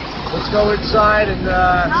 No. Let's go inside and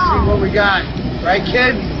see what we got. Right,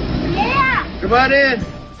 kid? Yeah. Come on in.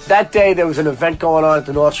 That day, there was an event going on at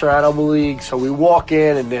the North Shore Animal League, so we walk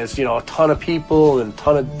in, and there's, a ton of people and a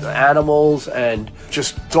ton of animals and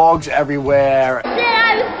just dogs everywhere.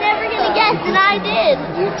 I was never going to guess, and I did.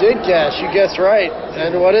 You did guess. You guessed right.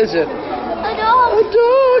 And what is it? A dog. A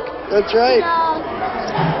dog. That's right.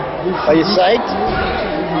 Are you psyched?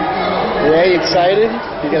 Yeah, you excited?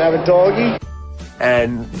 You gonna have a doggy?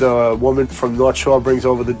 And the woman from North Shore brings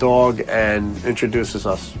over the dog and introduces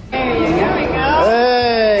us. There we go.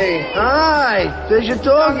 Hey, hi, there's your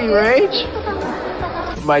doggy,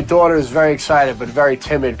 Rach. My daughter is very excited, but very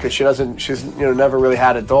timid because she's never really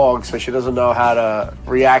had a dog, so she doesn't know how to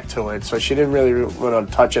react to it. So she didn't really want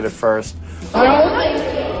to touch it at first.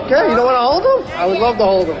 Okay, you don't want to hold him? I would love to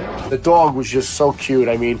hold him. The dog was just so cute.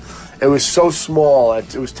 I mean, it was so small.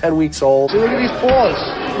 It was 10 weeks old. See, look at these paws.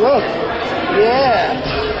 Look. Yeah.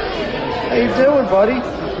 How you doing, buddy?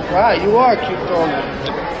 Wow, you are a cute dog.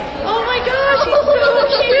 Oh my gosh, he's so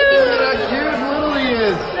cute. Look how cute little he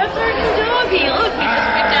is. That's our new doggy. Look,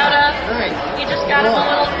 he just got him a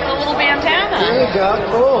little bandana. There you go.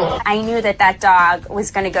 Cool. I knew that dog was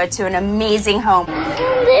going to go to an amazing home.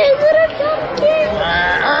 There's little Duncan.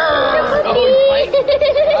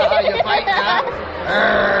 You're fighting, huh?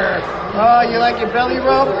 Oh, you like your belly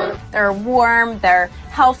rub? They're warm, they're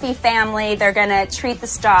healthy family, they're going to treat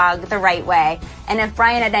this dog the right way. And if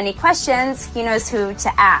Brian had any questions, he knows who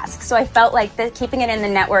to ask. So I felt like keeping it in the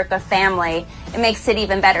network of family, it makes it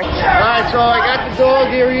even better. All right, so I got the dog.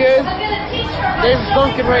 Here he is. Name's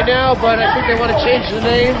Duncan right now, but I think they want to change the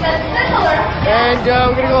name. And we're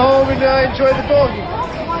going to go home and enjoy the doggy.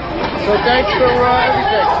 So thanks for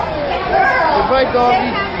everything. Goodbye,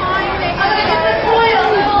 doggy.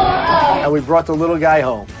 And we brought the little guy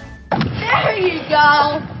home. There you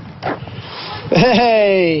go.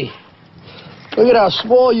 Hey, look at how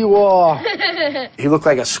small you are. He looked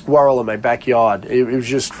like a squirrel in my backyard. It was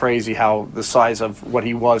just crazy how the size of what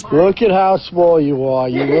he was. Look at how small you are,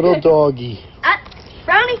 you little doggy.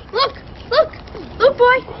 Brownie, look,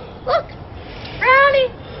 boy, look,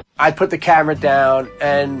 Brownie. I put the camera down,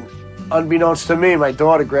 and unbeknownst to me, my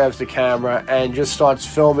daughter grabs the camera and just starts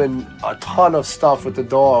filming a ton of stuff with the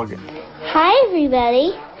dog. Hi,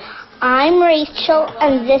 everybody. I'm Rachel,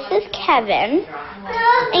 and this is Kevin.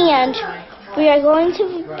 And we are going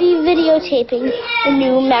to be videotaping a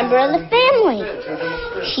new member of the family.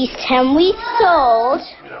 He's 10 weeks old.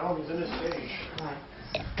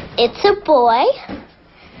 It's a boy.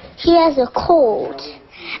 He has a cold.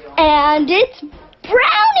 And it's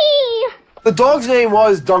Brownie! The dog's name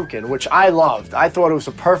was Duncan, which I loved. I thought it was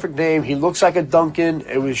a perfect name. He looks like a Duncan.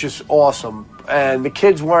 It was just awesome. And the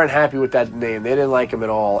kids weren't happy with that name. They didn't like him at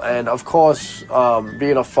all. And of course,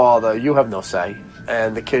 being a father, you have no say.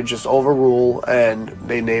 And the kids just overrule, and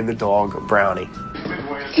they name the dog Brownie.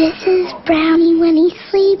 This is Brownie when he's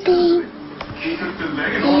sleeping.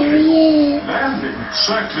 There he is.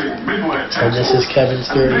 And this is Kevin's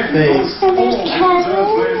dirty face. And there's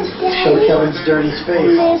Kevin. Show Kevin's dirty face.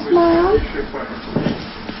 And there's Mom.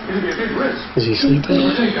 Is he sleeping?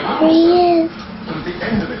 There he is.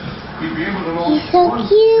 He's so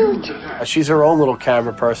cute. She's her own little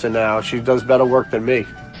camera person now. She does better work than me.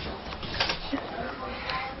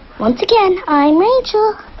 Once again, I'm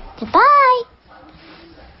Rachel. Goodbye.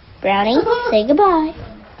 Brownie, say goodbye.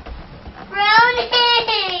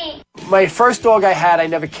 Brownie! My first dog I had, I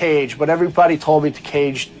never caged, but everybody told me to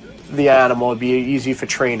cage the animal. It'd be easy for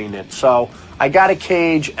training it. So I got a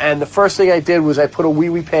cage, and the first thing I did was I put a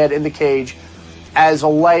wee-wee pad in the cage as a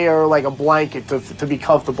layer, like a blanket, to be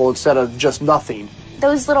comfortable instead of just nothing.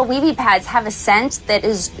 Those little wee-wee pads have a scent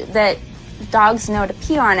that dogs know to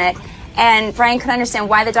pee on it. And Brian couldn't understand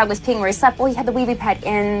why the dog was peeing where he slept. Well, he had the wee-wee pad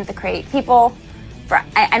in the crate. People,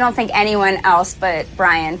 I don't think anyone else but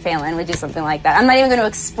Brian Phelan would do something like that. I'm not even going to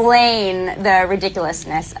explain the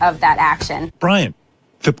ridiculousness of that action. Brian,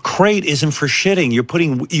 the crate isn't for shitting.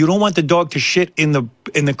 You don't want the dog to shit in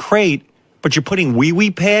the crate, but you're putting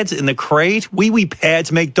wee-wee pads in the crate? Wee-wee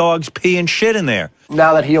pads make dogs pee and shit in there.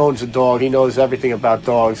 Now that he owns a dog, he knows everything about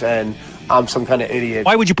dogs, and I'm some kind of idiot.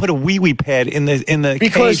 Why would you put a wee-wee pad in the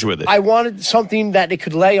cage with it? I wanted something that it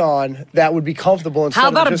could lay on that would be comfortable. How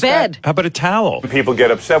about a bed? How about a towel? People get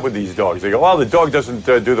upset with these dogs. They go, "Oh, the dog doesn't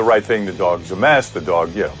do the right thing. The dog's a mess. The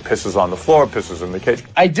dog, pisses on the floor, pisses in the cage."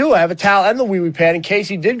 I do. I have a towel and the wee-wee pad in case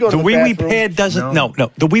he did go to the bathroom. The wee-wee pad doesn't. No.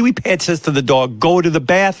 The wee-wee pad says to the dog, "Go to the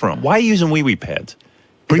bathroom." Why are you using wee-wee pads?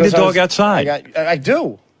 Bring the dog outside. I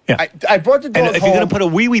do. Yeah. I brought the dog And if home. you're going to put a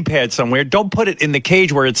wee-wee pad somewhere, don't put it in the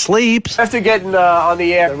cage where it sleeps. After getting on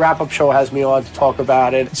the air, the wrap-up show has me on to talk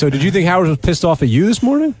about it. So did you think Howard was pissed off at you this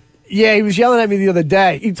morning? Yeah, he was yelling at me the other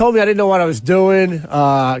day. He told me I didn't know what I was doing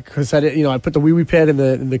because I put the wee-wee pad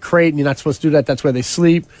in the crate, and you're not supposed to do that. That's where they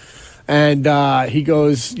sleep. And he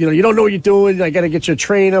goes, you don't know what you're doing. I got to get you a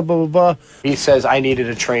trainer, blah, blah, blah. He says I needed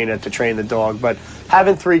a trainer to train the dog. But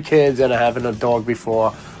having 3 kids and having a dog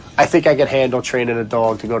before, I think I could handle training a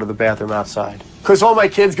dog to go to the bathroom outside. Because all my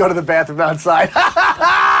kids go to the bathroom outside.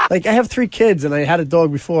 Like, I have 3 kids, and I had a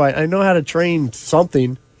dog before. I know how to train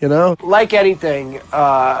something, Like anything,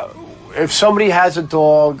 if somebody has a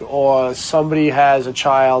dog or somebody has a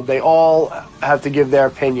child, they all have to give their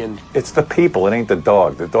opinion. It's the people. It ain't the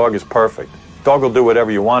dog. The dog is perfect. The dog will do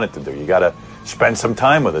whatever you want it to do. You got to spend some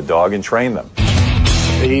time with a dog and train them.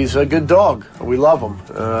 He's a good dog. We love him.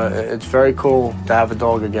 It's very cool to have a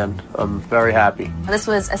dog again. I'm very happy. This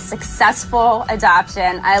was a successful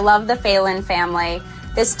adoption. I love the Phelan family.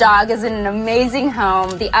 This dog is in an amazing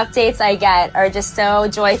home. The updates I get are just so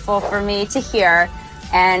joyful for me to hear.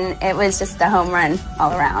 And it was just a home run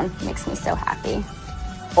all around. It makes me so happy.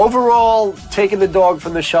 Overall, taking the dog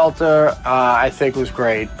from the shelter, I think was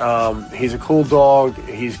great. He's a cool dog.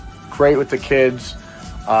 He's great with the kids.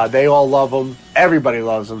 They all love him. Everybody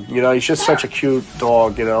loves him. He's just such a cute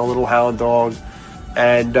dog, a little hound dog.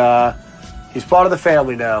 And he's part of the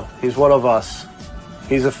family now. He's one of us.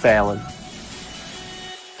 He's a Phelan.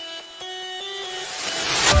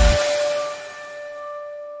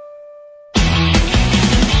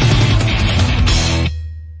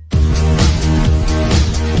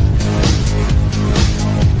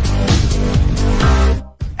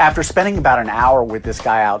 After spending about an hour with this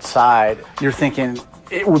guy outside, you're thinking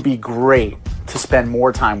it would be great to spend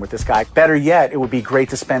more time with this guy. Better yet, it would be great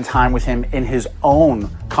to spend time with him in his own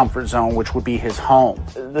comfort zone, which would be his home.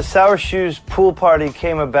 The 𝗏𝗏 pool party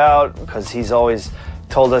came about because he's always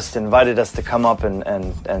invited us to come up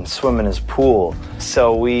and swim in his pool.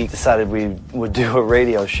 So we decided we would do a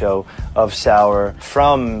radio show of 𝗏𝗏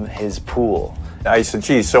from his pool. I said,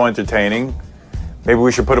 "Geez, so entertaining. Maybe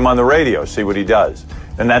we should put him on the radio, see what he does."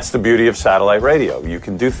 And that's the beauty of satellite radio. You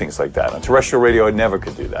can do things like that. On terrestrial radio, I never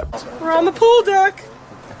could do that. We're on the pool deck.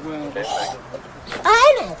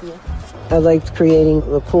 I'm happy. I liked creating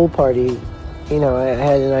the pool party. I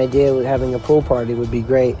had an idea with having a pool party would be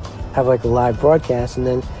great. Have like a live broadcast, and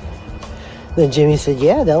then Jimmy said,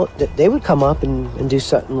 yeah, they would come up and do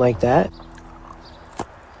something like that.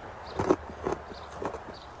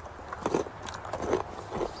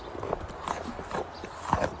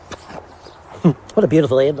 What a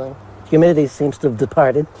beautiful evening. Humidity seems to have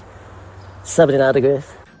departed. 79 degrees.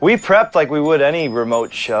 We prepped like we would any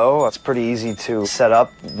remote show. It's pretty easy to set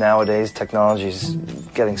up nowadays. Technology's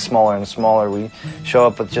getting smaller and smaller. We show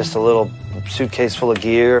up with just a little suitcase full of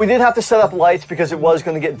gear. We did have to set up lights because it was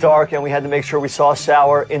going to get dark and we had to make sure we saw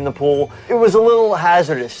𝗏𝗏 in the pool. It was a little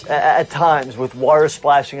hazardous at times with water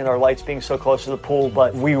splashing and our lights being so close to the pool,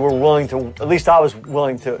 but we were willing to, at least I was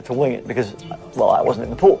willing to wing it because, well, I wasn't in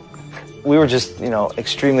the pool. We were just,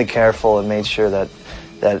 extremely careful and made sure that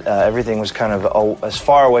that everything was kind of as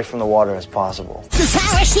far away from the water as possible. The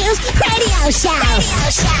Sour Shoes Radio Show.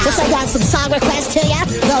 Looks like I got some song requests to you.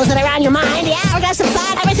 Those that are on your mind. Yeah, we got some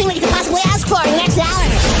fun. Everything that you can possibly ask for in the next hour.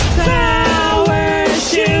 Sour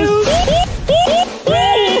Shoes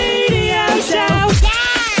Radio Show.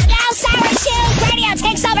 Yeah, now Sour Shoes Radio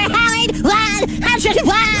takes over Hollywood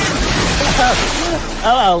 101.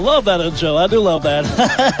 Oh, I love that intro. I do love that.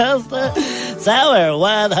 Sour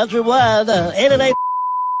 101. 888.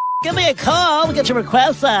 Give me a call to get your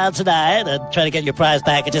requests on tonight and try to get your prize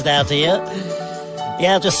packages out to you.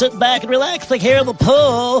 Yeah, just sitting back and relaxing here in the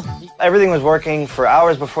pool. Everything was working for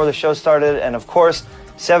hours before the show started, and of course,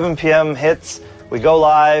 7 p.m. hits, we go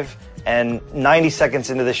live, and 90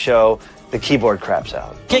 seconds into the show, the keyboard craps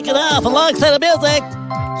out. Kick it off alongside the music.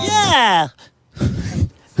 Yeah!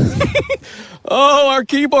 Oh, our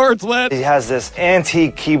keyboard's wet. He has this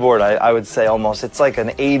antique keyboard, I would say almost. It's like an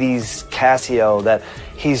 80s Casio that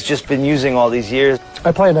he's just been using all these years.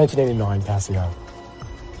 I play a 1989 Casio.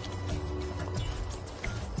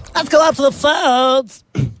 Let's go up to the phones.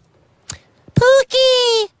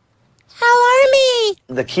 Pookie, how are me?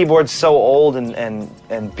 The keyboard's so old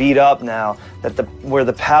and beat up now that where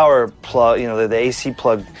the power plug, the AC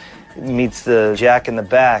plug meets the jack in the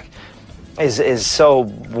back, is so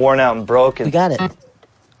worn out and broken. We got it.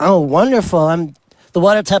 Oh, wonderful. The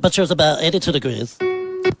water temperature is about 82 degrees.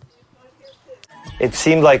 It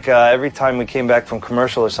seemed like every time we came back from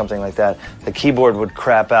commercial or something like that, the keyboard would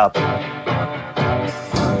crap out.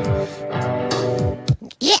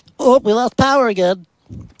 Yeah. Oh, we lost power again.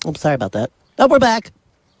 Oops, sorry about that. Oh, we're back.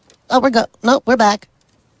 Oh, we're back.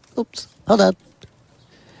 Oops, hold on.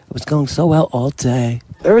 It was going so well all day.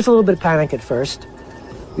 There was a little bit of panic at first,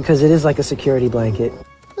 because it is like a security blanket.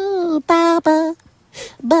 Ooh, Baba,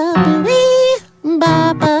 Baba-wee,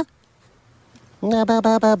 Baba,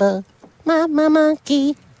 Baba, Mama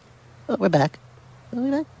Monkey. Oh, we're back. Are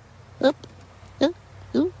we back? Up.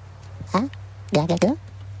 Ooh. Ah. Ga.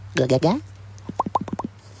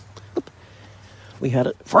 We had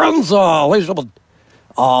it. Friends, ladies and gentlemen,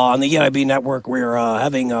 on the EIB network, we're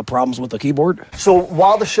having problems with the keyboard. So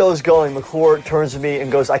while the show is going, McClure turns to me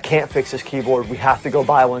and goes, I can't fix this keyboard. We have to go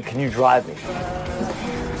buy one. Can you drive me?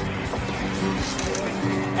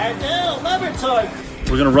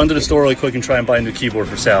 We're going to run to the store really quick and try and buy a new keyboard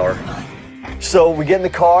for Sour. So we get in the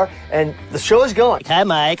car, and the show is going. Hi,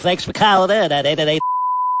 Mike. Thanks for calling in at 888.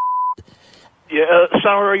 Yeah,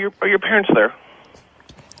 Sour, are your parents there?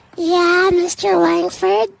 Yeah, Mr.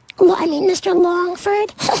 Langford. Mr.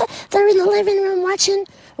 Longford. They're in the living room watching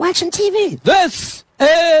TV. This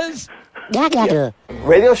is...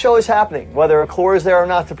 Radio show is happening, whether McClure is there or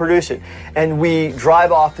not to produce it. And we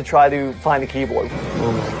drive off to try to find a keyboard.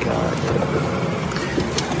 Oh, my God.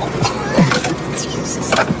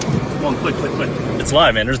 Come on, quick. It's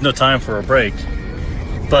live, man. There's no time for a break.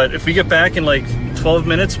 But if we get back in like 12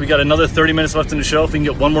 minutes, we got another 30 minutes left in the show. If we can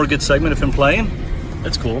get one more good segment of him playing,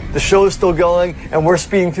 that's cool. The show is still going, and we're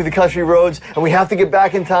speeding through the country roads, and we have to get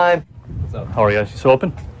back in time. How are you guys? You still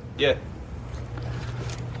open? Yeah.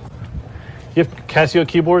 You have Casio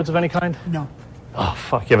keyboards of any kind? No. Oh,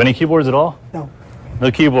 fuck. You have any keyboards at all? No. No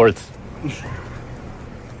keyboards.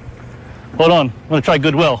 Hold on. I'm going to try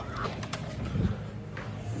Goodwill.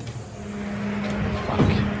 Fuck.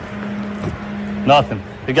 Nothing.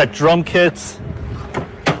 They got drum kits.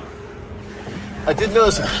 I did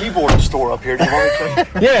notice a keyboard store up here. Do you want me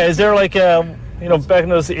to? Yeah, is there like, back in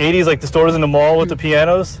those 80s, like the stores in the mall with the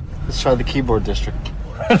pianos? Let's try the keyboard district.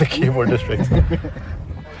 The keyboard district.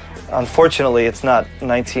 Unfortunately, it's not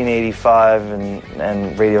 1985,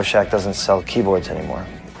 and Radio Shack doesn't sell keyboards anymore.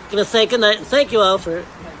 Gonna say goodnight and thank you all for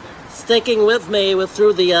sticking with me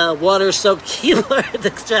through the water-soaked keyboard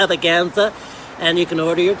extravaganza. And you can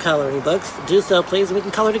order your coloring books. Do so, please, and we can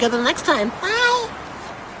color together the next time. Bye!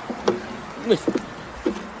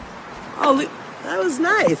 Oh, that was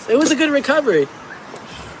nice. It was a good recovery.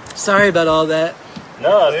 Sorry about all that.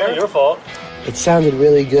 No, it's not your fault. It sounded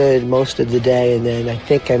really good most of the day, and then I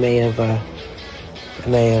think I may have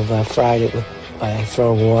fried it by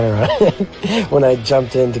throwing water on it when I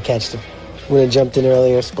jumped in to catch the. When I jumped in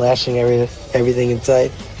earlier, splashing everything in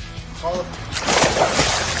sight.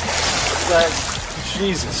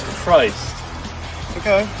 Jesus Christ.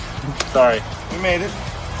 Okay. Sorry. We made it.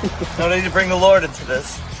 No need to bring the Lord into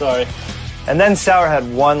this. Sorry. And then Sour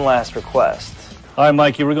had one last request. All right,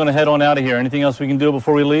 Mikey, we're going to head on out of here. Anything else we can do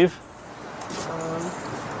before we leave?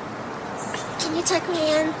 Can you tuck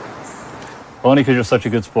me in? Only because you're such a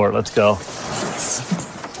good sport. Let's go.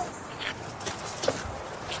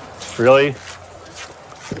 Really?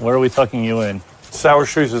 Where are we tucking you in? Sour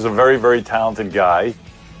Shoes is a very, very talented guy.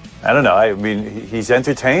 I don't know. I mean, he's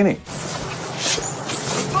entertaining.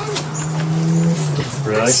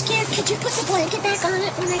 Really? I'm scared. Could you put the blanket back on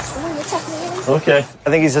it when you tuck me in? Okay. I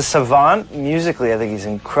think he's a savant musically. I think he's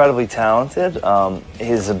incredibly talented.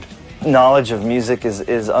 His knowledge of music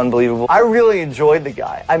is unbelievable. I really enjoyed the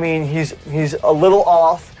guy. I mean, he's a little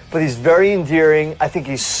off, but he's very endearing. I think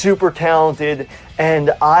he's super talented,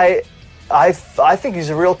 and I think he's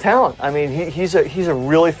a real talent. I mean, he's a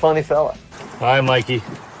really funny fella. All right, Mikey.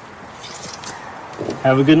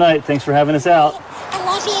 Have a good night. Thanks for having us out. I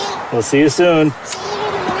love you. We'll see you soon. See you in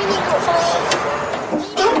the morning,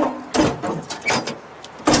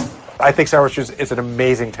 hopefully. I think Sour Shoes is an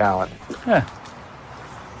amazing talent. Yeah.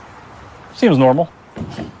 Seems normal.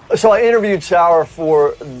 So I interviewed Sour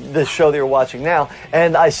for the show that you're watching now,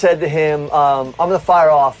 and I said to him, I'm going to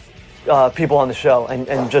fire off people on the show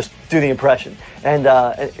and just do the impression. And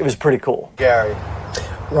it was pretty cool. Gary.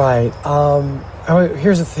 Right.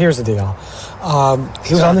 Here's the deal.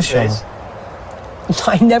 He was on the show.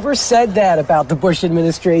 I never said that about the Bush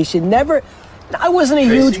administration. Never. I wasn't a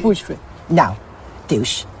huge Bush fan. No.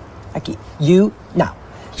 Douche. No.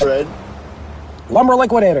 Fred. Lumber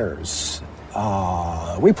liquidators.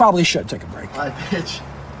 We probably should take a break. Hi, bitch.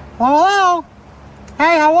 Hello.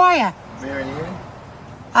 Hey, how are you? Mary Ann?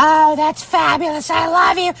 Oh, that's fabulous. I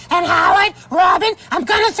love you. And Howard, Robin, I'm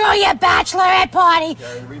gonna throw you a bachelorette party.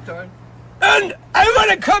 Gary retard? And I want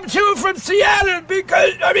to come to you from Seattle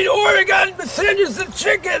because, Oregon, Sanders the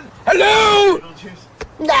chicken. Hello?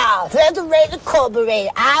 No, Fred the Ray the Corporator.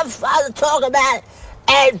 I'm to talk about it.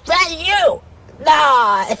 And Fred, you.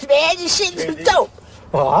 No, man, this shit's dope.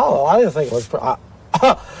 Well, I didn't think it was.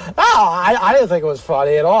 I didn't think it was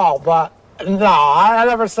funny at all. But no, I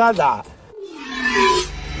never said that.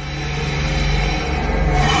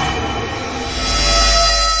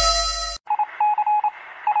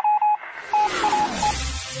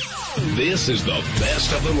 This is the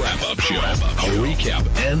best of the wrap-up show. A recap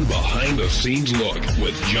and behind-the-scenes look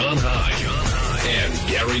with John High and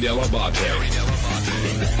Gary Dell'Abate.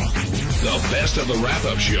 The best of the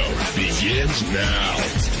wrap-up show begins now.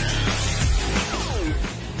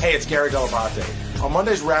 Hey, it's Gary Dell'Abate. On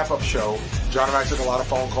Monday's wrap-up show, John and I took a lot of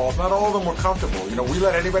phone calls. Not all of them were comfortable. We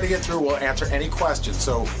let anybody get through. We'll answer any questions.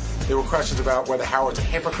 So there were questions about whether Howard's a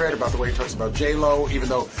hypocrite, about the way he talks about J-Lo, even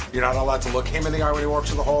though you're not allowed to look him in the eye when he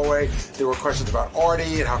walks in the hallway. There were questions about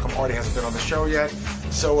Artie and how come Artie hasn't been on the show yet.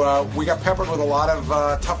 So we got peppered with a lot of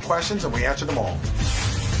tough questions, and we answered them all.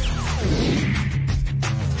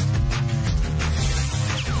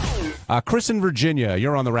 Chris in Virginia,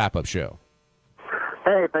 you're on the wrap-up show.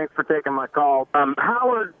 Hey, thanks for taking my call.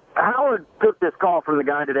 Howard took this call from the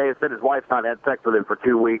guy today and said his wife's not had sex with him for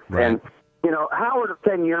 2 weeks. Right. And, Howard of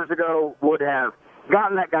 10 years ago would have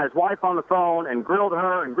gotten that guy's wife on the phone and grilled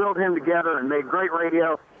her and grilled him together and made great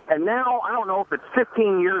radio. And now, I don't know if it's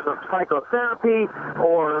 15 years of psychotherapy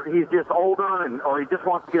or he's just older or he just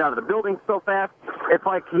wants to get out of the building so fast. It's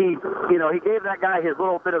like he gave that guy his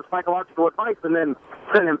little bit of psychological advice and then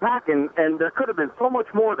sent him packing. And there could have been so much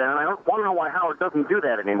more there. And I don't want to know why Howard doesn't do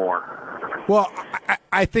that anymore. Well,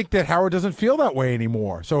 I think that Howard doesn't feel that way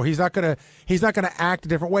anymore. So he's not gonna act a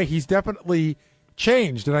different way. He's definitely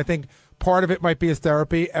changed, and I think part of it might be his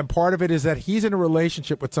therapy, and part of it is that he's in a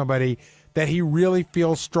relationship with somebody that he really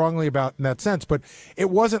feels strongly about in that sense. But it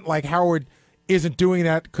wasn't like Howard isn't doing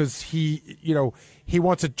that because he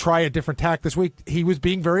wants to try a different tack this week. He was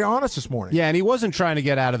being very honest this morning. Yeah, and he wasn't trying to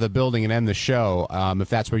get out of the building and end the show, if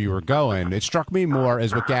that's where you were going. It struck me more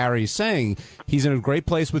as what Gary's saying. He's in a great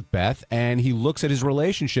place with Beth, and he looks at his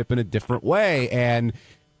relationship in a different way, and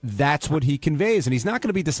that's what he conveys, and he's not going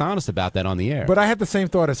to be dishonest about that on the air. But I had the same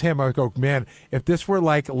thought as him. I would go, man, if this were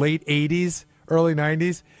like late 80s, early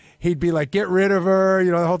 90s, he'd be like, get rid of her,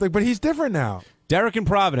 the whole thing. But he's different now. Derek in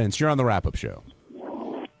Providence, you're on the wrap-up show.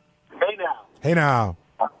 Hey now. Hey now.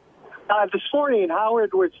 This morning,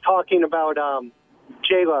 Howard was talking about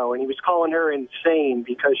J-Lo, and he was calling her insane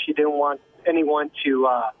because she didn't want anyone to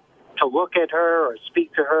look at her or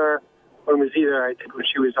speak to her. Or it was either, I think, when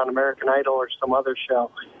she was on American Idol or some other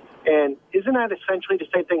show. And isn't that essentially the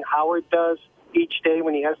same thing Howard does each day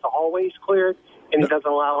when he has the hallways cleared and he doesn't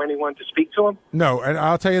allow anyone to speak to him? No, and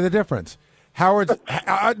I'll tell you the difference.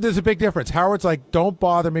 There's a big difference. Howard's like, don't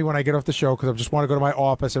bother me when I get off the show because I just want to go to my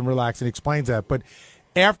office and relax, and he explains that. But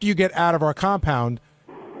after you get out of our compound,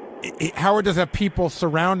 Howard doesn't have people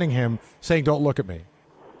surrounding him saying, don't look at me.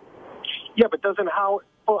 Yeah, but doesn't Howard...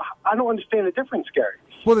 Well, I don't understand the difference, Gary.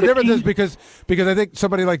 Well, the difference is because I think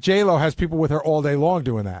somebody like J-Lo has people with her all day long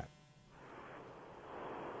doing that.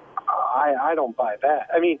 I don't buy that.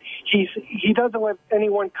 I mean, he doesn't let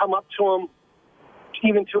anyone come up to him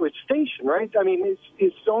even to his station, right? I mean, it's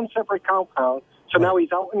his own separate compound. So now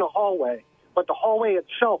he's out in the hallway, but the hallway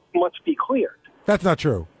itself must be cleared. That's not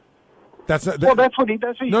true. That's not, well, that's what he.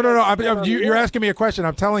 No. You're asking me a question.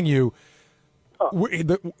 I'm telling you.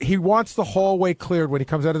 He wants the hallway cleared when he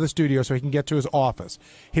comes out of the studio so he can get to his office.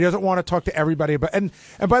 He doesn't want to talk to everybody about. And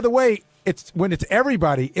by the way, when it's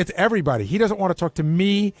everybody. He doesn't want to talk to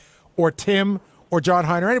me or Tim or John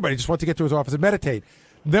Hein or anybody. He just wants to get to his office and meditate.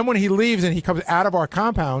 Then when he leaves and he comes out of our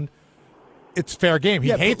compound, it's fair game. He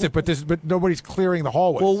hates it, but nobody's clearing the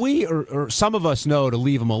hallway. Well, we or some of us know to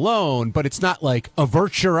leave him alone, but it's not like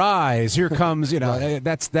avert your eyes. Here comes,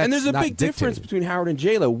 that's. And there's a not big difference between Howard and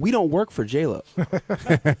J-Lo. We don't work for J-Lo.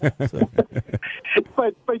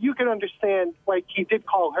 But you can understand, like, he did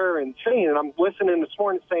call her insane, and I'm listening this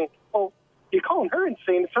morning saying, "Oh, you're calling her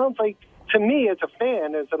insane." It sounds like, to me as a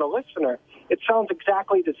fan, as a listener, it sounds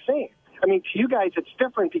exactly the same. I mean, to you guys, it's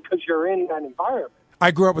different because you're in that environment. I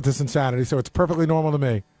grew up with this insanity, so it's perfectly normal to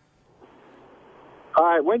me. All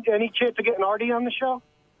right. Any chance of getting Artie on the show?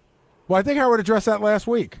 Well, I think Howard addressed that last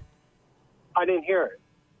week. I didn't hear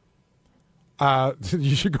it.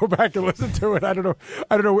 You should go back and listen to it. I don't know.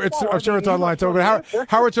 I'm sure it's online. So, but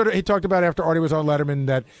Howard he talked about after Artie was on Letterman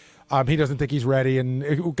that he doesn't think he's ready, and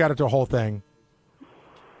it got into a whole thing.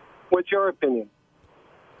 What's your opinion?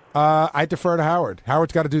 I defer to Howard.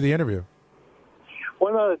 Howard's got to do the interview.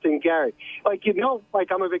 One other thing, Gary, I'm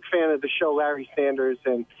a big fan of the show Larry Sanders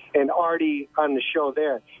and Artie on the show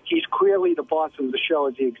there. He's clearly the boss of the show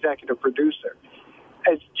as the executive producer.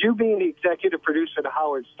 As you being the executive producer of the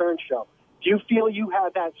Howard Stern show, do you feel you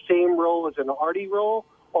have that same role as an Artie role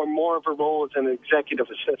or more of a role as an executive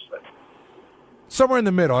assistant? Somewhere in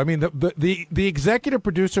the middle. I mean, the executive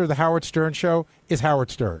producer of the Howard Stern show is Howard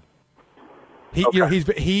Stern.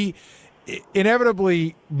 He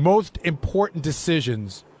inevitably, most important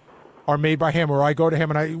decisions are made by him, or I go to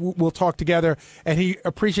him and we'll talk together, and he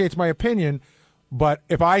appreciates my opinion. But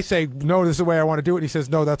if I say, no, this is the way I want to do it, and he says,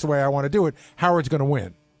 no, that's the way I want to do it, Howard's going to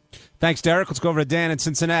win. Thanks, Derek. Let's go over to Dan in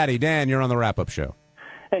Cincinnati. Dan, you're on the wrap-up show.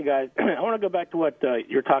 Hey, guys. I want to go back to what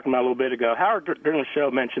you were talking about a little bit ago. Howard, during the show,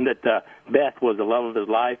 mentioned that Beth was the love of his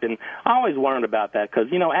life, and I always wondered about that because,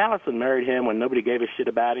 Allison married him when nobody gave a shit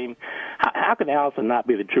about him. How could Allison not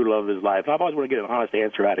be the true love of his life? And I've always wanted to get an honest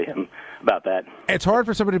answer out of him about that. It's hard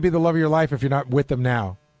for somebody to be the love of your life if you're not with them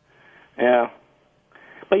now. Yeah.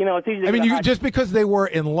 But, it's easy to I mean, just because they were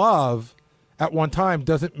in love at one time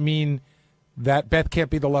doesn't mean that Beth can't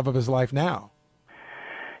be the love of his life now.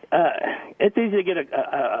 It's easy to get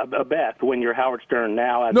a Beth when you're Howard Stern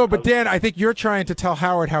now. No, but Dan, I think you're trying to tell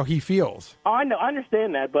Howard how he feels. Oh, I know, I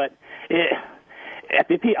understand that, but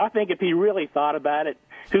I think if he really thought about it,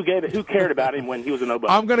 who cared about him when he was a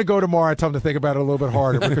nobody? I'm going to go tomorrow and tell him to think about it a little bit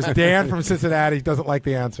harder because Dan from Cincinnati doesn't like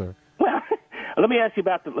the answer. Well, let me ask you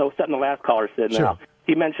about something the last caller said. Sure. Now,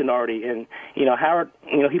 he mentioned Artie, and Howard,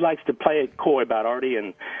 he likes to play it coy about Artie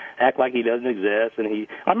and act like he doesn't exist. And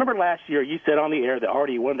I remember last year you said on the air that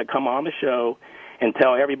Artie wanted to come on the show and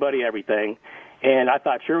tell everybody everything. And I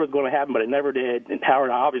thought sure it was going to happen, but it never did. And Howard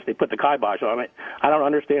obviously put the kibosh on it. I don't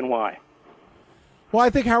understand why. Well, I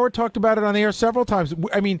think Howard talked about it on the air several times.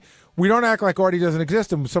 I mean, we don't act like Artie doesn't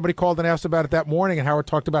exist. And somebody called and asked about it that morning, and Howard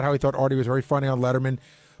talked about how he thought Artie was very funny on Letterman.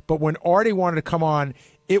 But when Artie wanted to come on,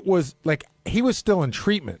 it was like he was still in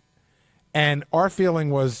treatment. And our feeling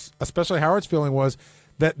was, especially Howard's feeling was,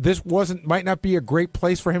 that this might not be a great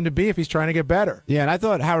place for him to be if he's trying to get better. Yeah, and I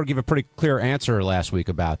thought Howard gave a pretty clear answer last week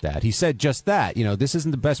about that. He said just that. This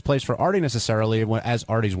isn't the best place for Artie necessarily as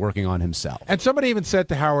Artie's working on himself. And somebody even said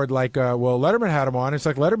to Howard, like, well, Letterman had him on. It's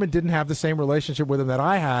like Letterman didn't have the same relationship with him that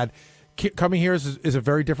I had. Coming here is a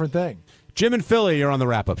very different thing. Jim in Philly, you're on the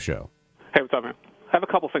wrap-up show. Hey, what's up, man? I have a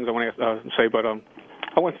couple things I want to say, but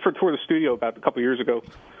I went for a tour of the studio about a couple years ago,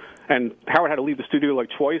 and Howard had to leave the studio like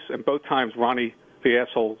twice, and both times Ronnie, the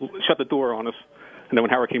asshole, shut the door on us. And then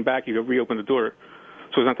when Howard came back, he reopened the door.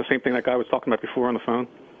 So is that the same thing that guy was talking about before on the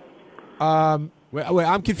phone? Wait,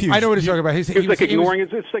 I'm confused. I know what he's talking about. He was like ignoring it.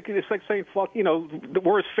 It's like saying, fuck,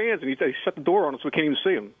 we're his fans, and he shut the door on us, so we can't even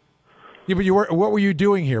see him. Yeah, but what were you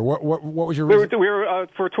doing here? What was your reason? We were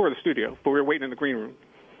for a tour of the studio, but we were waiting in the green room.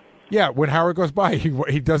 Yeah, when Howard goes by,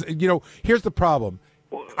 he does. Here's the problem.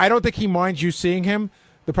 I don't think he minds you seeing him.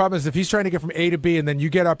 The problem is if he's trying to get from A to B and then you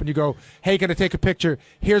get up and you go, hey, can I take a picture?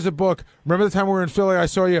 Here's a book. Remember the time we were in Philly? I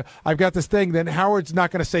saw you. I've got this thing. Then Howard's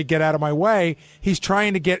not going to say, get out of my way. He's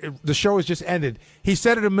trying to get – the show has just ended. He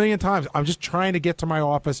said it a million times. I'm just trying to get to my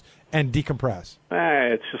office and decompress.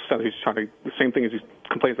 It's just he's trying to – the same thing as he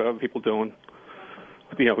complains about other people doing.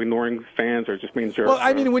 Ignoring fans or just being jerks. Well,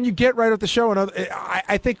 I mean, when you get right off the show, and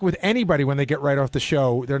I think with anybody when they get right off the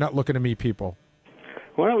show, they're not looking to meet people.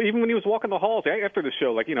 Well, even when he was walking the halls after the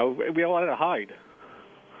show, like, you know, we all had to hide.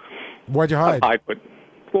 Why'd you hide? Not hide, but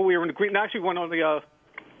well, we were in the green. Actually, went on the.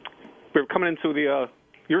 We were coming into the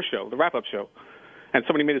your show, the wrap-up show, and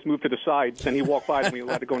somebody made us move to the side. Then he walked by and we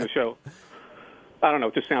allowed to go in the show. I don't know.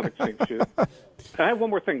 It just sounds like the same shit. And I have one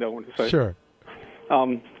more thing though I wanted to say. Sure. It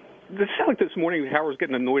sounded like this morning Howard was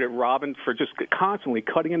getting annoyed at Robin for just constantly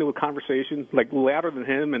cutting into a conversation, like louder than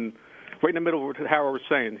him, and right in the middle of what Howard was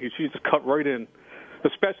saying. She just cut right in,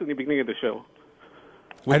 especially in the beginning of the show.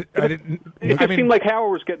 I didn't. It just seemed like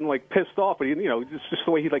Howard was getting like pissed off, but you know, it's just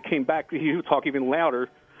the way he like came back. He would talk even louder.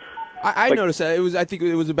 I noticed that I think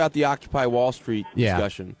it was about the Occupy Wall Street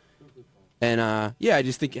discussion, and I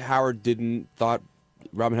just think Howard thought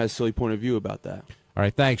Robin had a silly point of view about that. All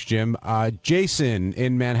right, thanks, Jim. Jason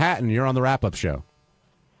in Manhattan, you're on the wrap-up show.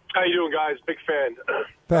 How you doing, guys? Big fan.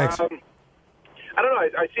 Thanks. I don't know.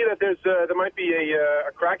 I see that there might be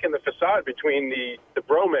a crack in the facade between the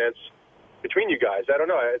bromance between you guys. I don't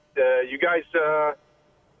know. You guys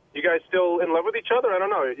still in love with each other? I don't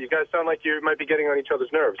know. You guys sound like you might be getting on each other's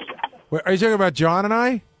nerves. Wait, are you talking about John and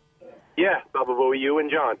I? Yeah, Bubba Boo, you and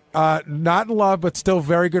John. Not in love, but still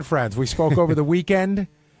very good friends. We spoke over the weekend.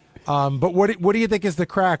 But what do you think is the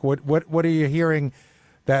crack? What are you hearing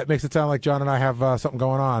that makes it sound like John and I have something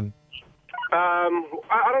going on?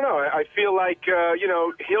 I don't know. I feel like you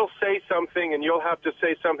know, he'll say something and you'll have to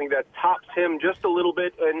say something that tops him just a little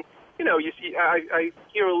bit, and you know, you see, I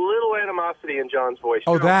hear a little animosity in John's voice.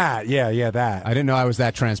 Oh, you know? that, yeah, that. I didn't know I was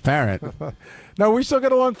that transparent. No, we still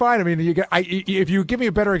get along fine. I mean, if you give me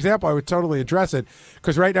a better example, I would totally address it.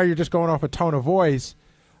 Because right now you're just going off a tone of voice.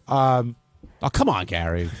 Oh, come on,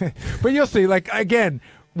 Gary. But you'll see. Like again,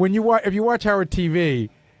 when if you watch Howard TV,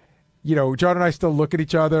 you know, John and I still look at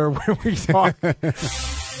each other when we talk.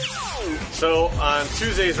 So on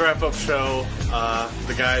Tuesday's wrap-up show,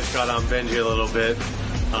 the guys got on Benji a little bit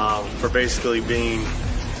for basically being,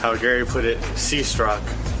 how Gary put it, C-struck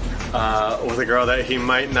with a girl that he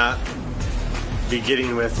might not be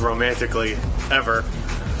getting with romantically ever.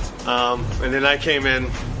 And then I came in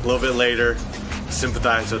a little bit later,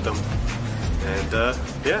 sympathized with them, and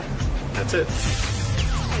yeah, that's it.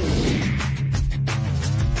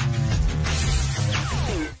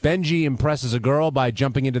 Benji impresses a girl by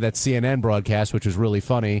jumping into that CNN broadcast, which was really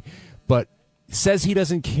funny, but says he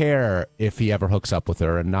doesn't care if he ever hooks up with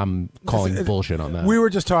her, and I'm calling bullshit on that. We were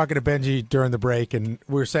just talking to Benji during the break, and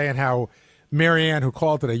we were saying how Marianne, who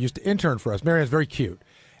called today, used to intern for us. Marianne's very cute.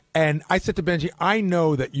 And I said to Benji, I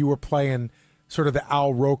know that you were playing sort of the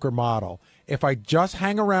Al Roker model. If I just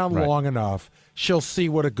hang around long enough, she'll see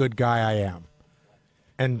what a good guy I am.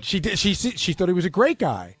 And she did. She thought he was a great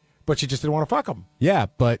guy, but she just didn't want to fuck him. Yeah,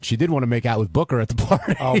 but she did want to make out with Booker at the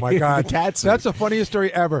party. Oh, my God. That's the funniest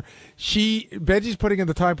story ever. Benji's putting in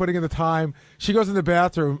the time. She goes in the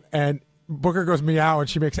bathroom, and Booker goes meow, and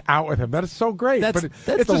she makes out with him. That is so great. That's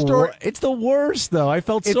it's a story. It's the worst, though. I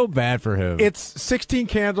felt so bad for him. It's 16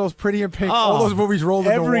 Candles, Pretty in Pink, all those movies rolled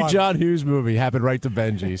into one. Every John Hughes movie happened right to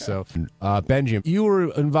Benji. So, Benji, you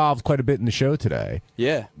were involved quite a bit in the show today.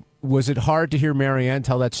 Yeah. Was it hard to hear Marianne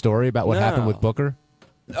tell that story about what happened with Booker?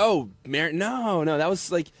 Oh, no. That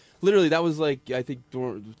was like, literally, I think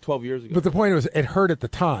 12 years ago. But the point was, it hurt at the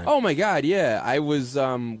time. Oh, my God, yeah. I was,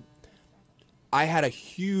 I had a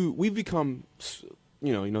huge, we've become,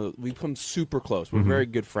 we've become super close. We're very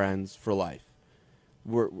good friends for life.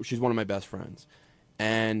 She's one of my best friends.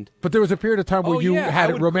 But there was a period of time where you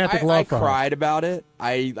had a romantic love for her. I cried about it.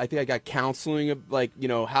 I think I got counseling,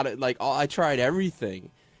 I tried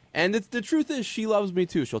everything. And the truth is, she loves me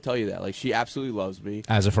too. She'll tell you that. Like, she absolutely loves me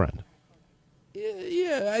as a friend.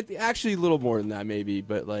 Yeah, actually a little more than that, maybe.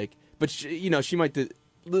 But she might.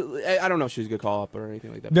 I don't know if she's gonna call up or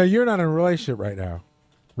anything like that. No, you're not in a relationship right now,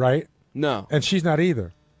 right? No, and she's not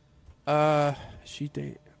either. No,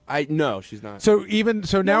 she's not. So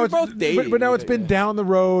now it's both dating, but now it's been down the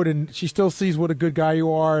road, and she still sees what a good guy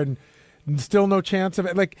you are, and still no chance of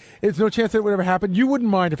it. Like, it's no chance that it would ever happen. You wouldn't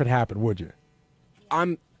mind if it happened, would you?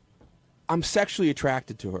 I'm sexually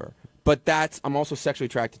attracted to her, but I'm also sexually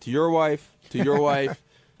attracted to your wife, to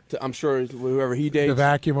I'm sure whoever he dates. The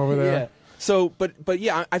vacuum over there. Yeah. So, but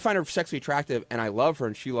yeah, I find her sexually attractive, and I love her,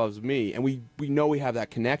 and she loves me, and we know we have that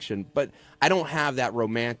connection. But I don't have that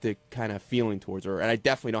romantic kind of feeling towards her, and I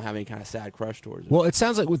definitely don't have any kind of sad crush towards her. Well, it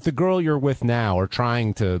sounds like with the girl you're with now, or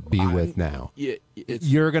trying to be with now,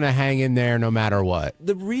 you're gonna hang in there no matter what.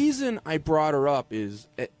 The reason I brought her up is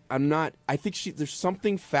I think there's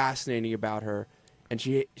something fascinating about her, and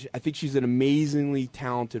I think she's an amazingly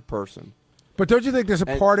talented person. But don't you think there's a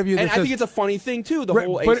part of you that I think it's a funny thing, too, the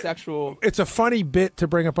whole asexual... It's a funny bit to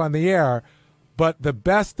bring up on the air, But the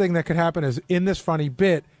best thing that could happen is in this funny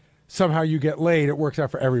bit, somehow you get laid. It works out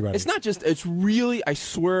for everybody. It's not just. It's really. I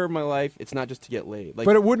swear, my life. It's not just to get laid. Like,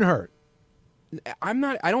 but it wouldn't hurt. I'm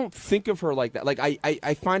not. I don't think of her like that. Like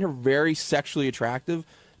I find her very sexually attractive,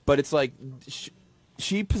 but it's like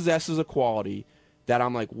she possesses a quality that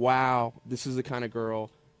I'm like, wow, this is the kind of girl,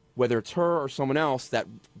 whether it's her or someone else, that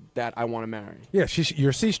I want to marry. Yeah,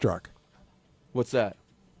 you're C-struck. What's that?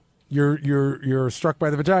 You're struck by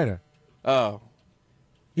the vagina. Oh.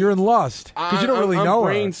 You're in lust because you don't really know her.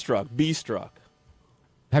 I'm brain struck, B struck.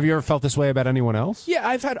 Have you ever felt this way about anyone else? Yeah,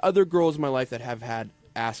 I've had other girls in my life that have had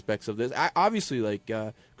aspects of this. Obviously, like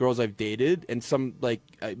girls I've dated, and some like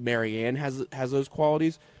Mary Ann has those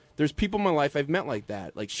qualities. There's people in my life I've met like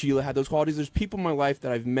that. Like Sheila had those qualities. There's people in my life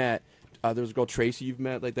that I've met. There's a girl Tracy you've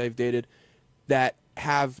met, like that I've dated, that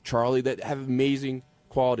have Charlie, that have amazing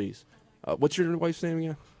qualities. What's your wife's name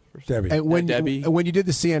again? Debbie. And Debbie. When you did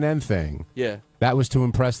the CNN thing, yeah, that was to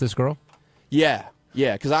impress this girl. Yeah,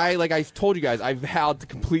 because I told you guys, I vowed to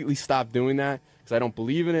completely stop doing that because I don't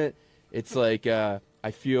believe in it. It's like I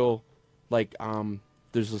feel like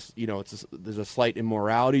there's this, there's a slight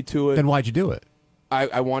immorality to it. Then why'd you do it?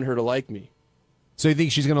 I want her to like me. So you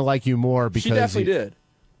think she's going to like you more because she definitely did.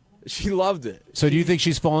 She loved it. So do you think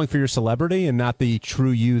she's falling for your celebrity and not the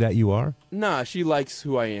true you that you are? Nah, she likes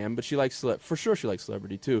who I am, but she likes for sure she likes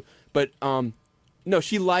celebrity too. But no,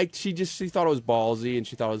 she thought it was ballsy and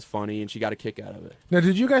she thought it was funny and she got a kick out of it. Now,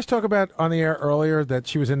 did you guys talk about on the air earlier that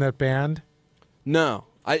she was in that band? No,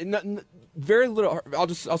 very little. I'll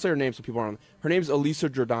say her name so people aren't. Her name's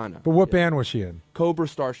𝗦𝗁𝗲𝗿𝗱. But what band was she in? Cobra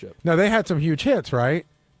Starship. Now they had some huge hits, right?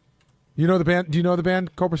 You know the band? Do you know the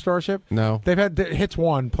band Cobra Starship? No. They've had Hits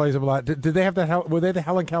One plays them a lot. Did they have that? Were they the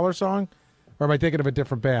Helen Keller song, or am I thinking of a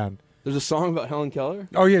different band? There's a song about Helen Keller.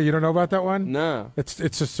 Oh yeah, you don't know about that one? No. It's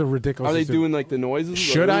just so ridiculous. Are they doing like the noises?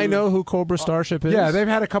 Should I know who Cobra Starship is? Yeah, they've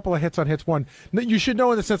had a couple of hits on Hits One. You should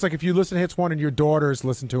know in the sense like if you listen to Hits One and your daughters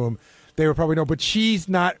listen to them, they would probably know. But she's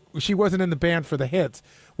not. She wasn't in the band for the hits.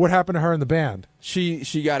 What happened to her in the band? She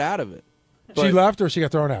got out of it. She left or she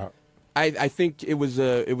got thrown out? I think it was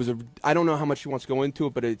a I don't know how much she wants to go into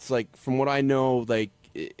it, but it's like from what I know, like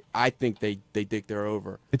I think they think they're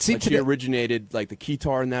over. It seems like she originated like the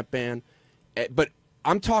guitar in that band, but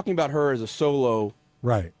I'm talking about her as a solo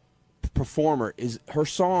performer. Is her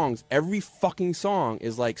songs, every fucking song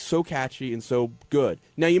is like so catchy and so good.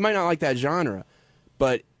 Now you might not like that genre,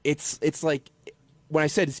 but it's like. When I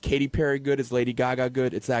said is Katy Perry good, is Lady Gaga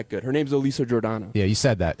good, it's that good. Her name's 𝗦𝗁𝗲𝗿𝗱. Yeah, you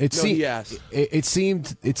said that. It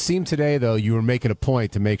seemed today though you were making a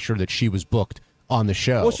point to make sure that she was booked on the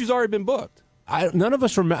show. Well, she's already been booked. None of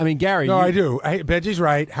us remember. I mean, Gary. No, I do. Benji's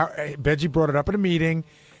right. Benji brought it up in a meeting,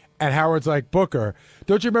 and Howard's like, book her.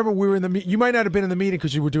 Don't you remember we were in the? You might not have been in the meeting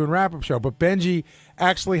because you were doing wrap-up show, but Benji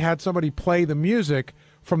actually had somebody play the music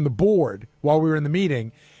from the board while we were in the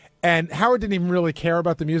meeting. And Howard didn't even really care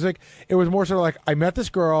about the music. It was more sort of like, I met this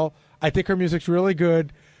girl. I think her music's really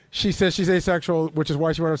good. She says she's asexual, which is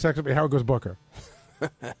why she wanted to have sex with me. Howard goes, book her.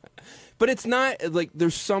 But it's not like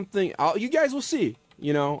there's something. You guys will see.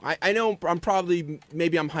 You know, I know I'm probably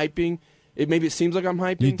maybe I'm hyping. Maybe it seems like I'm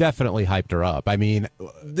hyping. You definitely hyped her up. I mean,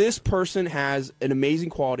 this person has an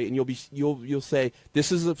amazing quality, and you'll say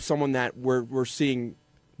this is someone that we're seeing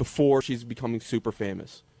before she's becoming super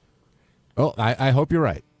famous. Oh, I hope you're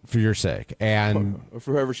right. For your sake, and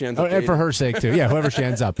for whoever she ends up and for her sake too. Yeah, whoever she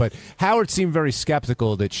ends up. But Howard seemed very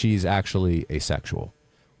skeptical that she's actually asexual.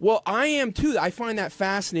 Well, I am too. I find that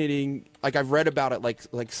fascinating. Like I've read about it.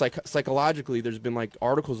 Like psychologically, there's been like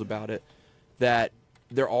articles about it that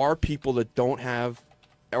there are people that don't have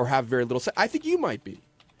or have very little sex. I think you might be,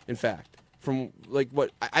 in fact, from like what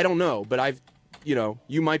I don't know, but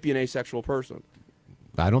you might be an asexual person.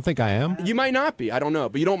 I don't think I am. You might not be. I don't know.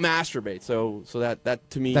 But you don't masturbate. So that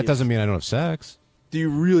to me. That doesn't mean I don't have sex. Do you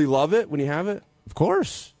really love it when you have it? Of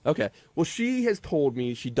course. Okay. Well, she has told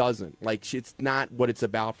me she doesn't. Like, it's not what it's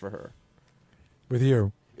about for her. With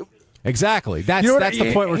you. Exactly. That's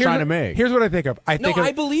the point we're trying to make. Here's what I think of.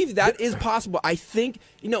 I believe that is possible. I think,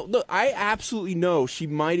 look, I absolutely know she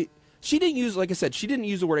might. She didn't use, like I said, she didn't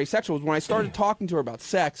use the word asexual. When I started talking to her about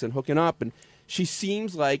sex and hooking up, and she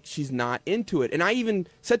seems like she's not into it. And I even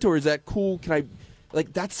said to her, "Is that cool? Can I,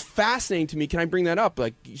 like, that's fascinating to me. Can I bring that up?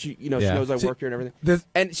 Like, she knows I work here and everything."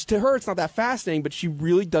 And to her, it's not that fascinating, but she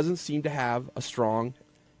really doesn't seem to have a strong.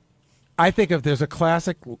 I think if there's a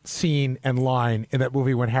classic scene and line in that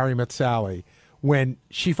movie when Harry Met Sally, when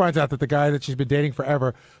she finds out that the guy that she's been dating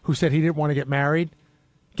forever, who said he didn't want to get married,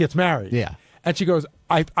 gets married. Yeah. And she goes,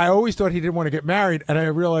 I always thought he didn't want to get married, and I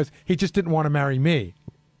realized he just didn't want to marry me.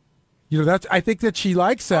 You know, I think that she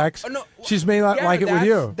likes sex. No, She's may not like it with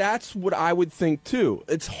you. That's what I would think too.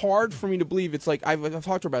 It's hard for me to believe. It's like I've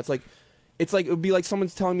talked to her about. It's like it would be like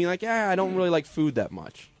someone's telling me like, yeah, I don't really like food that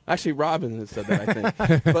much. Actually, Robin has said that, I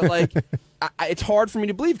think. But like, it's hard for me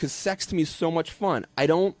to believe because sex to me is so much fun. I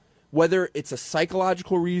don't, whether it's a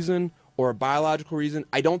psychological reason or a biological reason,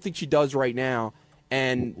 I don't think she does right now.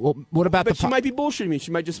 And what about? But she might be bullshitting me.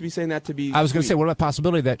 She might just be saying that to be. I was going to say, what about the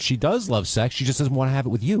possibility that she does love sex? She just doesn't want to have it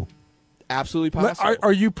with you. Absolutely possible.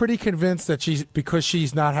 Are you pretty convinced that because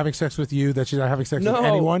she's not having sex with you, that she's not having sex with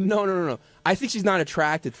anyone? No. I think she's not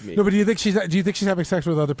attracted to me. No, but do you think she's having sex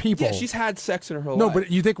with other people? Yeah, she's had sex in her life. No, but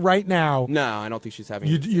you think right now? No, I don't think she's having.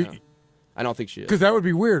 No. I don't think she is. Because that would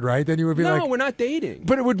be weird, right? Then you would be like, no, we're not dating.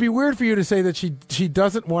 But it would be weird for you to say that she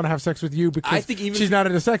doesn't want to have sex with you because she's not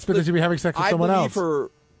into sex, but that she'd be having sex with someone else. I believe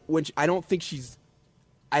her when I don't think she's.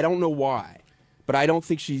 I don't know why, but I don't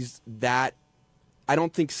think she's that. I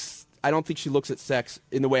don't think she looks at sex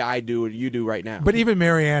in the way I do or you do right now. But even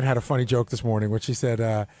Marianne had a funny joke this morning, which she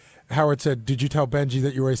said, Howard said, "Did you tell Benji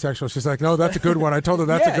that you were asexual?" She's like, "No, that's a good one. I told her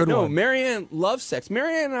that's a good one." No, Marianne loves sex.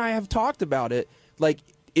 Marianne and I have talked about it. Like,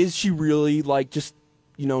 is she really like just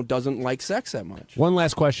doesn't like sex that much? One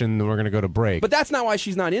last question, then we're going to go to break. But that's not why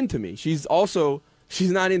she's not into me. She's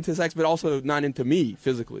not into sex, but also not into me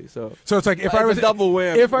physically. So it's like if I was a double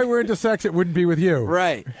whammy. If I were into sex, it wouldn't be with you.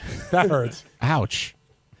 Right. That hurts. Ouch.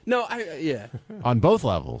 No, yeah. On both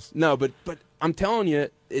levels. No, but I'm telling you,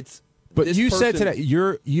 it's. But you said today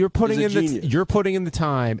you're putting in the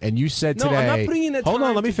time, and you said today. No, I'm not putting in the time. Hold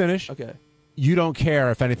on, let me finish. Okay. You don't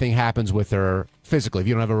care if anything happens with her physically, if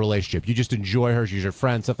you don't have a relationship. You just enjoy her. She's your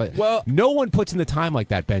friend, stuff like that. Well, no one puts in the time like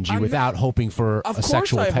that, Benji, without hoping for a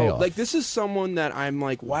sexual payoff. Like, this is someone that I'm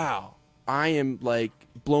like, wow, I am like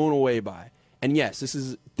blown away by. And yes, this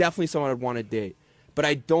is definitely someone I'd want to date. But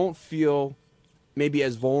I don't feel maybe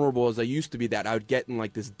as vulnerable as I used to be that I would get in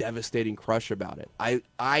like this devastating crush about it.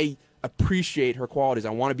 I appreciate her qualities. I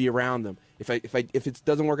want to be around them. If it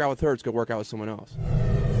doesn't work out with her, it's going to work out with someone else.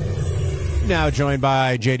 Now joined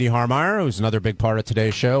by J.D. Harmeyer, who's another big part of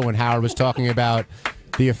today's show, when Howard was talking about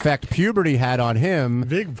the effect puberty had on him.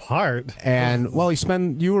 Big part. And, well,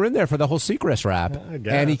 you were in there for the whole Seacrest rap.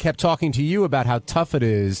 And he kept talking to you about how tough it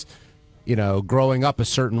is, growing up a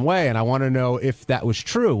certain way. And I want to know if that was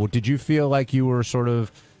true. Did you feel like you were sort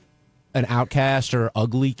of an outcast or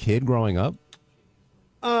ugly kid growing up?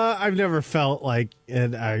 I've never felt like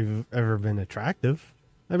I've ever been attractive.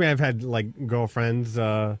 I mean, I've had, like, girlfriends,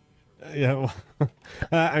 I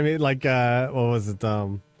mean, like, what was it? I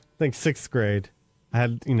think 6th grade. I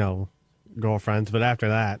had, girlfriends, but after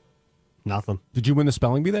that, nothing. Did you win the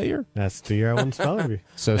spelling bee that year? That's the year I won the spelling bee.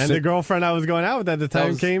 So the girlfriend I was going out with at the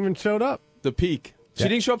time came and showed up. The peak. She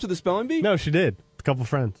didn't show up to the spelling bee? No, she did. A couple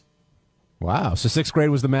friends. Wow. So 6th grade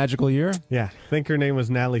was the magical year? Yeah. I think her name was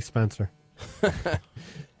Natalie Spencer.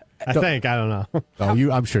 I think. I don't know.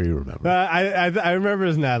 I'm sure you remember. I remember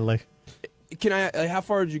as Natalie. How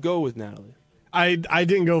far did you go with Natalie? I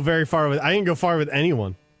didn't go very far with. I didn't go far with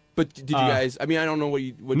anyone. But did you guys? I mean, I don't know what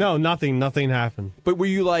you. No, nothing. Nothing happened. But were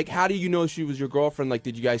you like? How do you know she was your girlfriend? Like,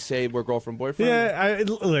 did you guys say we're girlfriend boyfriend? Yeah,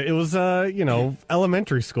 it was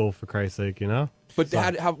elementary school, for Christ's sake, But so.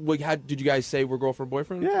 How did you guys say we're girlfriend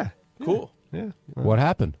boyfriend? Yeah. Cool. Yeah. What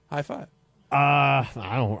happened? High five. I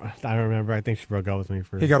don't remember. I think she broke up with me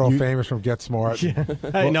first. He got all famous from Get Smart. Yeah.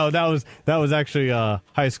 Hey, no, that was actually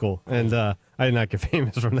high school, and I did not get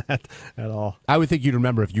famous from that at all. I would think you'd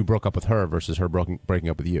remember if you broke up with her versus her breaking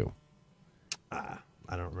up with you. I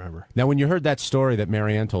don't remember. Now, when you heard that story that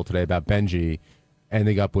Marianne told today about Benji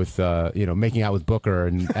ending up with making out with Booker,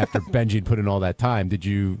 and after Benji had put in all that time, did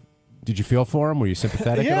you feel for him? Were you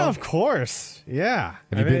sympathetic? Yeah, at all? of course. Yeah.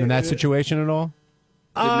 Have you been in that situation at all?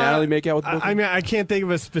 Did Natalie make out with Booker? I mean, I can't think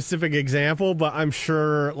of a specific example, but I'm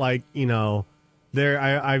sure, I've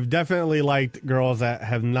definitely liked girls that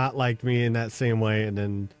have not liked me in that same way, and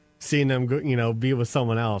then seeing them, be with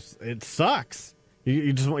someone else. It sucks.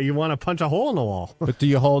 You want to punch a hole in the wall. But do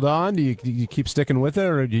you hold on? Do you keep sticking with it,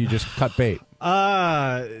 or do you just cut bait?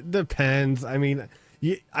 Depends. I mean,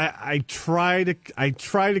 I try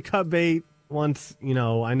to cut bait once.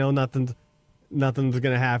 I know nothing's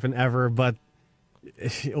gonna happen ever, but.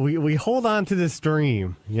 We hold on to this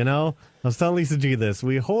dream, I was telling Lisa G this.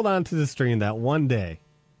 We hold on to this dream that one day,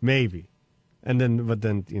 maybe, I cut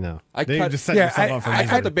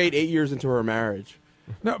the bait 8 years into her marriage.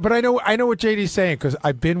 No, but I know what JD's saying, because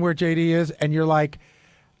I've been where JD is, and you're like,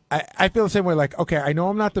 I feel the same way. Like, okay, I know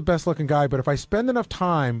I'm not the best looking guy, but if I spend enough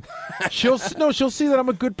time, she'll see that I'm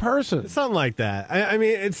a good person. Something like that. I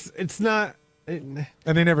mean, it's not. And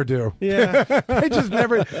they never do. Yeah. They just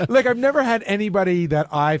never, like, I've never had anybody that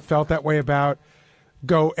I felt that way about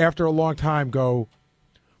go, after a long time, go,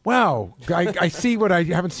 wow, I see what I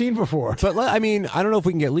haven't seen before. But, I mean, I don't know if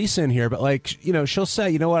we can get Lisa in here, but, like, you know, she'll say,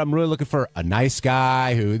 you know what, I'm really looking for a nice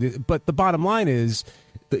guy who, but the bottom line is,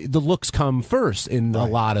 the looks come first in a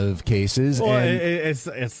lot of cases. Well, and it's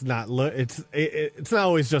not it's not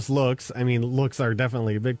always just looks. I mean, looks are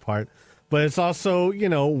definitely a big part, but it's also, you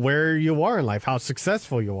know, where you are in life, how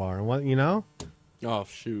successful you are, and what, you know. Oh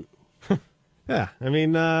shoot. Yeah, I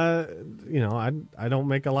mean, you know, I don't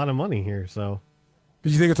make a lot of money here, so.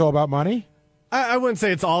 Did you think it's all about money? I wouldn't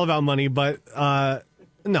say it's all about money, but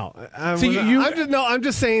no. I'm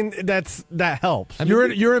just saying that helps.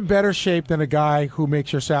 You're in better shape than a guy who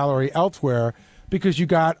makes your salary elsewhere because you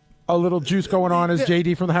got a little juice going on as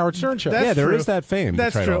JD from the Howard Stern Show. Yeah, there is that fame.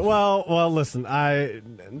 That's true. Well, listen,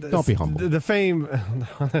 don't be humble. The fame.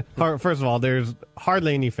 First of all, there's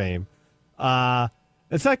hardly any fame.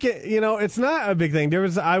 It's like, you know, it's not a big thing.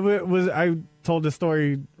 I told this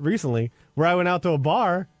story recently where I went out to a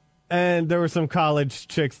bar and there were some college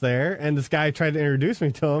chicks there, and this guy tried to introduce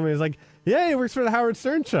me to him. He was like, "Yeah, he works for the Howard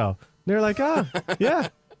Stern Show." And they're like, "Oh, yeah,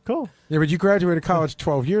 cool." Yeah, but you graduated college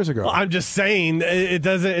 12 years ago. Well, I'm just saying it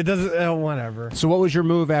doesn't whatever. So what was your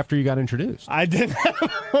move after you got introduced? I didn't have a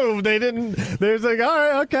move. They didn't. They was like, all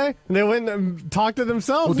right, okay. And they went and talked to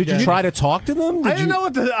themselves. Well, did you try to talk to them? I didn't know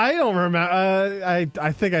what I don't remember.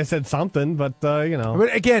 I think I said something, but, you know.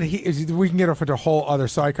 But again, we can get off into a whole other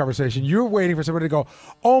side conversation. You're waiting for somebody to go,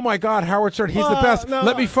 oh, my God, Howard Stern, he's the best. No,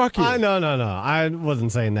 let me fuck you. No. I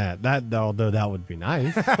wasn't saying that. Although that would be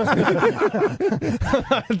nice.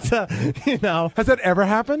 But, you know. Has that ever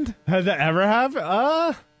happened? Has that ever happened?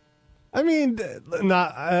 I mean,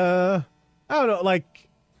 not. I don't know. Like,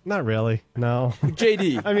 not really. No.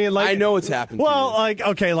 JD. I mean, like, I know it's happened. Well, like,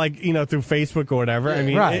 okay, like, you know, through Facebook or whatever. Yeah, I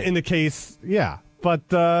mean, right. in the case, yeah.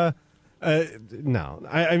 But no.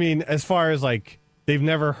 I mean, as far as like, they've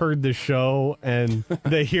never heard the show and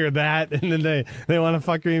they hear that and then they want to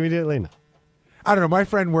fuck you immediately. No. I don't know. My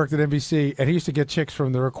friend worked at NBC, and he used to get chicks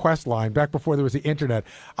from the request line back before there was the internet.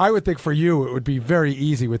 I would think for you it would be very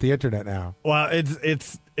easy with the internet now. Well,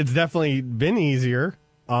 it's definitely been easier.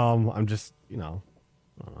 I'm just, you know,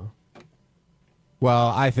 I don't know. Well,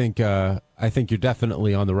 I think you're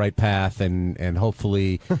definitely on the right path, and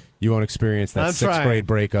hopefully you won't experience that sixth grade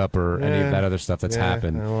breakup or any of that other stuff that's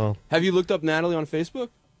happened. Well. Have you looked up Natalie on Facebook?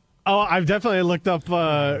 Oh, I've definitely looked up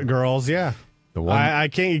girls. Yeah. The one I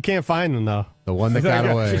can't. You can't find them though. The one that got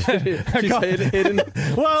away. She's hidden.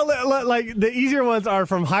 Well, like the easier ones are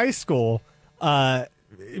from high school,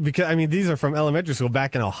 because I mean these are from elementary school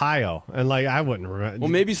back in Ohio, and like I wouldn't remember. Well,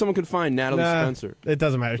 maybe someone could find Natalie Spencer. It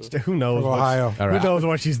doesn't matter. Who knows? Ohio. Who knows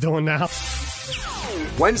what she's doing now?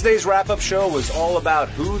 Wednesday's wrap-up show was all about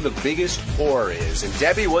who the biggest whore is, and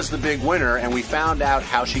Debbie was the big winner, and we found out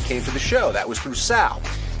how she came to the show. That was through Sal.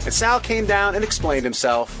 And Sal came down and explained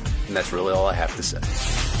himself, and that's really all I have to say.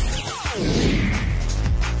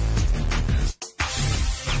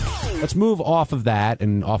 Let's move off of that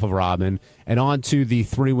and off of Robin and on to the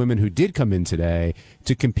three women who did come in today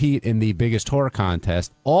to compete in the biggest horror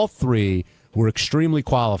contest. All three were extremely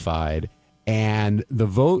qualified, and the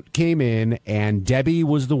vote came in, and Debbie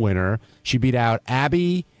was the winner. She beat out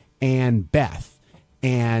Abby and Beth.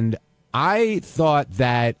 And I thought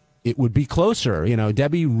that it would be closer. You know,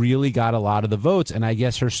 Debbie really got a lot of the votes, and I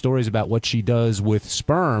guess her stories about what she does with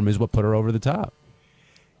sperm is what put her over the top.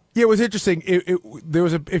 Yeah, it was interesting. There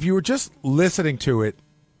was if you were just listening to it,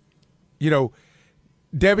 you know,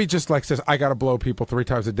 Debbie just like says, I got to blow people 3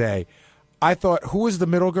 times a day. I thought, who was the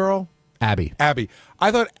middle girl? Abby.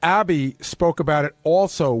 I thought Abby spoke about it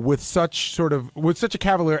also with such a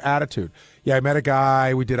cavalier attitude. Yeah, I met a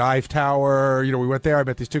guy. We did Eiffel Tower. You know, we went there. I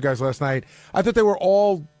met these 2 guys last night. I thought they were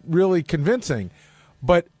all really convincing.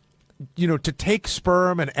 But, you know, to take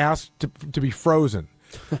sperm and ask to be frozen,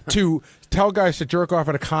 to tell guys to jerk off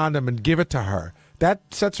at a condom and give it to her, that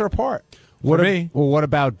sets her apart. Well, what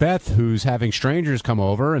about Beth, who's having strangers come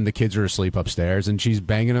over and the kids are asleep upstairs and she's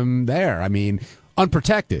banging them there? I mean,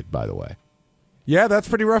 unprotected, by the way. Yeah, that's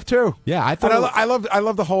pretty rough too. Yeah, I thought I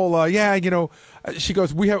love the whole. Yeah, you know, she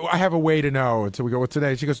goes, I have a way to know, and so we go, what's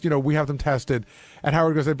today? She goes, you know, we have them tested, and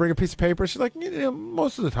Howard goes, they bring a piece of paper. She's like, you know,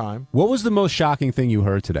 most of the time. What was the most shocking thing you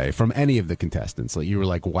heard today from any of the contestants? Like you were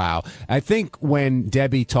like, wow. I think when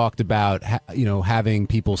Debbie talked about you know, having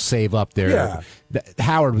people save up their,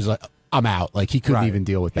 Howard was like, I'm out. Like he couldn't even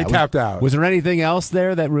deal with that. He tapped out. Was there anything else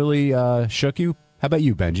there that really shook you? How about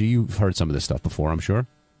you, Benji? You've heard some of this stuff before, I'm sure.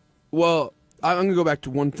 Well, I'm going to go back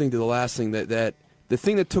to one thing, to the last thing, that the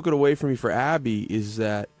thing that took it away from me for Abby is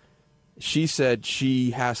that she said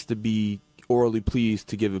she has to be orally pleased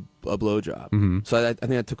to give a blowjob. So I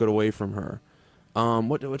think I took it away from her.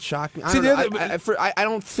 What shocked me? I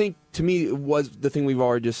don't think, to me, it was the thing we've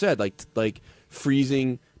already just said, like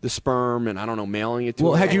freezing the sperm and, I don't know, mailing it to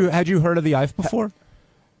Well, her. had you heard of the Eiffel before?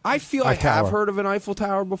 I feel I have heard of an Eiffel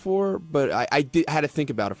Tower before, but I had to think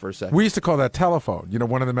about it for a second. We used to call that telephone. You know,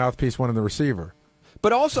 one in the mouthpiece, one in the receiver.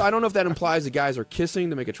 But also, I don't know if that implies the guys are kissing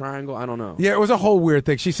to make a triangle. I don't know. Yeah, it was a whole weird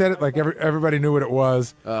thing. She said it like everybody knew what it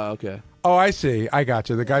was. Okay. Oh, I see. I got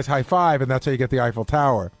you. The guys high five, and that's how you get the Eiffel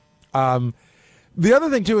Tower. The other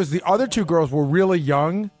thing, too, is the other two girls were really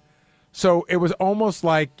young. So it was almost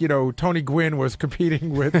like, Tony Gwynn was competing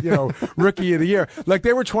with, Rookie of the Year. Like,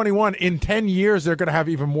 they were 21. In 10 years, they're going to have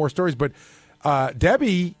even more stories. But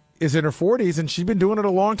Debbie is in her 40s, and she's been doing it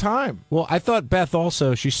a long time. Well, I thought Beth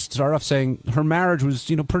also, she started off saying her marriage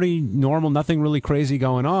was, pretty normal, nothing really crazy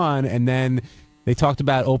going on. And then they talked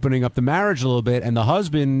about opening up the marriage a little bit, and the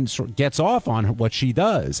husband gets off on what she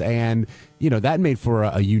does. And, that made for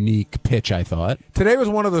a unique pitch, I thought. Today was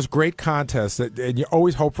one of those great contests and you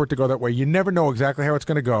always hope for it to go that way. You never know exactly how it's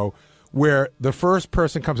going to go, where the first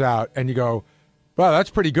person comes out and you go, wow, that's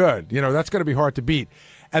pretty good. That's going to be hard to beat.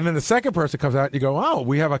 And then the second person comes out and you go, oh,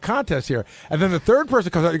 we have a contest here. And then the third person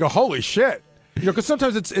comes out and you go, holy shit. Because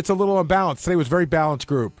sometimes it's a little unbalanced. Today was a very balanced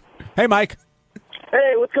group. Hey, Mike.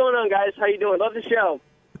 Hey, what's going on, guys? How you doing? Love the show.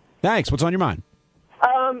 Thanks. What's on your mind?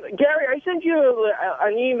 Gary, I sent you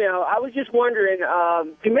an email. I was just wondering,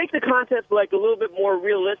 to make the contest a little bit more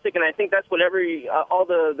realistic, and I think that's what all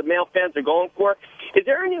the male fans are going for. Is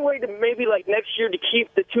there any way to maybe next year to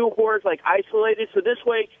keep the two whores isolated, so this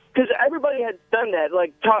way, because everybody had done that,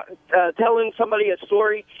 telling somebody a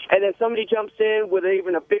story, and then somebody jumps in with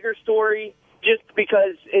even a bigger story just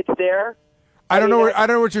because it's there. I don't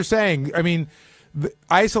know what you're saying. I mean,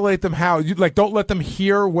 isolate them how? You don't let them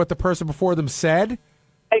hear what the person before them said?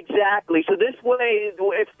 Exactly. So this way,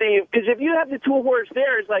 because if you have the two whores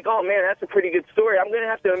there, it's like, oh man, that's a pretty good story. I'm going to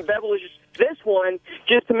have to embellish this one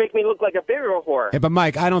just to make me look like a bigger whore. Yeah, but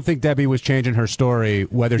Mike, I don't think Debbie was changing her story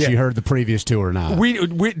whether she heard the previous two or not.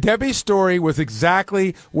 Debbie's story was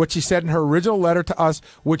exactly what she said in her original letter to us,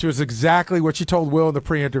 which was exactly what she told Will in the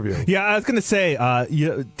pre-interview. Yeah, I was going to say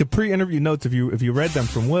the pre-interview notes, if you read them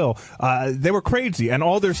from Will, they were crazy, and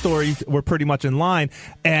all their stories were pretty much in line.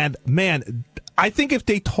 And man, I think if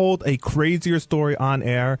they told a crazier story on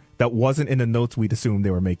air that wasn't in the notes, we'd assume they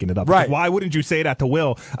were making it up. Right. Why wouldn't you say that to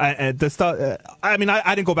Will? The stuff. I mean,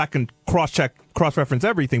 I didn't go back and cross-reference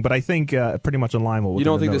everything, but I think pretty much in line with what You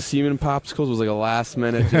don't think notes. the semen popsicles was a last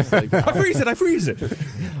minute? Just I freeze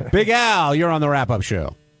it. Big Al, you're on the wrap-up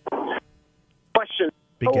show. Question.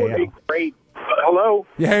 Big Al. Great. Hello.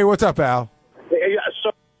 Yeah, hey, what's up, Al? Yeah,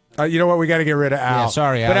 so You know what? We got to get rid of Al. Yeah,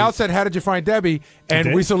 sorry, Al. But Al said, how did you find Debbie?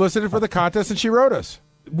 And we solicited for the contest, and she wrote us.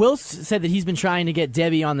 Will said that he's been trying to get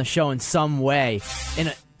Debbie on the show in some way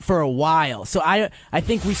for a while. So I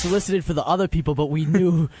think we solicited for the other people, but we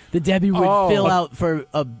knew that Debbie would fill out for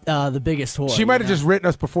the biggest whore. She might have just written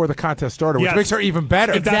us before the contest started, which makes her even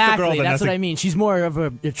better. Exactly. That's what I mean. She's more of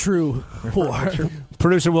a true whore.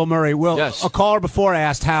 Producer Will Murray. Will, yes. A caller before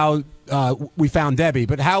asked how we found Debbie,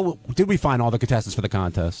 but how did we find all the contestants for the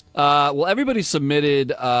contest? Well, everybody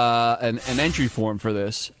submitted an entry form for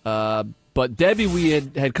this. But Debbie, we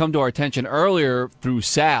had come to our attention earlier through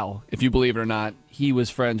Sal, if you believe it or not. He was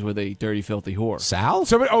friends with a dirty, filthy whore. Sal?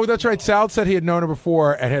 That's right. Sal said he had known her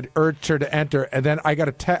before and had urged her to enter. And then I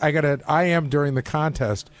got an IM during the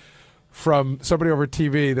contest from somebody over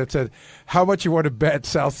TV that said, how much you want to bet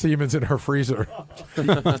Sal Siemens in her freezer?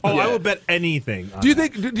 I would bet anything. Do you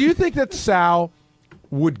think that Sal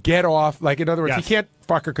would get off? In other words, Yes. he can't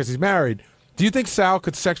fuck her because he's married. Do you think Sal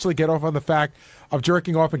could sexually get off on the fact of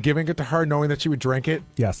jerking off and giving it to her, knowing that she would drink it?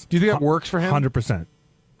 Yes. Do you think that works for him? 100%.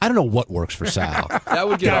 I don't know what works for Sal. That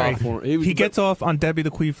would get Gary, off for him. He gets off on Debbie the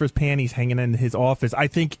Queefer's panties hanging in his office. I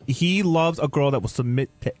think he loves a girl that will submit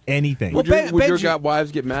to anything. Would your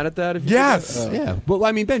wives get mad at that? If you Yes. did that? Yeah. Well,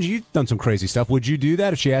 I mean, Benji, you've done some crazy stuff. Would you do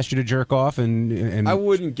that if she asked you to jerk off? And I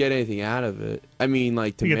wouldn't get anything out of it. I mean, to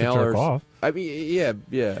You get to mail jerk her. off. I mean,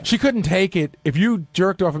 yeah. She couldn't take it. If you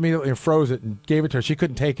jerked off immediately and froze it and gave it to her, she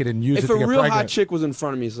couldn't take it and use it If to a get real pregnant. hot chick was in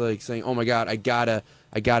front of me, it's saying, "Oh my God, I gotta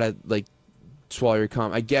swallow your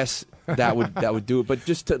cum." I guess that would do it. But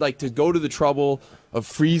just to go to the trouble of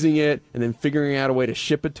freezing it and then figuring out a way to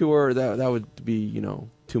ship it to her, that would be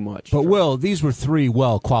too much. But Will, these were three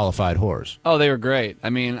well-qualified whores. Oh, they were great. I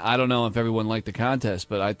mean, I don't know if everyone liked the contest,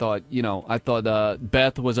 but I thought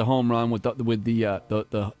Beth was a home run with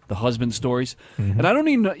the husband stories, and I don't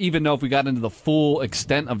even know if we got into the full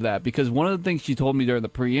extent of that, because one of the things she told me during the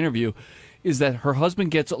pre-interview is that her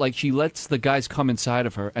husband gets, like, she lets the guys come inside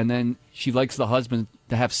of her, and then she likes the husband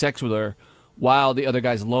to have sex with her while the other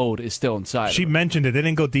guy's load is still inside. She mentioned it. They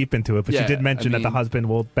didn't go deep into it, but she did mention that the husband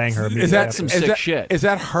will bang her immediately. Is that after. some sick shit? Is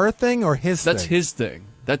that her thing or his thing? That's his thing.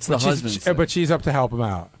 That's the husband's thing. But she's up to help him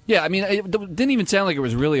out. Yeah, I mean, it didn't even sound like it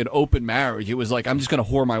was really an open marriage. It was like, I'm just going to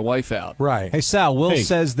whore my wife out. Right. Hey, Sal, Will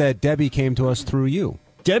says that Debbie came to us through you.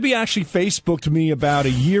 Debbie actually Facebooked me about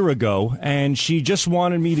a year ago, and she just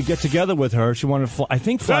wanted me to get together with her. She wanted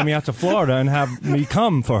to, fly me out to Florida and have me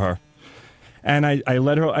come for her. And I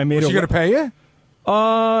let her. I made her. Was she going to pay you?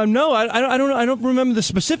 No, I don't remember the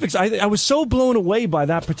specifics. I was so blown away by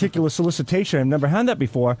that particular solicitation. I've never had that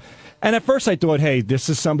before. And at first I thought, hey, this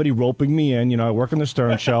is somebody roping me in. You know, I work on the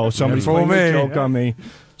Stern Show. Somebody's playing a joke on me.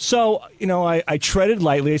 So, you know, I treaded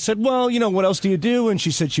lightly. I said, well, you know, what else do you do? And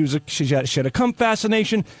she said she had a cum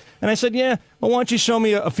fascination. And I said, yeah, well, why don't you show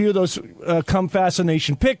me a few of those cum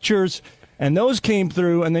fascination pictures? And those came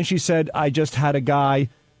through. And then she said, I just had a guy.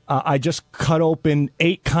 I just cut open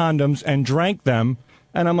 8 condoms and drank them.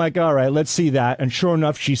 And I'm like, all right, let's see that. And sure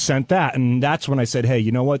enough, she sent that. And that's when I said, hey,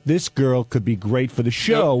 you know what? This girl could be great for the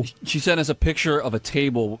show. She sent us a picture of a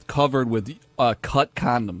table covered with cut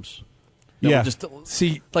condoms. Yeah. Just,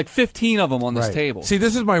 see, like 15 of them on this Right. table. See,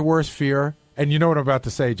 this is my worst fear, and you know what I'm about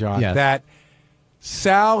to say, John, Yes. that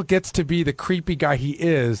Sal gets to be the creepy guy he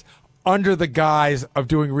is under the guise of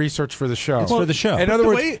doing research for the show. It's for the show. In other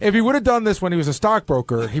words, if he would have done this when he was a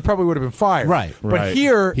stockbroker, he probably would have been fired. Right. But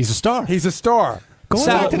here, he's a star. He's a star. Going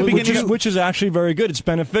back to the beginning, which is actually very good. It's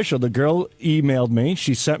beneficial. The girl emailed me.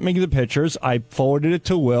 She sent me the pictures. I forwarded it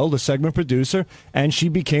to Will, the segment producer, and she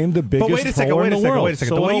became the biggest whore in the world. So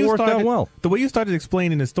it all worked out well. The way you started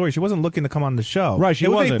explaining the story, she wasn't looking to come on the show. Right, she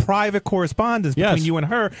it was wasn't. a private correspondence Yes. between you and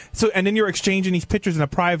her. So, and then you're exchanging these pictures in a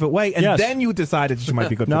private way, and Yes. then you decided she might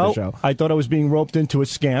be good for the show. I thought I was being roped into a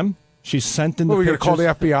scam. She sent in the What, we're going to pictures. call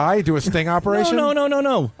the FBI, do a sting operation? No.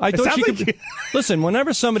 I It thought sounds she like could. Listen,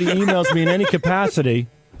 whenever somebody emails me in any capacity,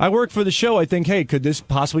 I work for the show. I think, hey, could this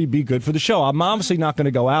possibly be good for the show? I'm obviously not going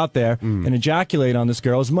to go out there and ejaculate on this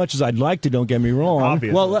girl as much as I'd like to. Don't get me wrong.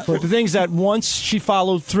 Obviously. Well, but the thing's that once she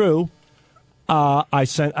followed through,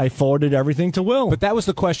 I forwarded everything to Will. But that was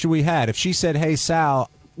the question we had. If she said, hey, Sal,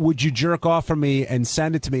 would you jerk off for me and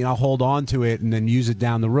send it to me and I'll hold on to it and then use it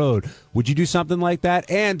down the road? Would you do something like that?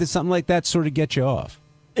 And did something like that sort of get you off?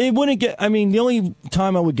 It wouldn't get. I mean, the only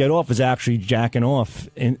time I would get off is actually jacking off,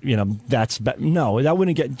 and you know no, that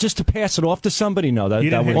wouldn't get just to pass it off to somebody. No, that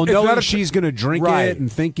would. Well, knowing she's going to drink it and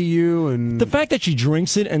think of you, and the fact that she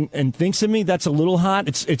drinks it and thinks of me, that's a little hot.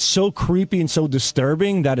 It's so creepy and so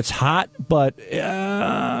disturbing that it's hot. But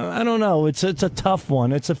I don't know. It's a tough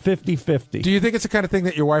one. It's a 50-50. Do you think it's the kind of thing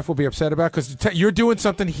that your wife will be upset about? Because you're doing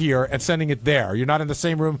something here and sending it there. You're not in the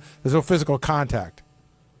same room. There's no physical contact.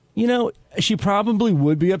 You know, she probably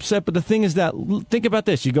would be upset, but the thing is that, think about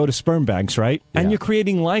this. You go to sperm banks, right? And you're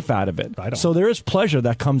creating life out of it. So there is pleasure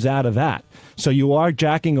that comes out of that. So you are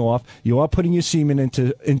jacking off. You are putting your semen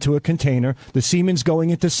into a container. The semen's going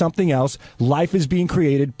into something else. Life is being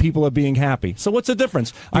created. People are being happy. So what's the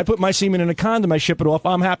difference? I put my semen in a condom. I ship it off.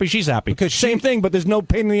 I'm happy. She's happy. Same thing, but there's no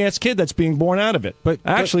pain-in-the-ass kid that's being born out of it. But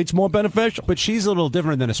actually, it's more beneficial. But she's a little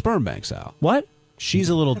different than a sperm bank, Sal. What? She's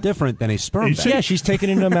a little different than a sperm bank. Yeah, she's taking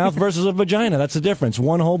it in her mouth versus a vagina. That's the difference.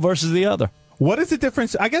 One hole versus the other. What is the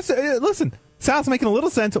difference? I guess, listen, Sal's making a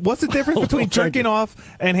little sense. What's the difference between jerking off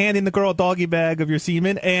and handing the girl a doggy bag of your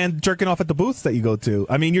semen and jerking off at the booths that you go to?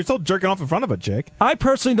 I mean, you're still jerking off in front of a chick. I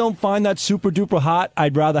personally don't find that super duper hot.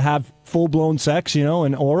 I'd rather have full-blown sex, you know,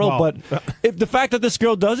 and oral. Well, but if the fact that this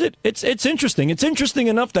girl does it, it's interesting. It's interesting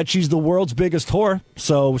enough that she's the world's biggest whore,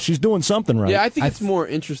 so she's doing something right. Yeah, I think it's more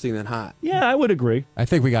interesting than hot. Yeah, I would agree. I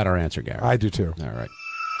think we got our answer, Gary. I do too. All right.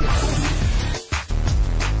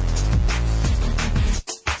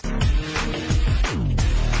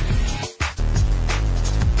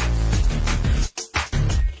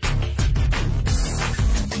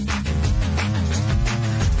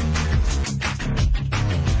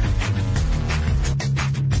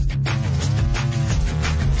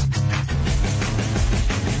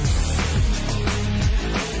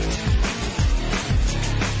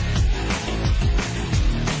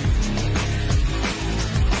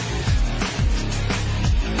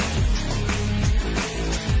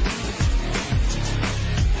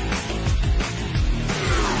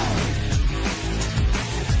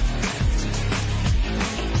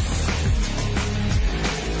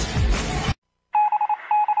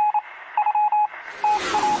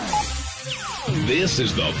 This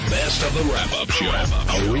is the best of the wrap-up show.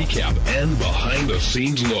 A recap and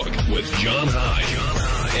behind-the-scenes look with John High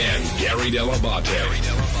and Gary Dell'Abate.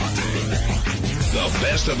 The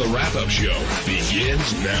Best of the Wrap-Up Show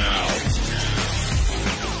begins now.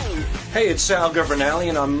 Hey, it's Sal Governale,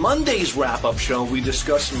 and on Monday's wrap-up show, we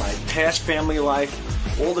discuss my past family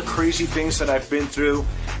life, all the crazy things that I've been through,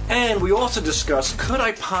 and we also discuss, could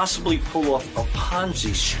I possibly pull off a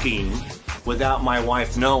Ponzi scheme without my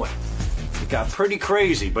wife knowing? It got pretty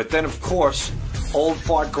crazy, but then, of course, old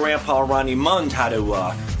fart grandpa Ronnie Mund had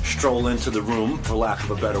to stroll into the room, for lack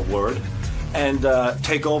of a better word, and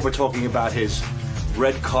take over talking about his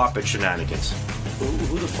red carpet shenanigans.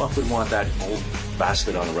 Who the fuck would want that old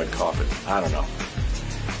bastard on the red carpet? I don't know.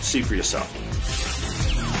 See for yourself.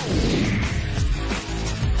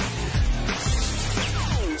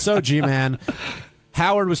 So, G-Man,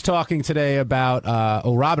 Howard was talking today about,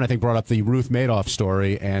 Robin, I think, brought up the Ruth Madoff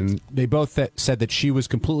story, and they both said that she was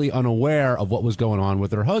completely unaware of what was going on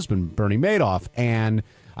with her husband, Bernie Madoff, and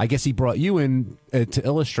I guess he brought you in to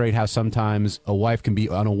illustrate how sometimes a wife can be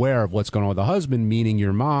unaware of what's going on with the husband, meaning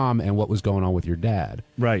your mom, and what was going on with your dad.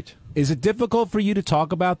 Right. Is it difficult for you to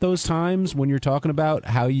talk about those times when you're talking about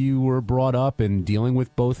how you were brought up and dealing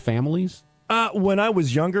with both families? When I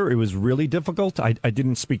was younger, it was really difficult. I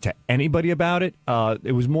didn't speak to anybody about it.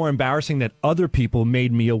 It was more embarrassing that other people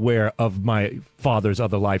made me aware of my father's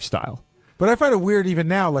other lifestyle. But I find it weird even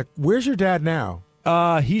now. Like, where's your dad now?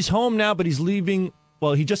 He's home now, but he's leaving.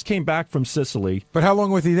 Well, he just came back from Sicily. But how long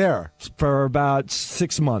was he there? For about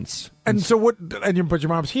 6 months. And so what? But your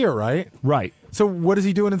mom's here, right? Right. So what is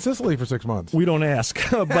he doing in Sicily for 6 months? We don't ask.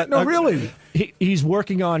 But no, really. He's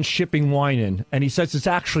working on shipping wine in, and he says it's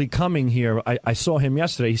actually coming here. I saw him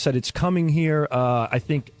yesterday. He said it's coming here, I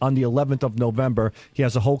think, on the 11th of November. He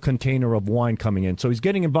has a whole container of wine coming in. So he's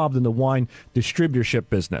getting involved in the wine distributorship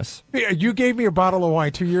business. Yeah, you gave me a bottle of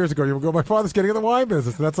wine 2 years ago. You go, my father's getting in the wine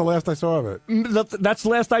business, and that's the last I saw of it. That's the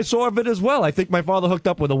last I saw of it as well. I think my father hooked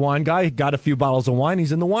up with a wine guy, got a few bottles of wine.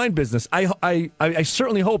 He's in the wine business. I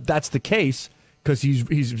certainly hope that's the case, because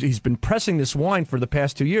he's been pressing this wine for the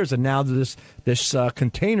past 2 years, and now this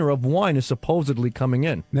container of wine is supposedly coming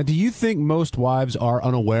in. Now, do you think most wives are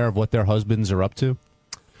unaware of what their husbands are up to?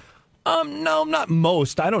 No, not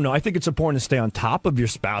most. I don't know. I think it's important to stay on top of your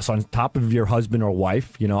spouse, on top of your husband or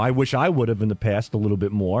wife. You know, I wish I would have in the past a little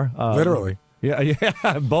bit more. Literally. Yeah,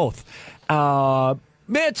 both.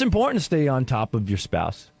 Man, it's important to stay on top of your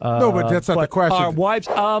spouse. No, but that's not the question. Our wives,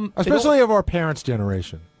 especially of our parents'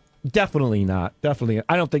 generation. Definitely not. Definitely.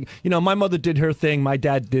 I don't think, my mother did her thing. My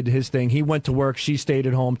dad did his thing. He went to work. She stayed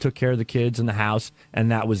at home, took care of the kids and the house,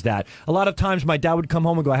 and that was that. A lot of times my dad would come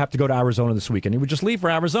home and go, I have to go to Arizona this weekend. He would just leave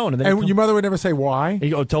for Arizona. And your mother would never say why? He'd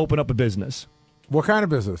go to open up a business. What kind of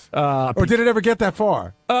business? Or did it ever get that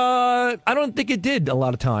far? I don't think it did a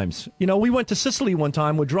lot of times. We went to Sicily one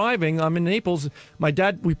time. We're driving. I'm in Naples. My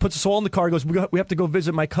dad, we puts us all in the car. He goes, we have to go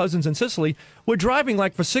visit my cousins in Sicily. We're driving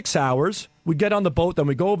like for 6 hours. We get on the boat, then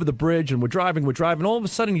we go over the bridge, and we're driving. All of a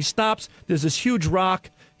sudden, he stops. There's this huge rock.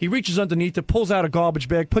 He reaches underneath it, pulls out a garbage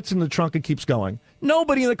bag, puts it in the trunk, and keeps going.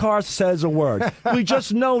 Nobody in the car says a word. We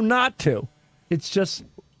just know not to. It's just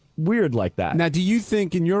weird like that. Now, do you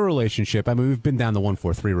think in your relationship, I mean, we've been down the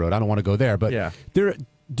 143 road. I don't want to go there, but yeah.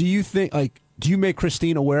 Do you think, do you make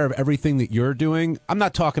Christine aware of everything that you're doing? I'm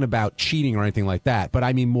not talking about cheating or anything like that, but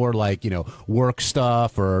I mean more like, work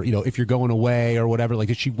stuff or, if you're going away or whatever. Like,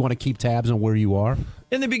 does she want to keep tabs on where you are?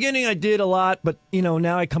 In the beginning, I did a lot, but,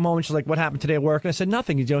 now I come home and she's like, what happened today at work? And I said,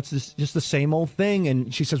 nothing. It's just the same old thing.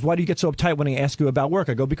 And she says, why do you get so uptight when I ask you about work?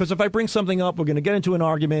 I go, because if I bring something up, we're going to get into an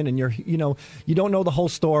argument and you don't know the whole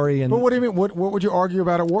story. And But what do you mean? What would you argue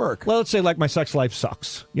about at work? Well, let's say like my sex life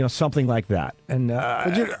sucks, something like that. And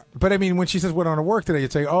but I mean, when she says what on her work today,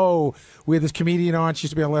 you'd say, oh, we had this comedian on. She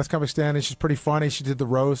used to be on Last Comic Stand, and she's pretty funny. She did the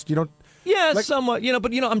roast. You don't. Yeah, somewhat,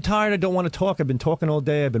 but I'm tired. I don't want to talk. I've been talking all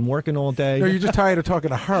day. I've been working all day. No, you're just tired of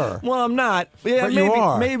talking to her. Well, I'm not. Yeah, but you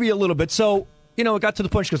are. Maybe a little bit. So, it got to the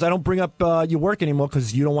point because I don't bring up your work anymore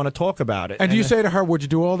because you don't want to talk about it. And do you say to her, what'd you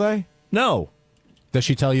do all day? No. Does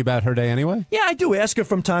she tell you about her day anyway? Yeah, I do ask her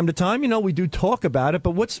from time to time. We do talk about it.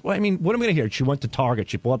 But what am I going to hear? She went to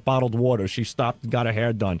Target. She bought bottled water. She stopped and got her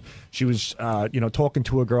hair done. She was, talking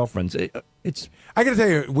to her girlfriends. I got to tell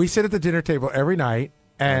you, we sit at the dinner table every night,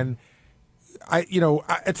 and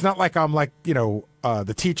it's not like I'm like,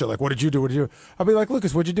 the teacher, like, what did you do? What did you do? I'll be like,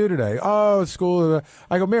 Lucas, what'd you do today? Oh, school.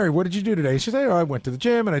 I go, Mary, what did you do today? She says, I went to the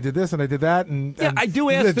gym and I did this and I did that. And I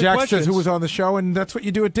do ask the Jack questions. says who was on the show, and that's what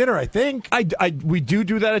you do at dinner, I think. We do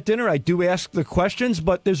that at dinner. I do ask the questions,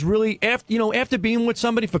 but there's really, after being with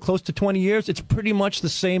somebody for close to 20 years, it's pretty much the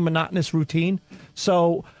same monotonous routine.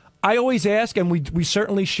 So I always ask, and we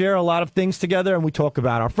certainly share a lot of things together, and we talk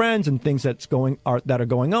about our friends and things that are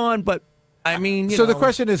going on, but I mean, so the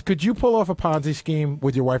question is, could you pull off a Ponzi scheme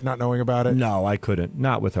with your wife not knowing about it? No, I couldn't.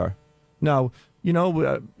 Not with her. No,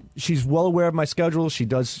 she's well aware of my schedule. She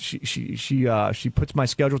does. She puts my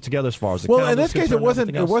schedule together as far as the well. In this case, it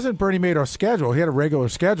wasn't Bernie Madoff's schedule. He had a regular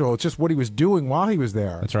schedule. It's just what he was doing while he was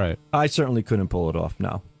there. That's right. I certainly couldn't pull it off.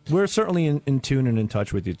 No, we're certainly in tune and in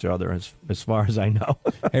touch with each other as far as I know.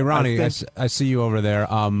 Hey, Ronnie, I see you over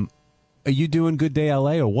there. Are you doing Good Day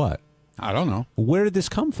LA or what? I don't know. Where did this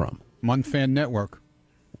come from? Fan Network.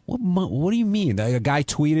 What do you mean? A guy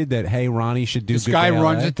tweeted that, hey, Ronnie should do this Good guy Day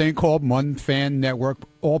runs LA? a thing called Fan Network,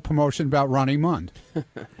 all promotion about Ronnie Mund. What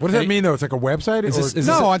does that mean, though? It's like a website?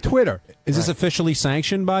 On Twitter. Is this officially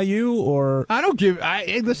sanctioned by you, or I don't give?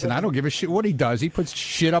 Listen, I don't give a shit what he does. He puts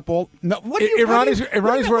shit up all. No, what are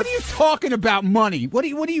you talking about? Money? What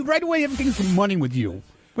do you right away? Everything's for money with you.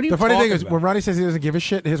 What are you? The funny thing is, about? when Ronnie says he doesn't give a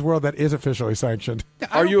shit, in his world that is officially sanctioned.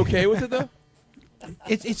 Are you okay with it though?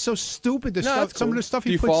 It's so stupid. No, that's some of cool. the stuff Do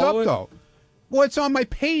he you puts up follow it? though. Well, it's on my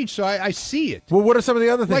page, so I see it. Well, what are some of the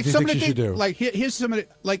other things Like you some think of she the should do? Like here's some of the,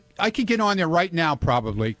 like I could get on there right now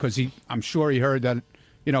probably because I'm sure he heard that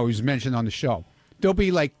he was mentioned on the show. There'll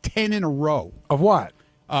be like 10 in a row of what?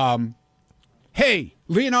 Hey,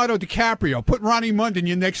 Leonardo DiCaprio, put Ronnie Mund in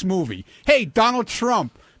your next movie. Hey, Donald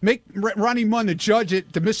Trump, make Ronnie Mund the judge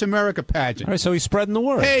at the Miss America pageant. All right, so he's spreading the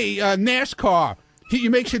word. Hey, NASCAR, you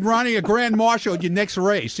make Ronnie a grand marshal at your next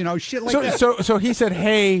race. Shit like that. So he said,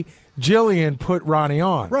 hey, Jillian, put Ronnie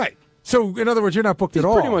on. Right. So, in other words, you're not booked at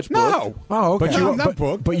all. pretty much booked. No. Oh, okay. I'm not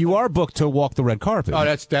booked. But you are booked to walk the red carpet. Oh,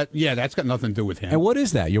 that's got nothing to do with him. And what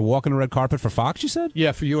is that? You're walking the red carpet for Fox, you said?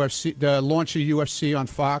 Yeah, for UFC, the launch of UFC on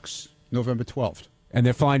Fox, November 12th. And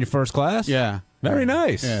they're flying you first class? Yeah. Very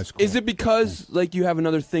nice. Yeah, it's cool. Is it because like you have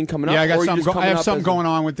another thing coming up? Yeah, or I have something going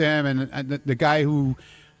on with them, and the guy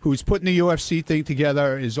who's putting the UFC thing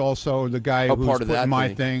together is also the guy who's part of putting that my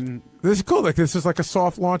thing. thing. This is cool. Like this is like a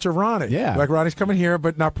soft launch of Ronnie. Yeah. Like Ronnie's coming here,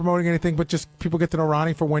 but not promoting anything, but just people get to know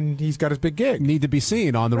Ronnie for when he's got his big gig. Need to be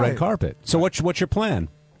seen on the red Right. carpet. So what's your plan?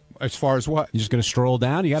 As far as what? You're just going to stroll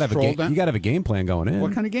down? You got to have Stroll down? You got to have a game plan going in.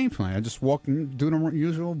 What kind of game plan? I just walk and do the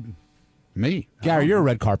usual me. Gary, you're a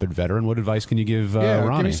red carpet veteran. What advice can you give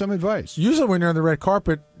Ronnie? Give me some advice. Usually when you're on the red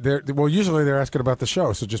carpet, usually they're asking about the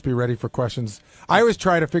show, so just be ready for questions. I always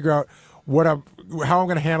try to figure out how I'm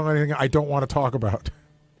going to handle anything I don't want to talk about.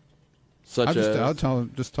 I'll tell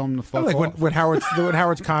him to fuck Like off. when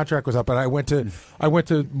Howard's contract was up, and I went to the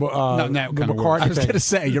McCarthy I was thing. going to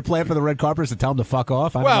say, your plan for the red carpet is to tell him to fuck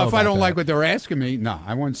off? If I don't like what they're asking me, no,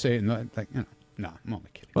 I wouldn't say it. No, I'm only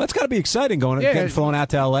kidding. Well, that's got to be exciting getting flown out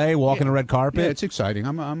to L.A., walking the red carpet. Yeah, it's exciting.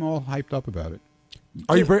 I'm all hyped up about it.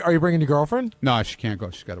 Are you bringing your girlfriend? No, she can't go.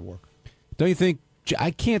 She's got to work. Don't you think?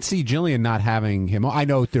 I can't see Jillian not having him. I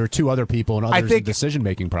know there are two other people and others in the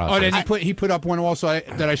decision-making process. Oh, then he put up one also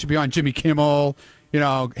that I should be on Jimmy Kimmel.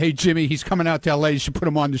 Hey Jimmy, he's coming out to L.A. You should put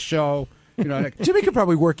him on the show. Jimmy could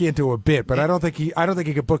probably work you into a bit, but I don't think he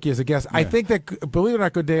could book you as a guest. Yeah. I think that, believe it or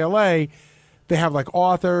not, Good Day LA, they have like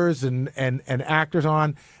authors and actors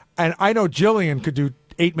on, and I know Jillian could do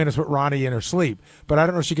 8 minutes with Ronnie in her sleep, but I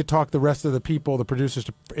don't know if she could talk the rest of the people, the producers,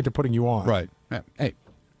 into putting you on. Right. Yeah. Hey,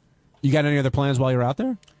 you got any other plans while you're out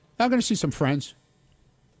there? I'm going to see some friends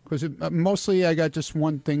because mostly I got just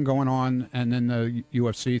one thing going on, and then the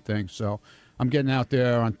UFC thing. So I'm getting out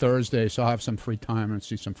there on Thursday, so I'll have some free time and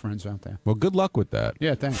see some friends out there. Well, good luck with that.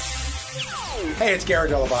 Yeah, thanks. Hey, it's Gary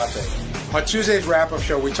Dell'Abate. On Tuesday's wrap-up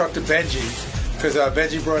show, we talked to Benji because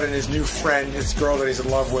Benji brought in his new friend, his girl that he's in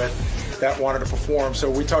love with, that wanted to perform. So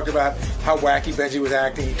we talked about how wacky Benji was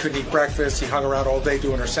acting. He couldn't eat breakfast. He hung around all day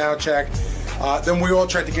doing her sound check. Then we all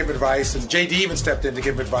tried to give advice, and JD even stepped in to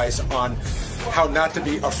give advice on how not to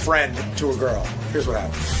be a friend to a girl. Here's what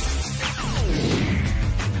happened.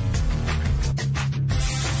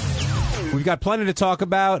 We've got plenty to talk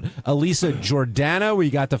about. Elisa Jordana, we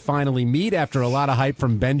got to finally meet after a lot of hype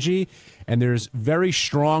from Benji, and there's very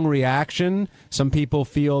strong reaction. Some people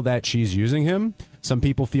feel that she's using him. Some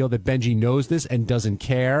people feel that Benji knows this and doesn't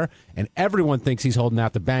care, and everyone thinks he's holding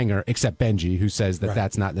out the banger, except Benji, who says that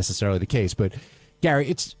that's not necessarily the case. But, Gary,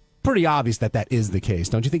 it's pretty obvious that that is the case,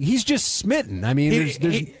 don't you think? He's just smitten. I mean,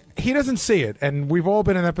 he doesn't see it, and we've all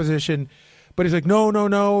been in that position. But he's like,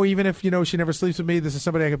 no, even if, she never sleeps with me, this is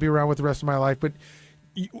somebody I could be around with the rest of my life. But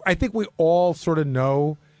I think we all sort of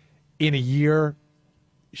know in a year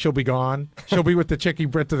she'll be gone. She'll be with the chick he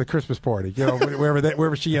brought to the Christmas party,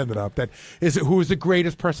 wherever she ended up. Who is the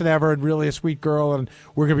greatest person ever and really a sweet girl, and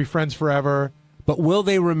we're going to be friends forever. But will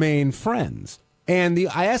they remain friends? And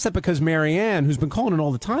I ask that because Marianne, who's been calling in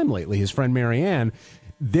all the time lately, his friend Marianne,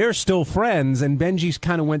 they're still friends, and Benji's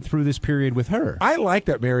kind of went through this period with her. I like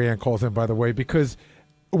that Marianne calls him, by the way, because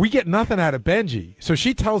we get nothing out of Benji. So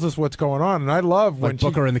she tells us what's going on, and I love when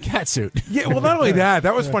Booker in the cat suit. Yeah, well, not only that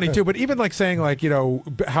was funny too, but even like saying like, you know,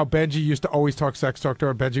 how Benji used to always sex talk to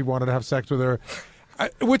her, and Benji wanted to have sex with her,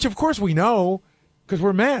 which of course we know because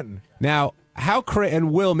we're men. Now,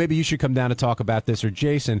 and Will, maybe you should come down to talk about this, or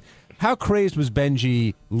Jason. How crazed was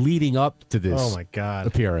Benji leading up to this? Oh my God!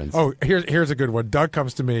 Appearance. Oh, here's a good one. Doug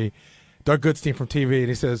comes to me, Doug Goodstein from TV, and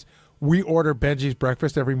he says, we order Benji's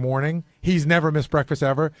breakfast every morning. He's never missed breakfast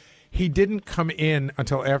ever. He didn't come in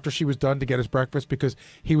until after she was done to get his breakfast because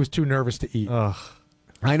he was too nervous to eat. Ugh.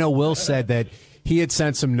 I know Will said that he had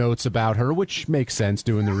sent some notes about her, which makes sense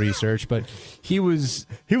doing the research, but he was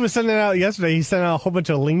sending out yesterday. He sent out a whole bunch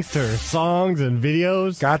of links to her songs and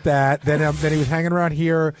videos. Got that. Then he was hanging around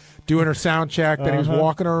here doing her sound check. Then he was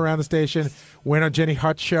walking her around the station. Went on Jenny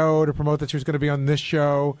Hutt's show to promote that she was going to be on this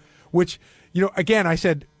show, which, you know, again, I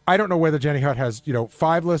said, I don't know whether Jenny Hutt has, you know,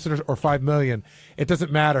 5 listeners or 5 million. It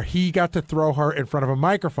doesn't matter. He got to throw her in front of a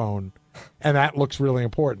microphone, and that looks really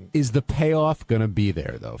important. Is the payoff going to be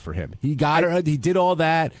there, though, for him? He got her. He did all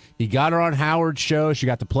that. He got her on Howard's show. She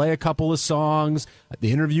got to play a couple of songs.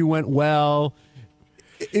 The interview went well.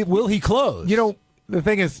 Will he close? You know, the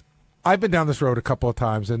thing is, I've been down this road a couple of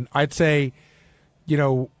times, and I'd say, you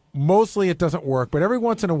know, mostly it doesn't work. But every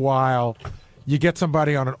once in a while, you get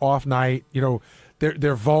somebody on an off night, you know,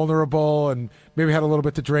 they're vulnerable and maybe had a little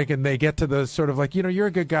bit to drink, and they get to the sort of like, you know, you're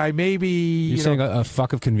a good guy. Maybe You're saying a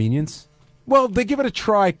fuck of convenience? Well, they give it a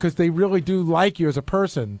try because they really do like you as a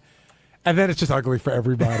person, and then it's just ugly for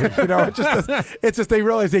everybody. You know, it's just they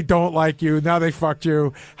realize they don't like you. Now they fucked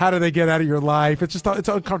you. How do they get out of your life? It's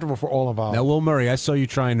uncomfortable for all involved. Now, Will Murray, I saw you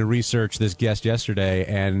trying to research this guest yesterday,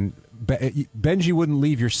 and Benji wouldn't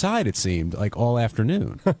leave your side, it seemed, like all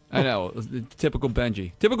afternoon. I know. Typical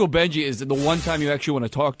Benji. Typical Benji is the one time you actually want to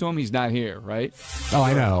talk to him, he's not here, right? Oh,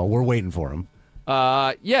 I know. We're waiting for him.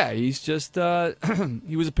 Yeah, he's just,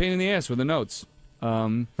 he was a pain in the ass with the notes.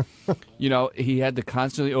 You know, he had to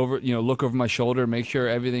constantly look over my shoulder and make sure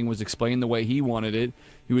everything was explained the way he wanted it.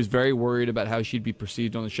 He was very worried about how she'd be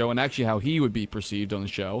perceived on the show and actually how he would be perceived on the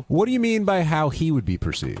show. What do you mean by how he would be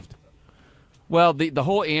perceived? Well, the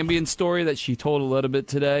whole ambient story that she told a little bit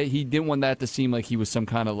today, he didn't want that to seem like he was some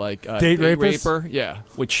kind of like date raper. Yeah,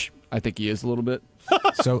 which I think he is a little bit.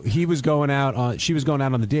 So she was going out on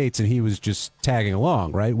the dates, and he was just tagging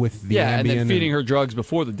along, right? With the and Ambien then feeding her drugs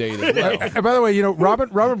before the date as well. And by the way, you know, Robin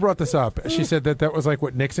brought this up. She said that was like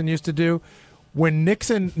what Nixon used to do. When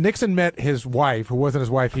Nixon met his wife, who wasn't his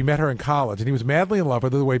wife, he met her in college, and he was madly in love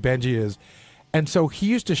with her the way Benji is. And so he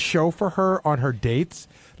used to chauffeur her on her dates,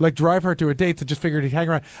 like drive her to her dates, and just figured he'd hang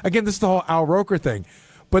around. Again, this is the whole Al Roker thing.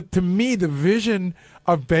 But to me, the vision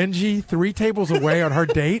of Benji 3 tables away on her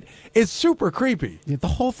date is super creepy. Yeah, the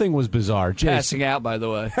whole thing was bizarre. Passing out, by the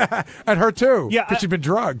way. And her too. Yeah, because she'd been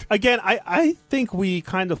drugged. Again, I think we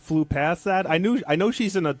kind of flew past that. I know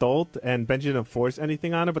she's an adult and Benji didn't force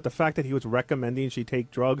anything on her, but the fact that he was recommending she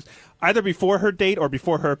take drugs either before her date or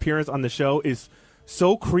before her appearance on the show is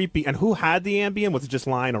so creepy. And who had the Ambien? Was it just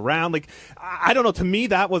lying around? Like, I don't know. To me,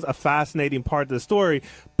 that was a fascinating part of the story.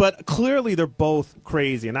 But clearly, they're both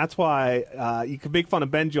crazy, and that's why you can make fun of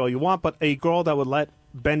Benji all you want. But a girl that would let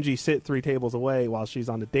Benji sit 3 tables away while she's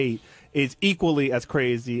on the date is equally as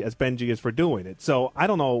crazy as Benji is for doing it. So I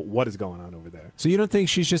don't know what is going on over there. So you don't think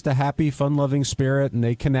she's just a happy, fun-loving spirit, and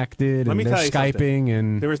they connected, and they're Skyping,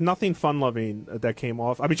 and there was nothing fun-loving that came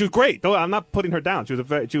off. I mean, she was great. Though I'm not putting her down.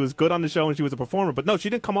 She was good on the show, and she was a performer. But no, she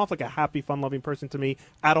didn't come off like a happy, fun-loving person to me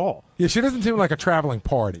at all. Yeah, she doesn't seem like a traveling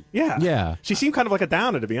party. Yeah. She seemed kind of like a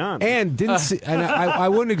downer, to be honest. And and I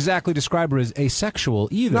wouldn't exactly describe her as asexual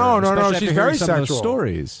either. No, she's very some sexual. Of those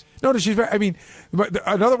stories. No, she's very. I mean,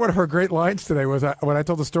 another one of her great lines today was when I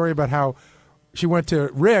told the story about how she went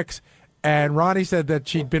to Rick's, and Ronnie said that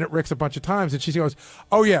she'd been at Rick's a bunch of times, and she goes,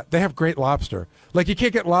 "Oh yeah, they have great lobster. Like you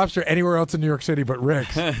can't get lobster anywhere else in New York City but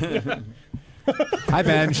Rick's." Hi,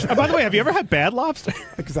 Benj. By the way, have you ever had bad lobster?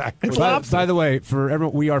 Exactly. It's lobster. By the way, for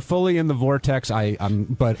everyone, we are fully in the vortex.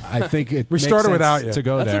 But I think it we makes started sense without you to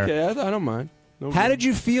go That's there. okay. I don't mind. How did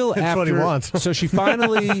you feel That's after? what he wants. So she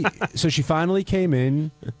finally came in.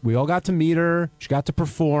 We all got to meet her. She got to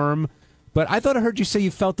perform. But I thought I heard you say you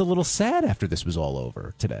felt a little sad after this was all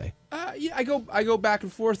over today. Yeah, I go back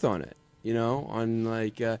and forth on it. You know, on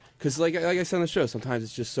like because like I said on the show, sometimes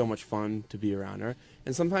it's just so much fun to be around her,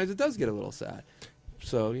 and sometimes it does get a little sad.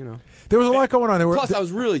 So, you know. There was a lot going on. Plus, I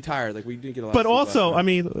was really tired. Like, we didn't get a lot But of sleep also, last night.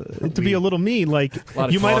 I mean, to be a little mean, like,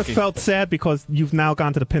 you might have felt sad because you've now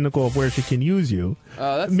gone to the pinnacle of where she can use you.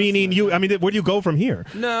 That's Meaning, where do you go from here?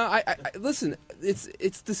 No, I listen,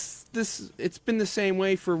 it's been the same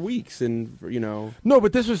way for weeks, and you know. No,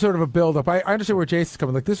 but this was sort of a build-up. I understand where Jason's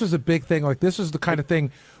coming. Like, this was a big thing. Like, this was the kind of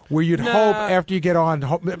thing where you'd hope after you get on,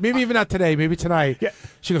 maybe even not today, maybe tonight. Yeah.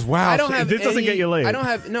 She goes, "Wow, this doesn't get you laid." I don't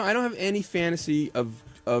have any fantasy of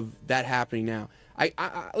that happening now. I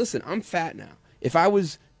listen. I'm fat now. If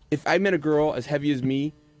I met a girl as heavy as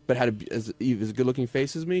me, but had as good-looking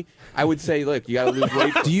face as me, I would say, look, you got to lose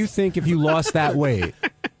weight. Do you think if you lost that weight,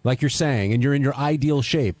 like you're saying, and you're in your ideal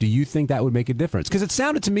shape, do you think that would make a difference? Because it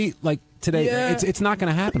sounded to me like today, it's not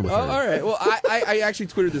going to happen with her. All right. Well, I actually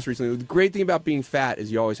tweeted this recently. The great thing about being fat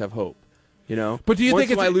is you always have hope. You know. But do you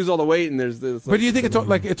think I lose all the weight and there's this? But do you think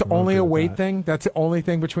it's only a weight thing? That's the only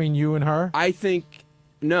thing between you and her? I think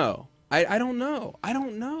no. I don't know. I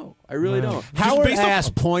don't know. I really don't. Howard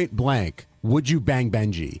asked point blank, "Would you bang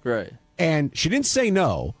Benji?" Right. And she didn't say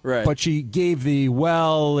no, right. But she gave the,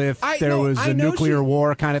 if there was a nuclear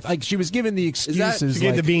war kind of, like she was giving the excuses. She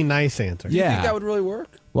gave the being nice answer. Do you think that would really work?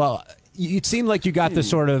 Well, it seemed like you got the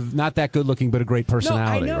sort of, not that good looking, but a great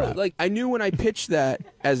personality. No, I know. Right? Like, I knew when I pitched that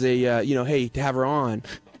as a, hey, to have her on,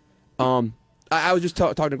 I was just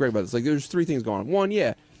talking to Greg about this. Like, there's three things going on. One,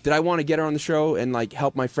 did I want to get her on the show and like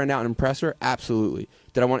help my friend out and impress her? Absolutely.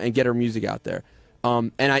 Did I want and get her music out there?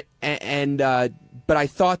 But I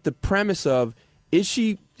thought the premise of, is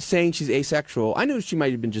she saying she's asexual? I knew she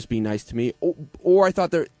might have been just being nice to me, or I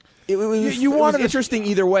thought it was interesting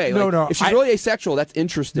either way. No. If she's really asexual, that's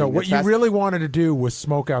interesting. No, what you really wanted to do was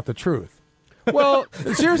smoke out the truth. Well,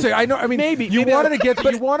 seriously, I know. I mean, maybe you wanted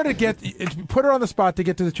to put her on the spot to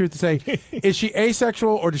get to the truth to say, is she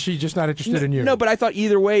asexual or is she just not interested in you? No, but I thought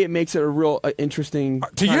either way, it makes it a real interesting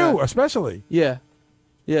to you, especially. Yeah.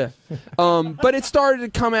 But it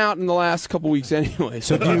started to come out in the last couple weeks anyway.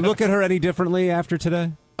 So do you look at her any differently after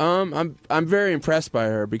today? I'm very impressed by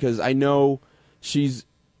her because I know she's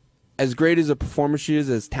as great as a performer she is,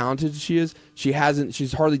 as talented as she is.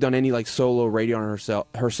 She's hardly done any like solo radio on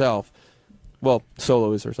herself. Well,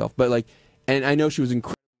 solo is herself, but like, and I know she was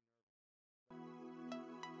incredible.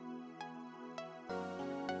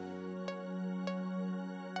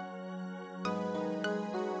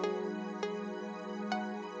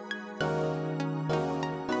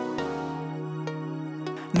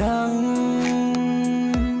 Nắng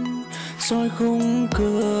soi khung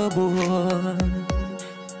cửa buồn,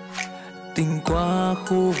 tình qua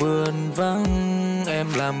khu vườn vắng, em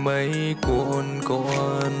làm mây cuồn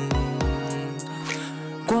cuộn.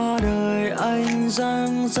 Qua đời anh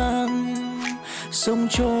giang giang, sông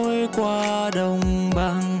trôi qua đồng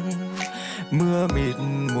bằng, mưa mịt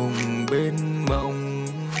mùng bên mộng,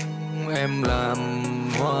 em làm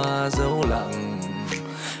hoa dấu lặng.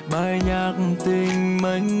 Bài nhạc tình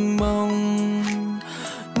mênh mông,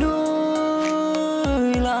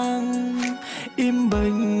 núi lặng im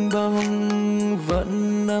bềnh bông,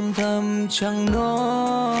 vẫn âm thầm chẳng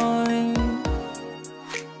nói.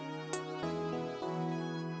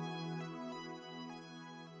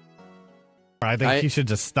 I think you should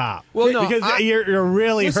just stop. Well, no, because you're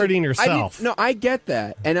really hurting yourself. I get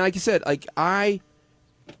that, and like I said, like I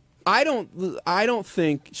don't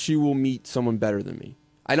think she will meet someone better than me.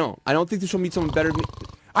 I don't think that she'll meet someone better than me.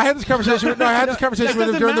 I had this conversation with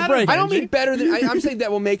her during the break. I don't mean better than. I'm saying that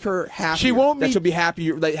will make her happy. She won't meet. That she'll be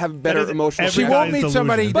happy. Like have better emotional. She won't meet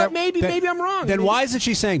somebody. But maybe I'm wrong. Then why isn't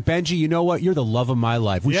she saying, Benji? You know what? You're the love of my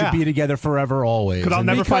life. We should be together forever, always. Because I'll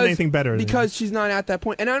never find anything better. Because she's not at that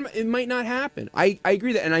point, and it might not happen. I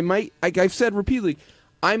agree that, and I might. Like I've said repeatedly,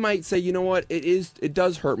 I might say, you know what? It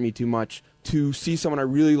does hurt me too much to see someone I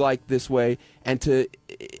really like this way,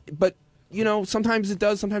 but. You know, sometimes it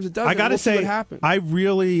does, sometimes it doesn't. I gotta say, what happens. I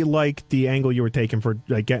really like the angle you were taking for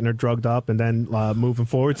like getting her drugged up and then moving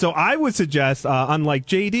forward. So I would suggest, unlike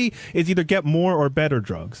JD, is either get more or better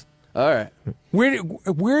drugs. All right.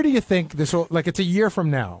 Where do you think this will? Like, it's a year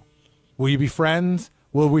from now. Will you be friends?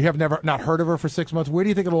 Will we have not heard of her for 6 months? Where do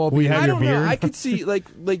you think it'll all be? I don't know. I could see like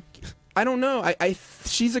I don't know.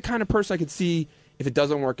 She's the kind of person I could see. If it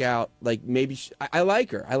doesn't work out, like maybe I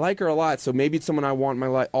like her. I like her a lot. So maybe it's someone I want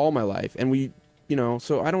all my life. And we,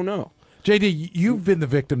 so I don't know. JD, you've been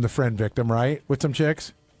the friend victim, right? With some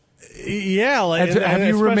chicks? Yeah. Like, have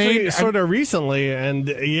you remained sort of recently? And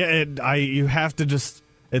you have to just,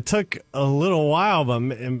 it took a little while, but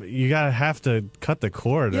you have to cut the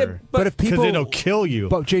cord. Yeah, but if people, because it'll kill you.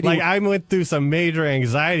 But JD, like I went through some major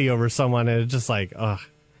anxiety over someone and it's just like, ugh.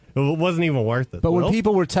 It wasn't even worth it. But when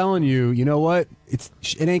people were telling you, you know what, it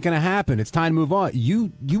ain't gonna happen. It's time to move on.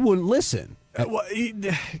 You wouldn't listen.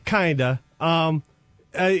 Kinda.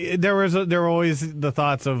 There were always the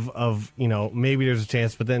thoughts of maybe there's a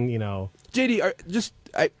chance, but then JD,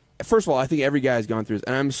 first of all, I think every guy's gone through this,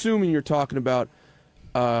 and I'm assuming you're talking about.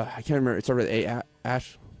 I can't remember. It started with A.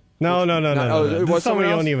 Ash. No. Oh, it was somebody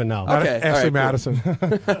you else? don't even know. Okay, Ashley all right, cool.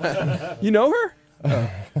 Madison. You know her?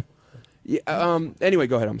 Yeah. Anyway,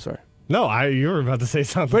 go ahead. I'm sorry. No, you were about to say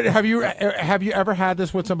something. But have you ever had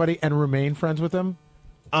this with somebody and remained friends with them?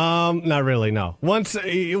 Not really. No. Once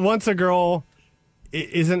a girl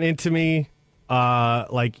isn't into me,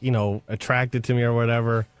 attracted to me or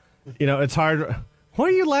whatever, it's hard. What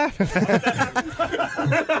are you laughing at?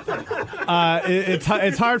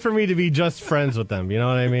 It's hard for me to be just friends with them. You know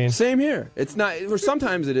what I mean? Same here. It's not. Or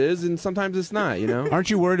sometimes it is, and sometimes it's not. Aren't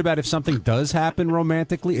you worried about if something does happen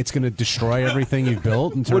romantically, it's going to destroy everything you've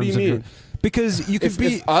built? In terms What do you mean? Of because you could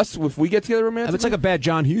be if we get together romantically. It's like a bad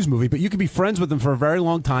John Hughes movie, but you could be friends with them for a very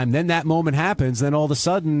long time. Then that moment happens. Then all of a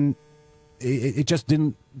sudden, it just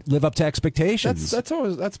didn't live up to expectations.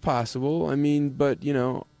 That's possible. I mean, but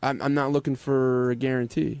I'm not looking for a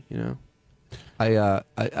guarantee. I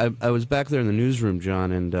was back there in the newsroom,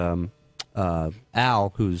 John, and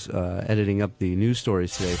Al, who's editing up the news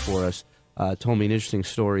stories today for us, told me an interesting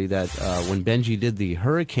story that when Benji did the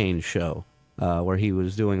Hurricane show, where he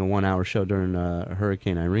was doing a 1-hour show during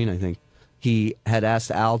Hurricane Irene, I think, he had asked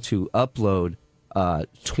Al to upload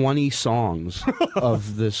 20 songs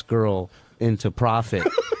of this girl into Profit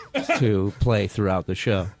to play throughout the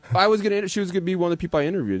show. She was gonna be one of the people I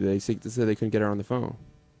interviewed. They said they couldn't get her on the phone.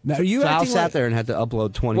 Now, so Al sat there and had to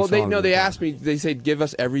upload 20 songs. They asked me, they said, give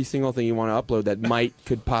us every single thing you want to upload that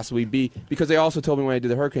could possibly be, because they also told me when I did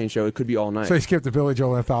the Hurricane show, it could be all night. So he skipped the Billy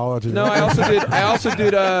Joel anthology. No, I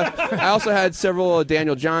also had several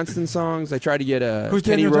Daniel Johnston songs. I tried to get a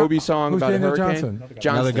Kenny Roby song about Daniel a hurricane.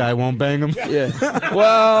 Johnson? Another guy won't bang him? Yeah.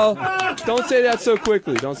 Well, don't say that so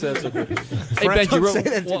quickly. Don't say that so quickly. Hey,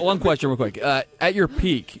 Benji, one question real quick. At your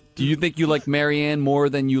peak, do you think you like Marianne more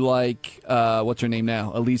than you like, what's her name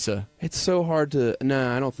now, Elisa? It's so hard to... No,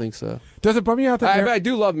 I don't think so. Does it bum you out that... I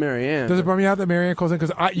do love Marianne. Does it bum you out that Marianne calls in?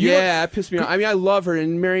 Because it pissed me off. I mean, I love her,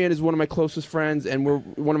 and Marianne is one of my closest friends, and we're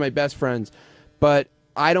one of my best friends. But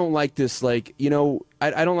I don't like this, I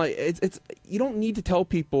don't like... It's you don't need to tell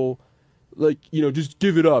people... just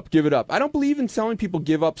give it up, give it up. I don't believe in telling people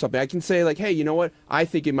give up something. I can say hey, you know what? I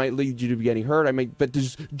think it might lead you to getting hurt. But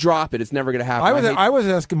just drop it. It's never going to happen. I was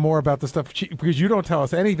asking more about the stuff because you don't tell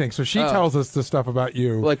us anything. So she tells us the stuff about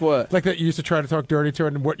you. Like what? Like that you used to try to talk dirty to her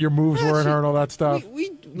and what your moves were and her and all that stuff.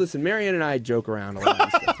 Listen, Marianne and I joke around a lot.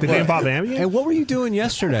 And stuff. Did they involve Amy? And what were you doing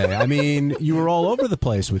yesterday? I mean, you were all over the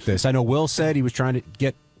place with this. I know Will said he was trying to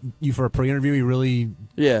get you for a pre-interview. He really...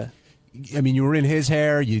 Yeah. I mean, you were in his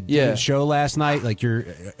hair. You did a show last night.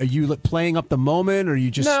 Are you playing up the moment, or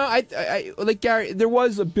you just? No, I like Gary. There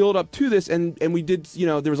was a build up to this, and we did.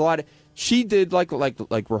 There was a lot of. She did like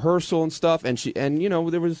rehearsal and stuff, and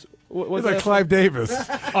there was. What was like Clive Davis.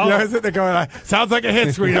 I was sitting there going, "Sounds like a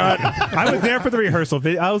hit, sweetheart." I was there for the rehearsal.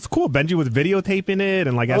 It was cool. Benji was videotaping it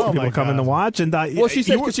and asking people to come in to watch. And she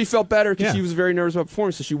said because she felt better because she was very nervous about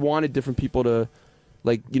performing, so she wanted different people to.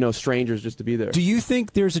 Strangers just to be there. Do you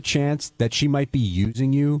think there's a chance that she might be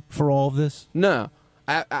using you for all of this? No,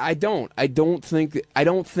 I don't. I think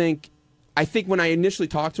when I initially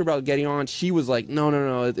talked to her about getting on, she was like, no,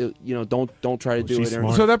 don't try to do it.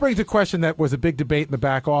 Smart. So that brings a question that was a big debate in the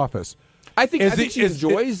back office. I think she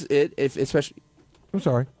enjoys it, especially. I'm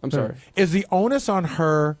sorry. Sorry. Is the onus on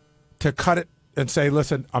her to cut it and say,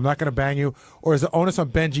 listen, I'm not going to bang you, or is the onus on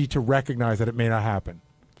Benji to recognize that it may not happen?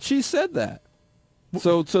 She said that.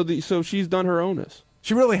 So she's done her onus.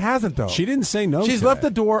 She really hasn't, though. She didn't say no. She's left the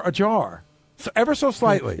door ajar, ever so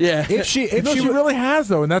slightly. Yeah. If she really has,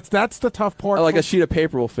 though, and that's the tough part. Like a sheet of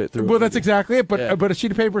paper will fit through. Well, that's exactly it. But a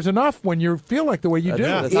sheet of paper is enough when you feel like the way you do.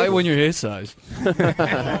 That's not when you're his size.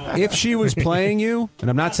 If she was playing you, and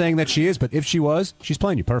I'm not saying that she is, but if she was, she's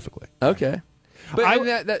playing you perfectly. Okay. But I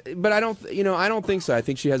don't. I don't think so. I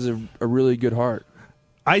think she has a really good heart.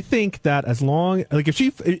 I think that as long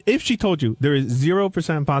if she told you there is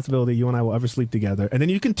 0% possibility you and I will ever sleep together, and then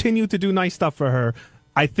you continue to do nice stuff for her,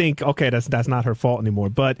 I think okay, that's not her fault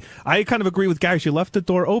anymore. But I kind of agree with Gary. She left the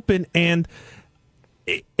door open, and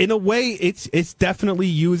in a way, it's definitely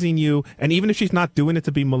using you. And even if she's not doing it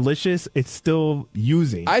to be malicious, it's still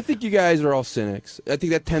using. I think you guys are all cynics. I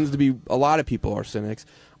think that tends to be a lot of people are cynics.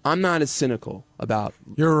 I'm not as cynical about.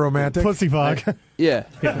 You're a romantic pussy bug. Yeah.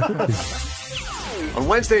 On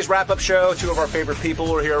Wednesday's wrap-up show, two of our favorite people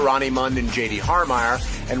were here, Ronnie Mund and J.D. Harmeyer.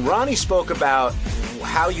 And Ronnie spoke about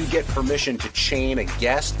how you get permission to chain a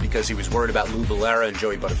guest because he was worried about 𝗦𝗵cie𝗄𝗿𝗍 and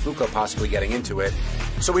𝗏𝗏 possibly getting into it.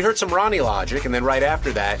 So we heard some Ronnie logic, and then right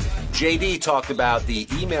after that, J.D. talked about the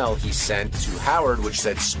email he sent to Howard, which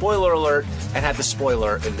said spoiler alert, and had the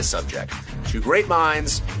spoiler in the subject. Two great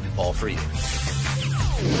minds all for you.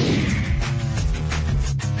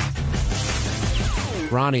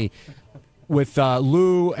 Ronnie, with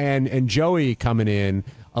Lou and Joey coming in,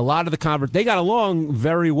 a lot of the they got along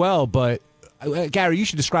very well, but Gary, you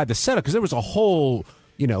should describe the setup, because there was a whole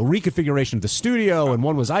reconfiguration of the studio, and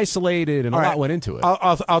one was isolated, and a lot went into it.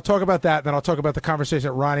 I'll talk about that, and then I'll talk about the conversation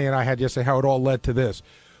that Ronnie and I had yesterday, how it all led to this.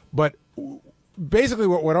 But basically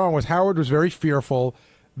what went on was Howard was very fearful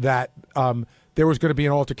that there was going to be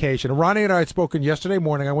an altercation. And Ronnie and I had spoken yesterday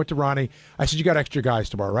morning. I went to Ronnie. I said, you got extra guys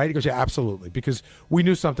tomorrow, right? He goes, yeah, absolutely, because we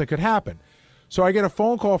knew something could happen. So I get a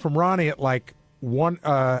phone call from Ronnie at like 1.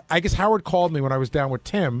 I guess Howard called me when I was down with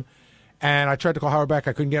Tim, and I tried to call Howard back.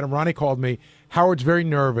 I couldn't get him. Ronnie called me. Howard's very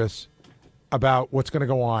nervous about what's going to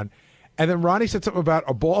go on. And then Ronnie said something about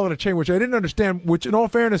a ball and a chain, which I didn't understand, which in all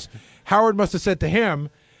fairness, Howard must have said to him.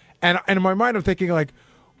 And in my mind, I'm thinking, like,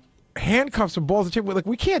 handcuffs and balls and chain. Like,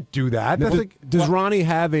 we can't do that. Does Ronnie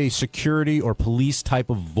have a security or police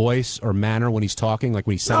type of voice or manner when he's talking, like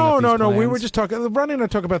when he's setting up these plans? We were just talking. Ronnie and I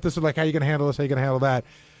talk about this, like, how you going to handle this, how you going to handle that.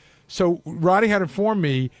 So Ronnie had informed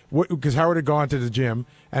me, because Howard had gone to the gym,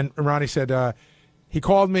 and Ronnie said he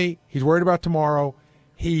called me. He's worried about tomorrow.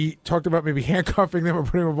 He talked about maybe handcuffing them or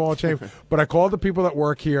putting them in a ball and chain. But I called the people that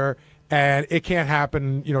work here, and it can't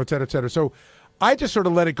happen, et cetera, et cetera. So I just sort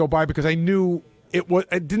of let it go by, because I knew it was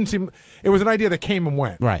an idea that came and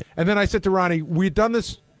went. Right. And then I said to Ronnie, we'd done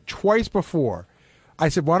this twice before. I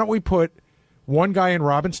said, why don't we put one guy in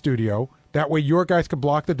Robin's studio? That way your guys can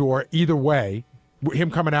block the door either way,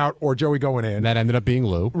 him coming out or Joey going in. And that ended up being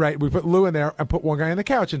Lou. Right. We put Lou in there and put one guy on the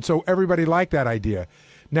couch. And so everybody liked that idea.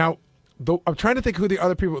 Now, I'm trying to think who the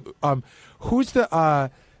other people, who's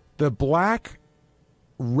the black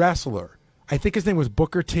wrestler? I think his name was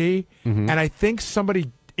Booker T. Mm-hmm. And I think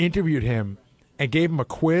somebody interviewed him and gave him a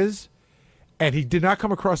quiz, and he did not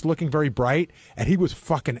come across looking very bright, and he was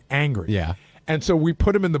fucking angry. Yeah. And so we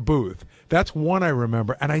put him in the booth. That's one I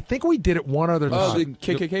remember. And I think we did it one other time. Oh, the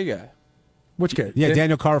KKK guy. Which kid? Yeah,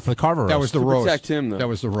 Daniel Carver for the Carver roast. That was the roast. Protect him, though. That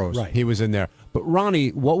was the roast. Right. He was in there. But Ronnie,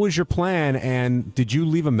 what was your plan, and did you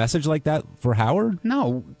leave a message like that for Howard?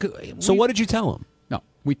 No. So what did you tell him? No.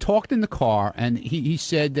 We talked in the car, and he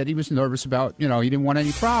said that he was nervous about, he didn't want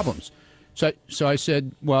any problems. So I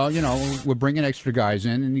said, well, we're bringing extra guys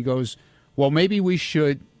in. And he goes, well, maybe we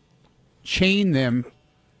should chain them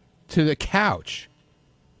to the couch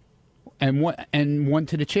and one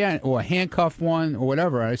to the chair, or handcuff one or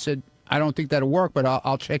whatever. I said, I don't think that'll work, but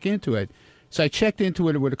I'll check into it. So I checked into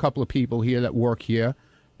it with a couple of people here that work here,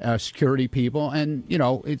 security people. And,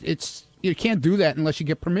 it's you can't do that unless you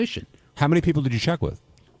get permission. How many people did you check with?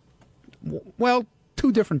 Well,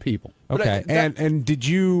 2 different people. Okay. And did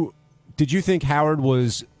you think Howard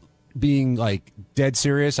was being, like, dead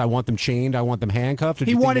serious? I want them chained. I want them handcuffed?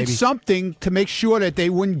 He wanted something to make sure that they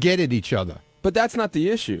wouldn't get at each other. But that's not the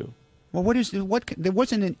issue. Well, there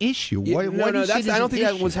wasn't an issue. I don't think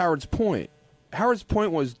that was Howard's point. Howard's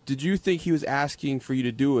point was, did you think he was asking for you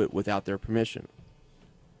to do it without their permission?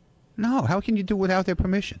 No, how can you do it without their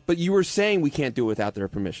permission? But you were saying we can't do it without their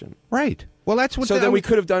permission. Right. Well, that's what. So then we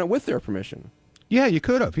could have done it with their permission. Yeah, you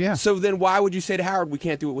could have, yeah. So then why would you say to Howard, we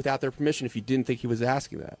can't do it without their permission, if you didn't think he was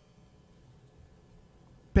asking that?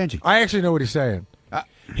 Benji. I actually know what he's saying.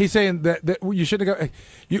 He's saying that you shouldn't go.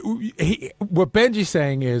 What Benji's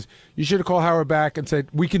saying is you should have called Howard back and said,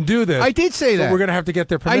 we can do this. I did say that. But we're going to have to get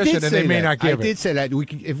their permission, and they may not give it. I did say that.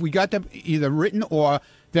 If we got them either written or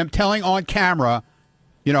them telling on camera,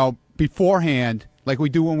 beforehand, like we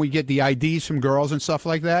do when we get the IDs from girls and stuff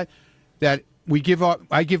like that, that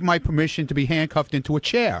I give my permission to be handcuffed into a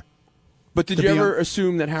chair. But did you ever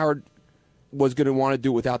assume that Howard was going to want to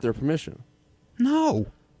do it without their permission? No.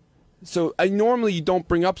 So normally you don't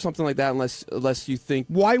bring up something like that unless you think.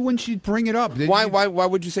 Why wouldn't you bring it up? Why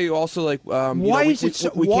would you say also like? Why is it so?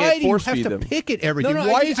 Why do you have to pick at everything? No,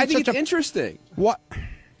 why I think it's interesting. What?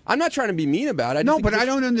 I'm not trying to be mean about it. No, but I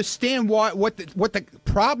don't understand what the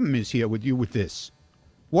problem is here with you with this.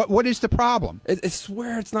 What is the problem? I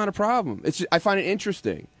swear it's not a problem. I find it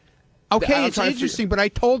interesting. Okay, it's interesting, but I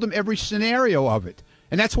told him every scenario of it,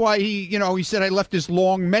 and that's why he said I left this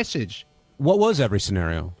long message. What was every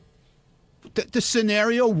scenario? The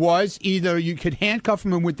scenario was either you could handcuff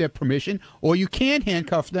them with their permission, or you can't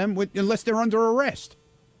handcuff them unless they're under arrest.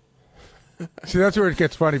 See, that's where it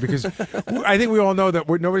gets funny, because I think we all know that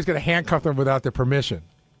nobody's going to handcuff them without their permission.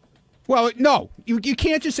 Well, no, you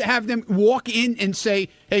can't just have them walk in and say,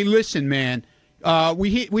 "Hey, listen, man,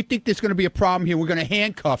 we think there's going to be a problem here. We're going to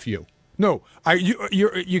handcuff you." No,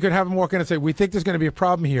 you could have them walk in and say, "We think there's going to be a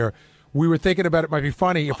problem here. We were thinking about it. Might be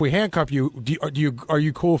funny if we handcuff you. Are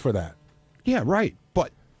you cool for that?" Yeah, right.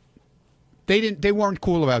 But They weren't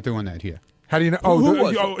cool about doing that here. How do you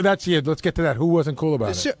know? That's it. Let's get to that. Who wasn't cool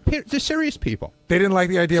about it? The serious people. They didn't like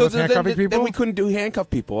the idea of handcuffing people? Then we couldn't do handcuff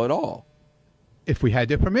people at all. If we had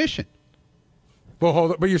their permission. Well,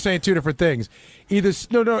 hold on. But you're saying two different things. Either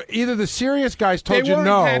the serious guys told you no. They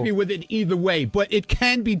weren't happy with it either way, but it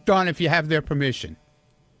can be done if you have their permission.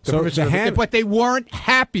 But they weren't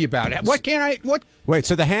happy about it. What can I? What? Wait.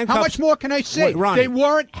 So the handcuffs. How much more can I say? Wait, Ronnie. They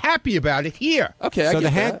weren't happy about it here. Okay.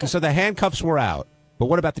 So the handcuffs were out. But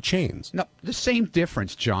what about the chains? No, the same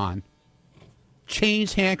difference, John.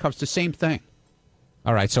 Chains, handcuffs, the same thing.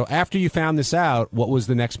 All right. So after you found this out, what was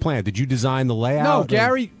the next plan? Did you design the layout?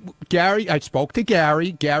 No, Gary. I spoke to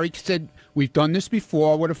Gary. Gary said, "We've done this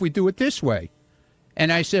before. What if we do it this way?"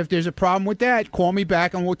 And I said, "If there's a problem with that, call me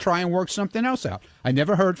back and we'll try and work something else out." I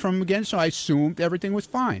never heard from him again, so I assumed everything was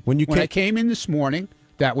fine. When I came in this morning,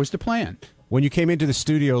 that was the plan. When you came into the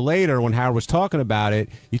studio later, when Howard was talking about it,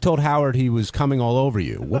 you told Howard he was coming all over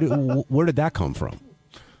you. Where did that come from?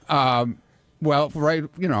 Well, right,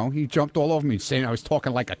 he jumped all over me saying I was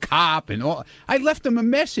talking like a cop and all. I left him a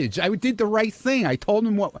message. I did the right thing. I told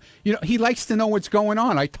him what, he likes to know what's going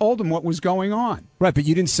on. I told him what was going on. Right, but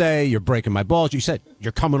you didn't say you're breaking my balls. You said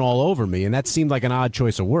you're coming all over me, and that seemed like an odd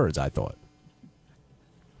choice of words, I thought.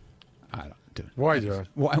 Why, John?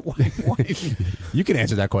 Why? You can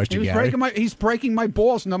answer that question, Gary. He's breaking my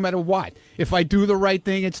balls no matter what. If I do the right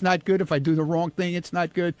thing, it's not good. If I do the wrong thing, it's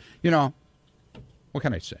not good. What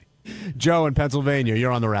can I say? Joe in Pennsylvania,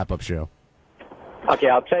 you're on the wrap-up show. Okay,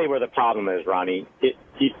 I'll tell you where the problem is, Ronnie. If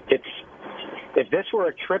this were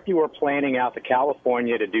a trip you were planning out to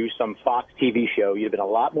California to do some Fox TV show, you'd have been a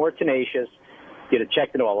lot more tenacious. You'd have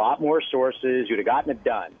checked into a lot more sources. You'd have gotten it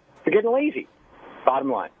done. You're getting lazy.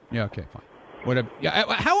 Bottom line. Yeah, okay, fine.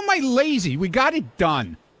 How am I lazy? We got it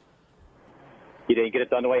done. You didn't get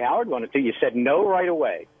it done the way Howard wanted to. You said no right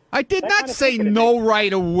away. I did not say no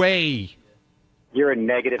right away. You're a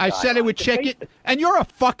negative guy. I said I would check it, and you're a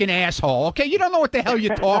fucking asshole, okay? You don't know what the hell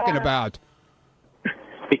you're talking about.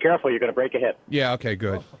 Be careful. You're going to break a hip. Yeah, okay,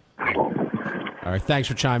 good. All right, thanks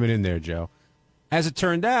for chiming in there, Joe. As it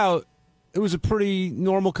turned out, it was a pretty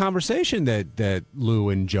normal conversation that Lou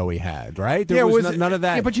and Joey had, right? There was none of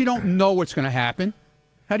that. Yeah, but you don't know what's going to happen.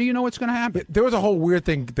 How do you know what's going to happen? There was a whole weird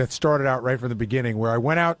thing that started out right from the beginning where I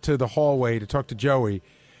went out to the hallway to talk to Joey,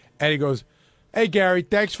 and he goes, "Hey, Gary,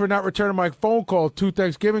 thanks for not returning my phone call 2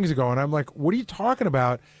 Thanksgivings ago." And I'm like, what are you talking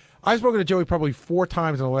about? I've spoken to Joey probably 4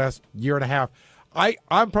 times in the last year and a half.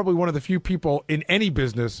 I'm probably one of the few people in any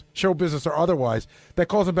business, show business or otherwise, that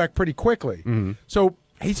calls him back pretty quickly. Mm-hmm. So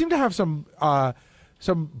he seemed to have some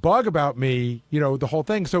bug about me, the whole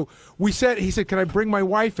thing. So he said, "Can I bring my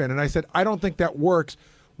wife in?" And I said, "I don't think that works.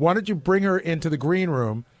 Why don't you bring her into the green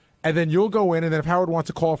room, and then you'll go in, and then if Howard wants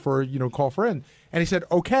to call for in." And he said,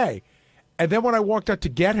 "Okay." And then when I walked out to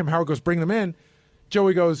get him, Howard goes, "Bring them in."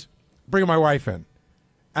 Joey goes, "Bring my wife in."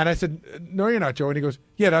 And I said, "No, you're not, Joey." And he goes,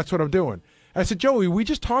 "Yeah, that's what I'm doing." And I said, "Joey, we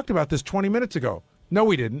just talked about this 20 minutes ago." "No,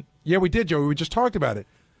 we didn't." "Yeah, we did, Joey. We just talked about it."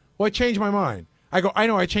 "Well, I changed my mind." I go, "I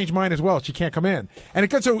know, I changed mine as well. She can't come in." And it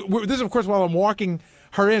got this is, of course, while I'm walking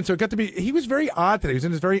her in. So it got to be, he was very odd today. He was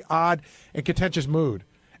in this very odd and contentious mood.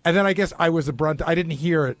 And then I guess I was the brunt. I didn't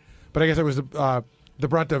hear it, but I guess I was the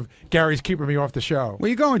brunt of Gary's keeping me off the show. Where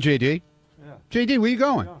you going, JD? Yeah. JD, where you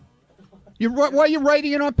going? Why are you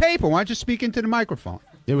writing it on paper? Why don't you speak into the microphone?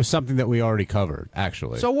 It was something that we already covered,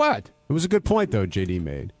 actually. So what? It was a good point, though, JD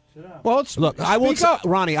made. Well, look, I won't say,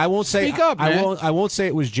 Ronnie. I won't say. Speak up, man. I won't say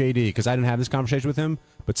it was JD because I didn't have this conversation with him.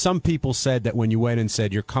 But some people said that when you went and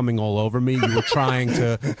said you're coming all over me, you were trying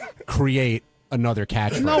to create another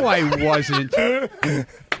catchphrase. No, I wasn't. Oh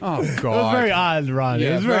God, it was very odd, Ronnie.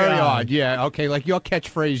 Yeah, it was very odd. Yeah, okay, like your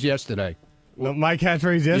catchphrase yesterday. No, my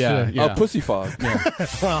catchphrase yesterday. Yeah. Oh, pussy fog. Yeah.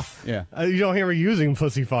 Well, yeah. You don't hear me using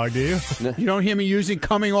pussy fog, do you? You don't hear me using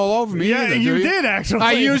coming all over me. Yeah, either, you do did actually.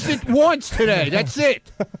 I used it once today. That's it.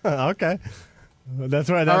 Okay. That's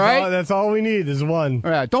right. That's all we need is one.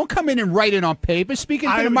 All right. Don't come in and write it on paper. Speak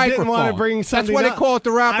into the microphone. I didn't want to bring something. That's why they call it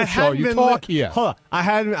the wrap-up show. You talk here. Hold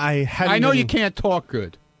on. I know you can't talk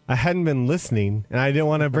good. I hadn't been listening, and I didn't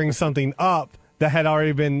want to bring something up that had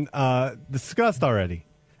already been discussed already.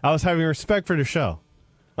 I was having respect for the show.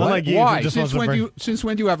 Unlike you, why? Since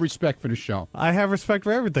when do you have respect for the show? I have respect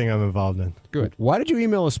for everything I'm involved in. Good. Why did you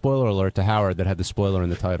email a spoiler alert to Howard that had the spoiler in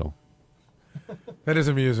the title? That is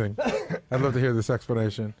amusing. I'd love to hear this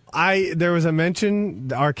explanation. There was a mention,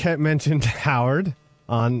 Arquette mentioned Howard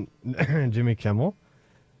on Jimmy Kimmel,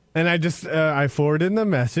 and I forwarded the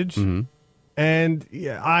message, and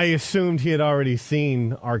I assumed he had already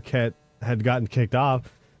seen Arquette had gotten kicked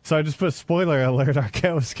off, So I just put spoiler alert,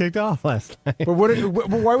 Arquette was kicked off last night. But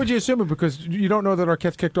why would you assume it? Because you don't know that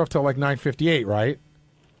Arquette's kicked off till like 9:58, right?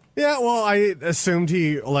 Yeah, well, I assumed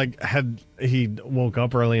he woke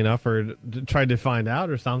up early enough or tried to find out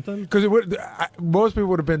or something. Because most people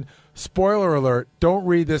would have been, spoiler alert, don't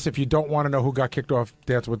read this if you don't want to know who got kicked off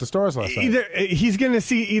Dancing with the Stars last night. He's going to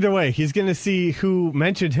see either way. He's going to see who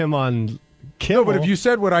mentioned him on Kimmel. No, but if you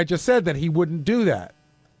said what I just said, then he wouldn't do that.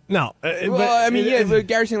 No. Well, I mean, yeah, but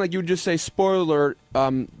Gary's saying like you would just say, spoiler alert,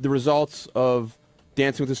 the results of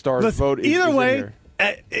Dancing with the Stars vote is either in way. here.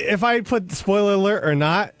 If I put spoiler alert or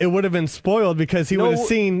not, it would have been spoiled because he would have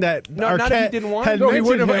seen that Arquette not if he didn't want had to.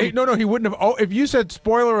 mentioned him. No, he wouldn't have. Oh, if you said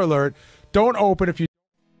spoiler alert, don't open if you.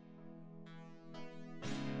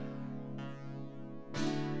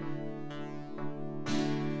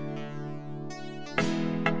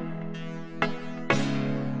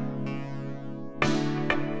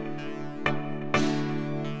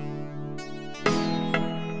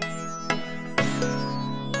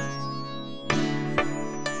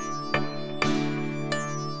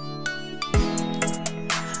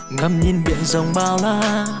 Ngắm nhìn biển rộng bao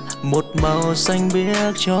la, một màu xanh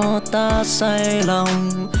biếc cho ta say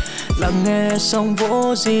lòng. Lắng nghe sóng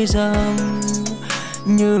vỗ rì rầm,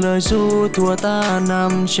 như lời ru thua ta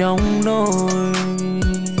nằm trong nỗi.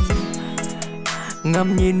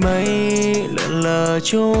 Ngắm nhìn mây lượn lờ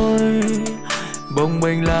trôi, bồng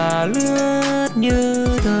bềnh là lướt như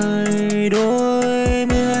thời đôi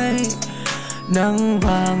mươi. Nắng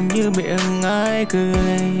vàng như miệng ai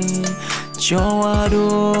cười, cho hoa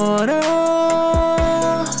đùa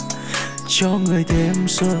đó, cho người thêm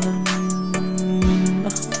xuân.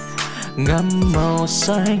 Ngắm màu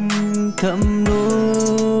xanh thẫm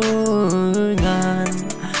núi,